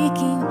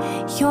speaking,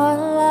 your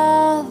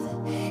love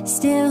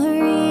still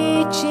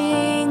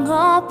reaching,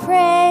 all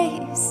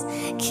praise,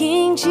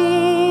 King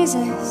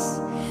Jesus.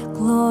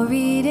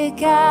 Glory to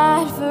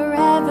God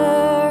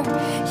forever.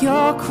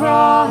 Your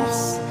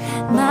cross,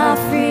 my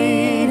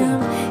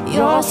freedom,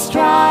 your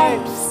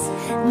stripes,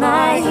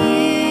 my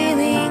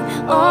healing,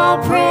 all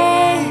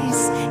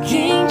praise,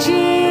 King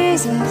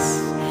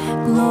Jesus.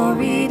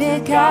 Glory to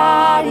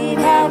God in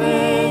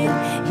heaven,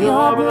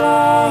 your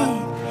blood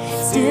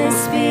still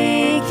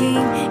speaking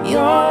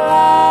your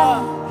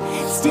love,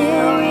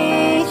 still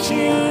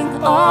reaching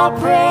all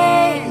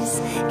praise.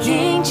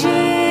 King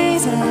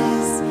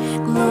Jesus,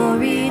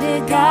 glory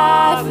to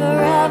God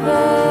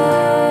forever.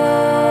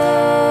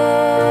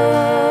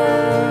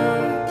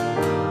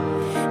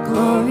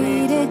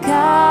 Glory to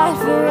God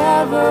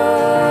forever.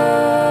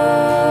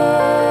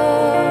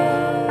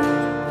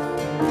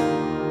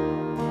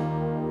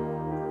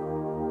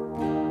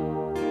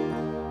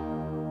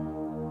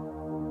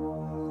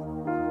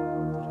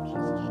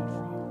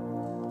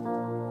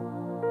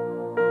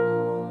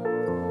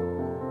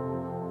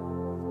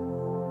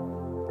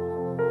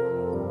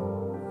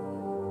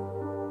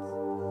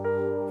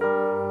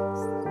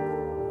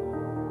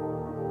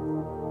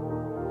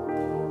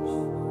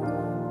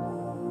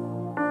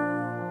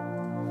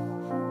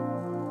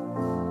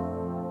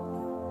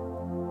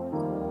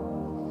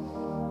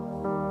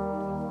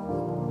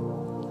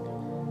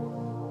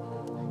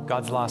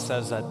 God's law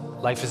says that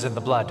life is in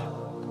the blood.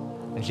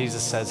 And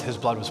Jesus says his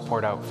blood was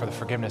poured out for the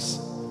forgiveness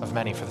of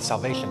many, for the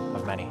salvation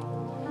of many.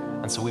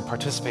 And so we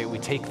participate, we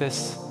take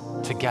this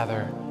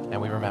together, and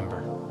we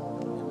remember.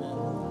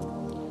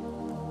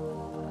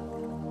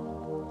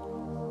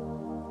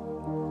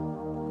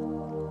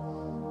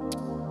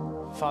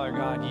 Father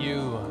God,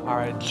 you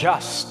are a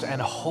just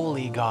and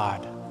holy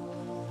God,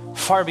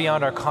 far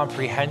beyond our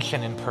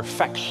comprehension in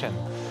perfection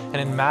and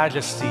in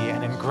majesty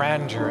and in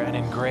grandeur and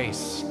in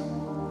grace.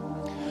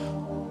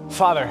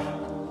 Father,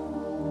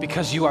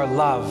 because you are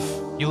love,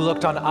 you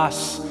looked on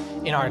us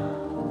in our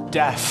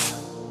death.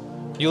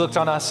 You looked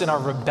on us in our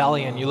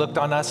rebellion. You looked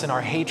on us in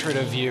our hatred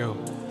of you.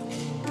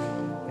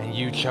 And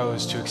you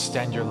chose to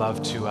extend your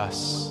love to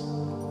us.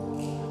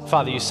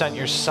 Father, you sent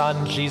your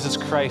Son, Jesus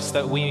Christ,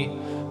 that we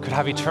could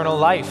have eternal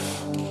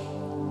life.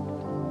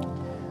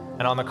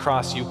 And on the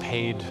cross, you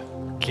paid,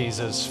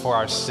 Jesus, for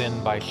our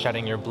sin by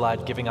shedding your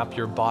blood, giving up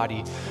your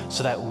body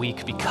so that we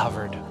could be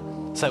covered,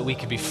 so that we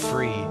could be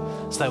free,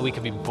 so that we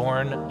could be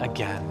born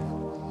again.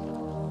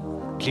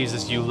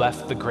 Jesus, you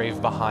left the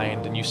grave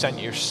behind and you sent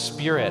your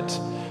Spirit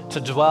to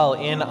dwell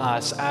in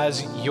us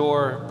as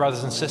your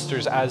brothers and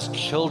sisters, as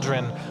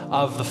children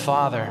of the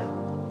Father.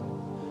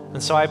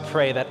 And so I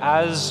pray that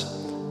as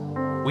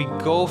we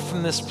go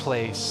from this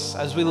place,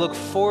 as we look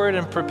forward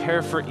and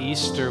prepare for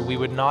Easter, we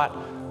would not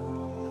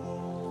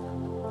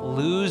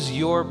lose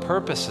your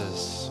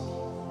purposes,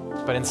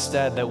 but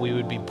instead that we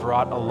would be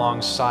brought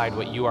alongside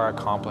what you are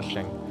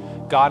accomplishing.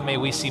 God, may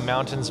we see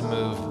mountains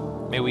move.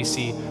 May we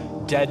see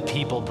dead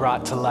people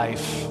brought to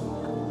life,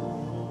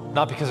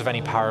 not because of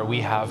any power we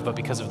have, but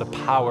because of the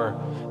power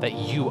that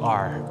you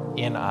are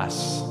in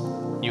us.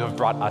 You have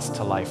brought us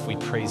to life. We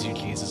praise you,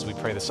 Jesus. We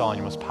pray this all in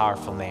your most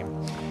powerful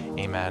name.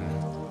 Amen.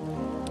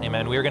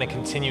 Amen. We are going to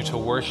continue to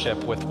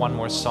worship with one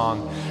more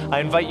song. I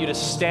invite you to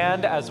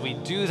stand as we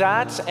do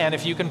that, and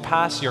if you can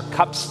pass your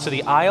cups to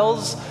the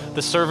aisles,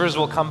 the servers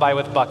will come by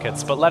with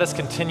buckets, but let us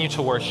continue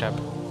to worship.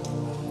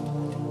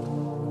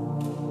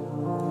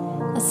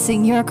 Let's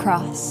sing your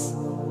cross.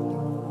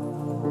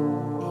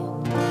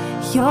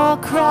 Your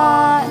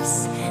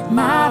cross,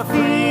 my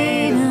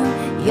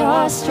freedom,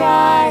 your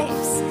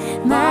stripes,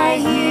 my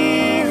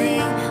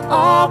healing,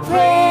 all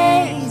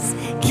praise,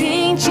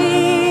 King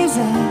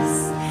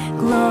Jesus.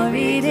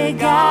 Glory to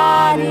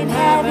God in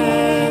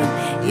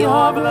heaven,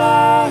 your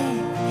blood,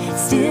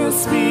 still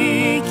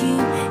speaking,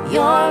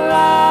 your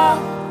love,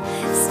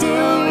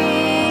 still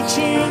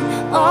reaching,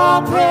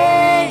 all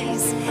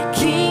praise,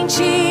 King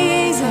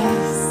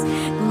Jesus.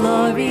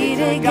 Glory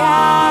to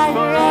God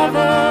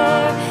forever.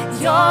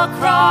 Your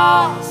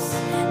cross,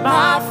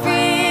 my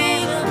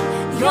freedom,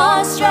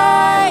 your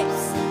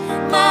stripes,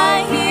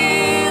 my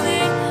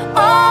healing,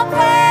 all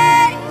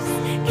praise,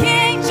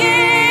 King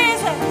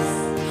Jesus.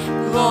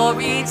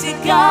 Glory to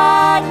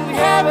God in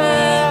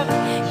heaven,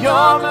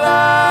 your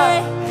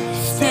blood,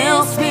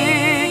 still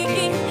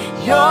speaking,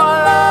 your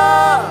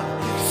love,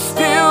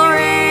 still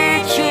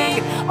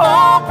reaching,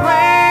 all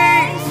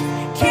praise,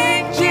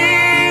 King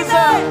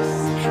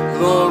Jesus.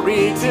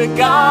 Glory to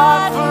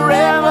God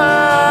forever.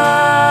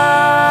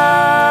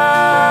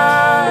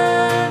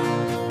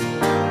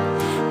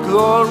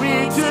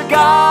 Glory to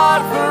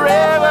God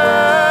forever.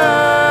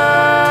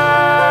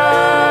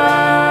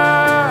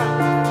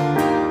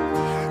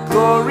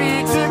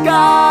 Glory to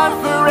God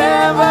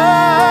forever.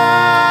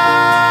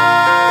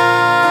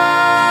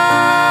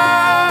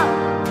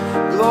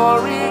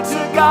 Glory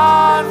to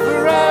God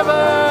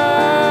forever.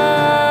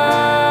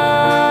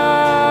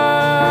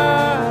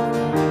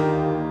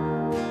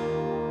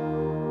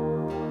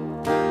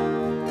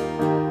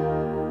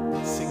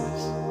 Sing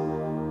this.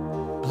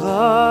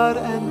 Blood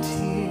and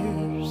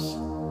tears,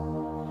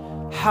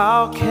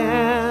 how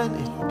can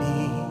it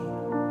be?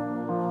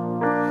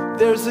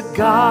 There's a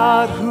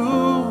God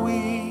who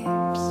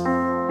weeps,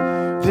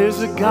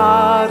 there's a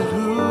God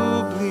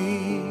who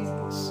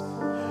bleeds.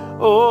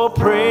 Oh,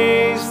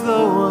 praise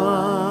the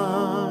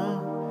one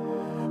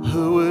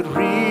who would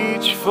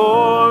reach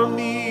for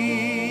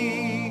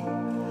me.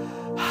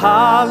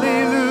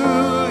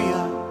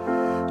 Hallelujah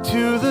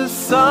to the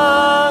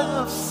Son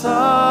of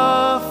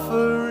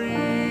suffering.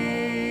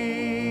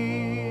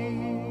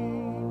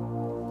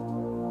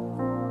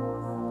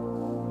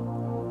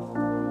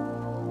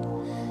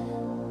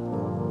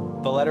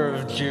 the letter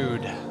of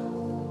Jude,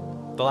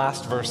 the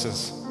last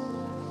verses.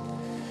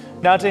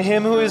 Now to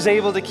him who is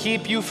able to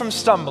keep you from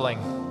stumbling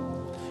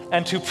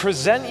and to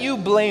present you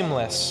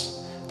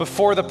blameless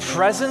before the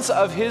presence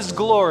of his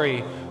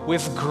glory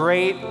with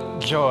great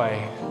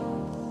joy.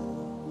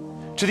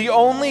 To the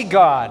only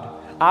God,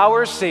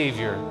 our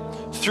Savior,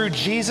 through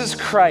Jesus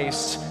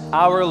Christ,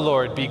 our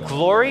Lord, be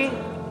glory,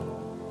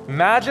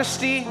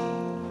 majesty,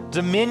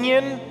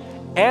 dominion,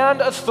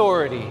 and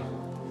authority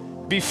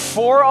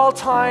before all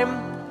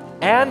time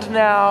and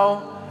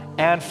now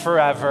and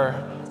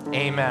forever.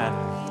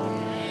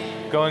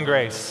 Amen. Go in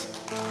grace.